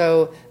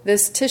 So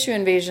this tissue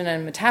invasion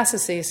and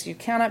metastasis, you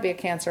cannot be a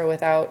cancer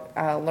without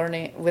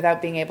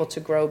being able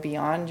to grow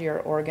beyond your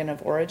organ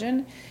of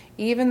origin.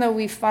 Even though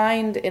we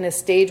find in a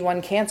stage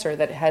 1 cancer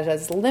that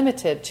has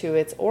limited to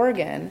its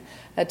organ,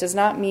 that does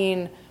not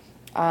mean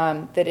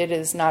that it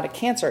is not a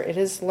cancer. It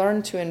has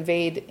learned to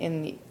invade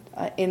in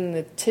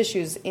the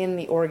tissues in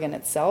the organ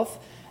itself,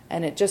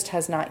 and it just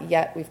has not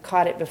yet. We've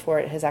caught it before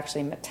it has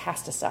actually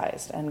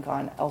metastasized and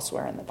gone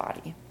elsewhere in the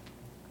body.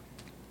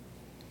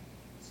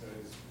 So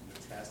is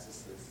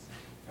metastasis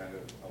kind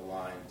of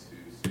aligned to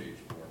stage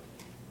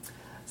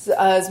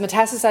 4? Is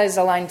metastasized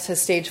aligned to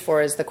stage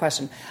 4 is the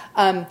question.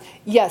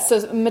 Yes, so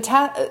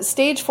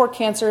stage 4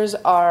 cancers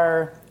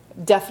are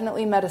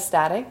definitely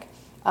metastatic.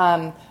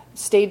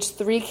 Stage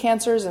 3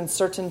 cancers and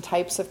certain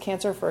types of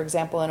cancer, for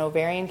example, in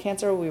ovarian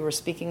cancer, we were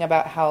speaking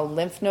about how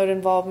lymph node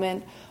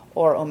involvement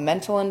or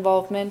omental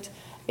involvement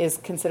is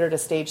considered a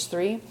stage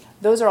 3.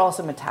 Those are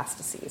also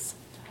metastases.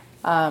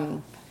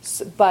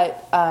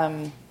 But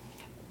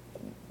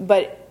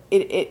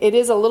it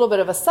is a little bit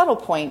of a subtle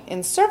point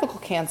in cervical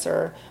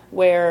cancer,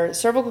 where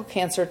cervical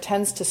cancer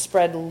tends to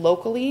spread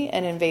locally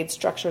and invade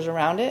structures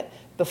around it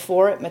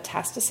before it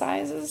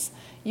metastasizes.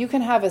 You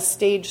can have a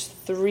stage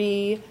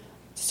 3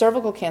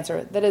 cervical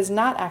cancer that is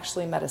not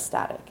actually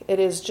metastatic. It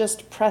is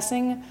just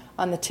pressing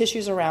on the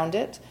tissues around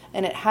it,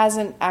 and it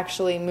hasn't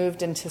actually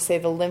moved into, say,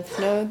 the lymph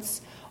nodes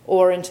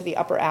or into the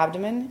upper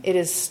abdomen. It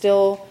is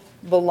still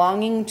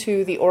belonging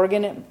to the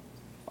organ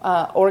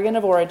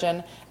of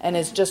origin and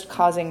is just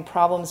causing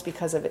problems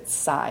because of its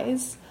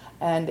size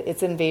and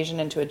its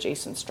invasion into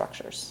adjacent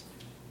structures.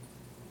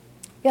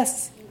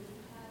 Yes?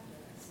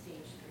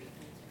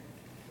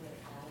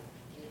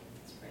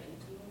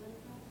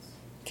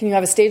 Can you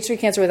have a stage 3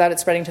 cancer without it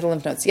spreading to the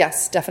lymph nodes?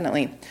 Yes,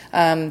 definitely.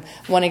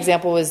 One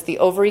example was the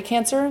ovary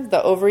cancer.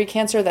 The ovary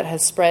cancer that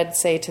has spread,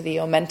 say, to the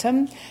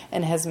omentum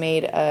and has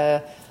made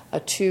a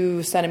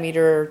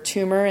 2-centimeter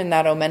tumor in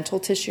that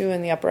omental tissue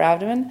in the upper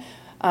abdomen.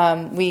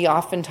 We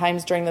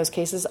oftentimes, during those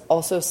cases,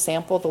 also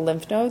sample the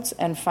lymph nodes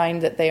and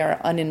find that they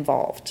are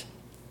uninvolved.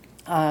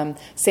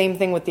 Same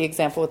thing with the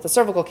example with the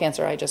cervical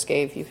cancer I just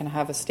gave. You can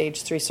have a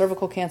stage 3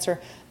 cervical cancer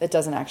that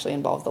doesn't actually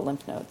involve the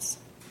lymph nodes.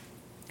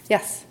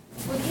 Yes?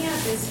 Looking at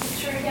this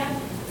picture again,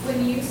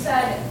 when you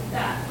said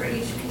that for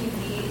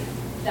HPV,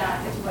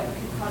 that is what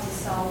could cause a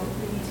cell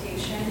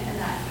mutation, and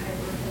that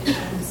hyperplasia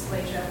and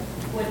dysplasia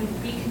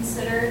wouldn't be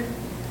considered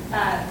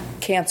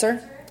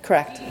cancer?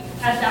 Correct.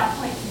 At that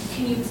point,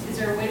 is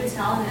there a way to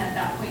tell, and at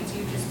that point, do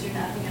you just do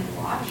nothing and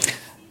watch?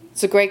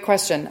 It's a great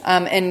question,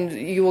 and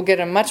you will get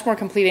a much more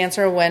complete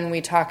answer when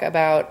we talk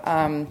about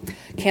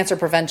cancer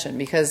prevention,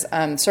 because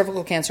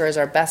cervical cancer is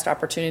our best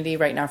opportunity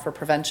right now for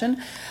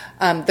prevention.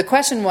 The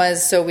question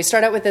was, so we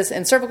start out with this,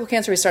 in cervical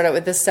cancer, we start out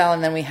with this cell,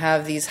 and then we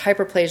have these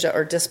hyperplasia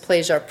or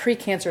dysplasia,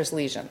 precancerous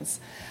lesions.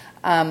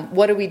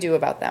 What do we do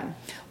about them?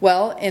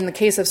 Well, in the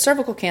case of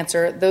cervical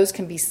cancer, those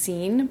can be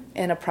seen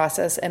in a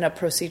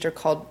procedure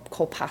called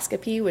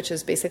colposcopy, which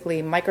is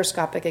basically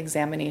microscopic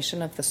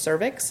examination of the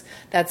cervix.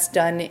 That's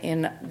done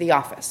in the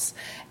office.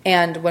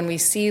 And when we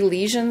see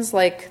lesions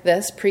like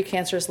this,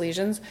 precancerous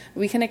lesions,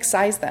 we can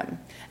excise them.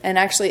 And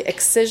actually,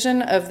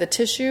 excision of the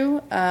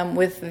tissue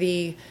with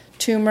the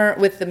tumor,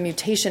 with the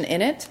mutation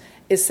in it,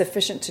 is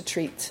sufficient to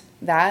treat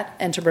that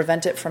and to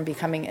prevent it from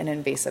becoming an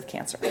invasive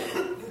cancer.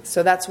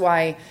 So that's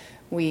why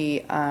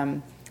we,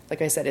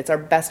 like I said, it's our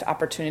best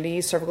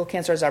opportunity. Cervical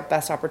cancer is our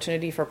best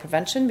opportunity for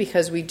prevention,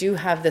 because we do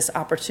have this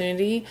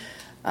opportunity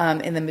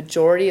in the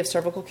majority of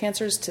cervical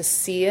cancers to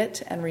see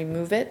it and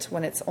remove it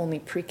when it's only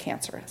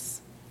precancerous.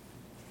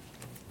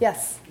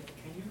 Yes?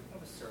 Can you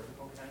have a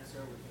cervical cancer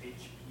with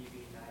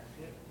HPV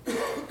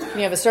negative? Can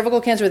you have a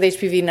cervical cancer with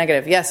HPV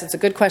negative? Yes, it's a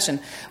good question.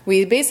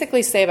 We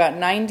basically say about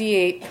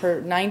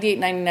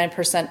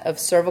 99% of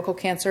cervical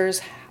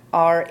cancers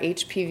are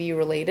HPV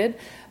related,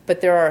 but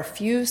there are a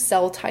few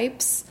cell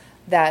types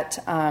that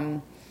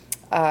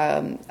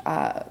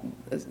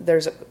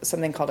there's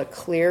something called a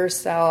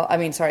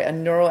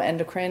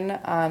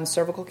neuroendocrine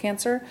cervical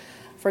cancer,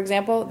 for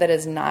example, that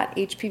is not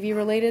HPV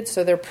related.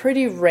 So they're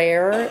pretty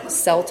rare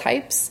cell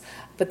types,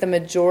 but the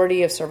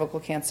majority of cervical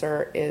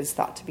cancer is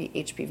thought to be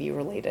HPV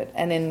related.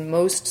 And in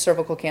most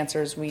cervical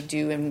cancers, we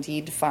do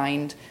indeed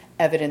find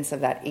evidence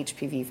of that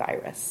HPV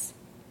virus.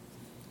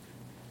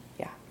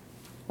 Yeah.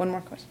 One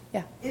more question.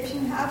 Yeah. If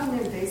you have an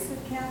invasive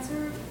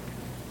cancer,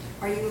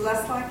 are you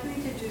less likely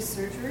to do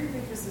surgery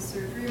because the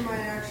surgery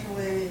might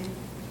actually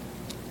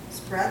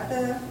spread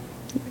the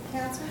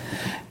cancer?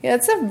 Yeah,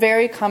 it's a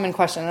very common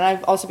question, and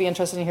I'd also be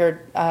interested to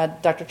hear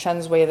Dr.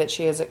 Chen's way that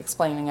she is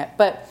explaining it.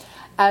 But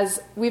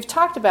as we've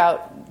talked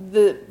about,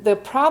 the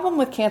problem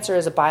with cancer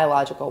is a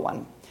biological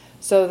one.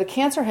 So the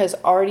cancer has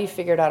already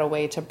figured out a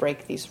way to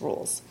break these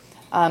rules.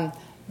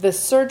 The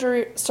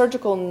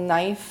surgical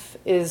knife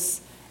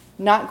is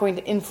not going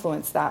to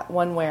influence that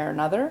one way or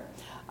another.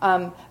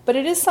 But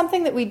it is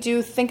something that we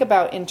do think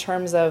about in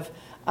terms of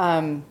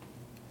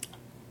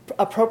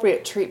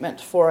appropriate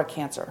treatment for a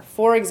cancer.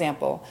 For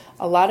example,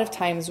 a lot of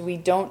times we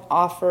do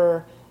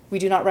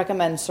not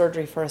recommend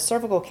surgery for a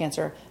cervical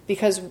cancer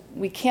because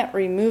we can't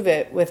remove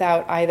it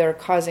without either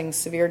causing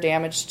severe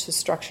damage to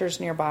structures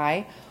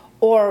nearby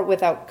or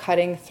without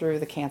cutting through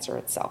the cancer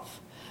itself.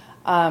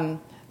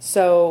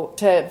 So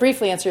to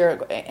briefly answer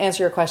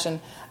your question,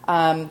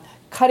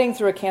 cutting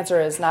through a cancer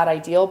is not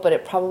ideal, but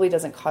it probably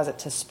doesn't cause it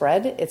to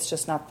spread. It's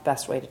just not the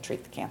best way to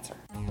treat the cancer.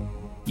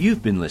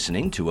 You've been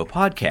listening to a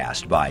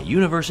podcast by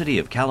University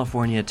of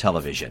California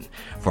Television.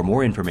 For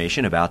more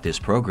information about this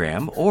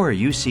program or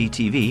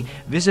UCTV,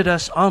 visit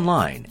us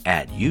online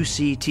at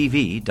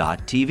uctv.tv.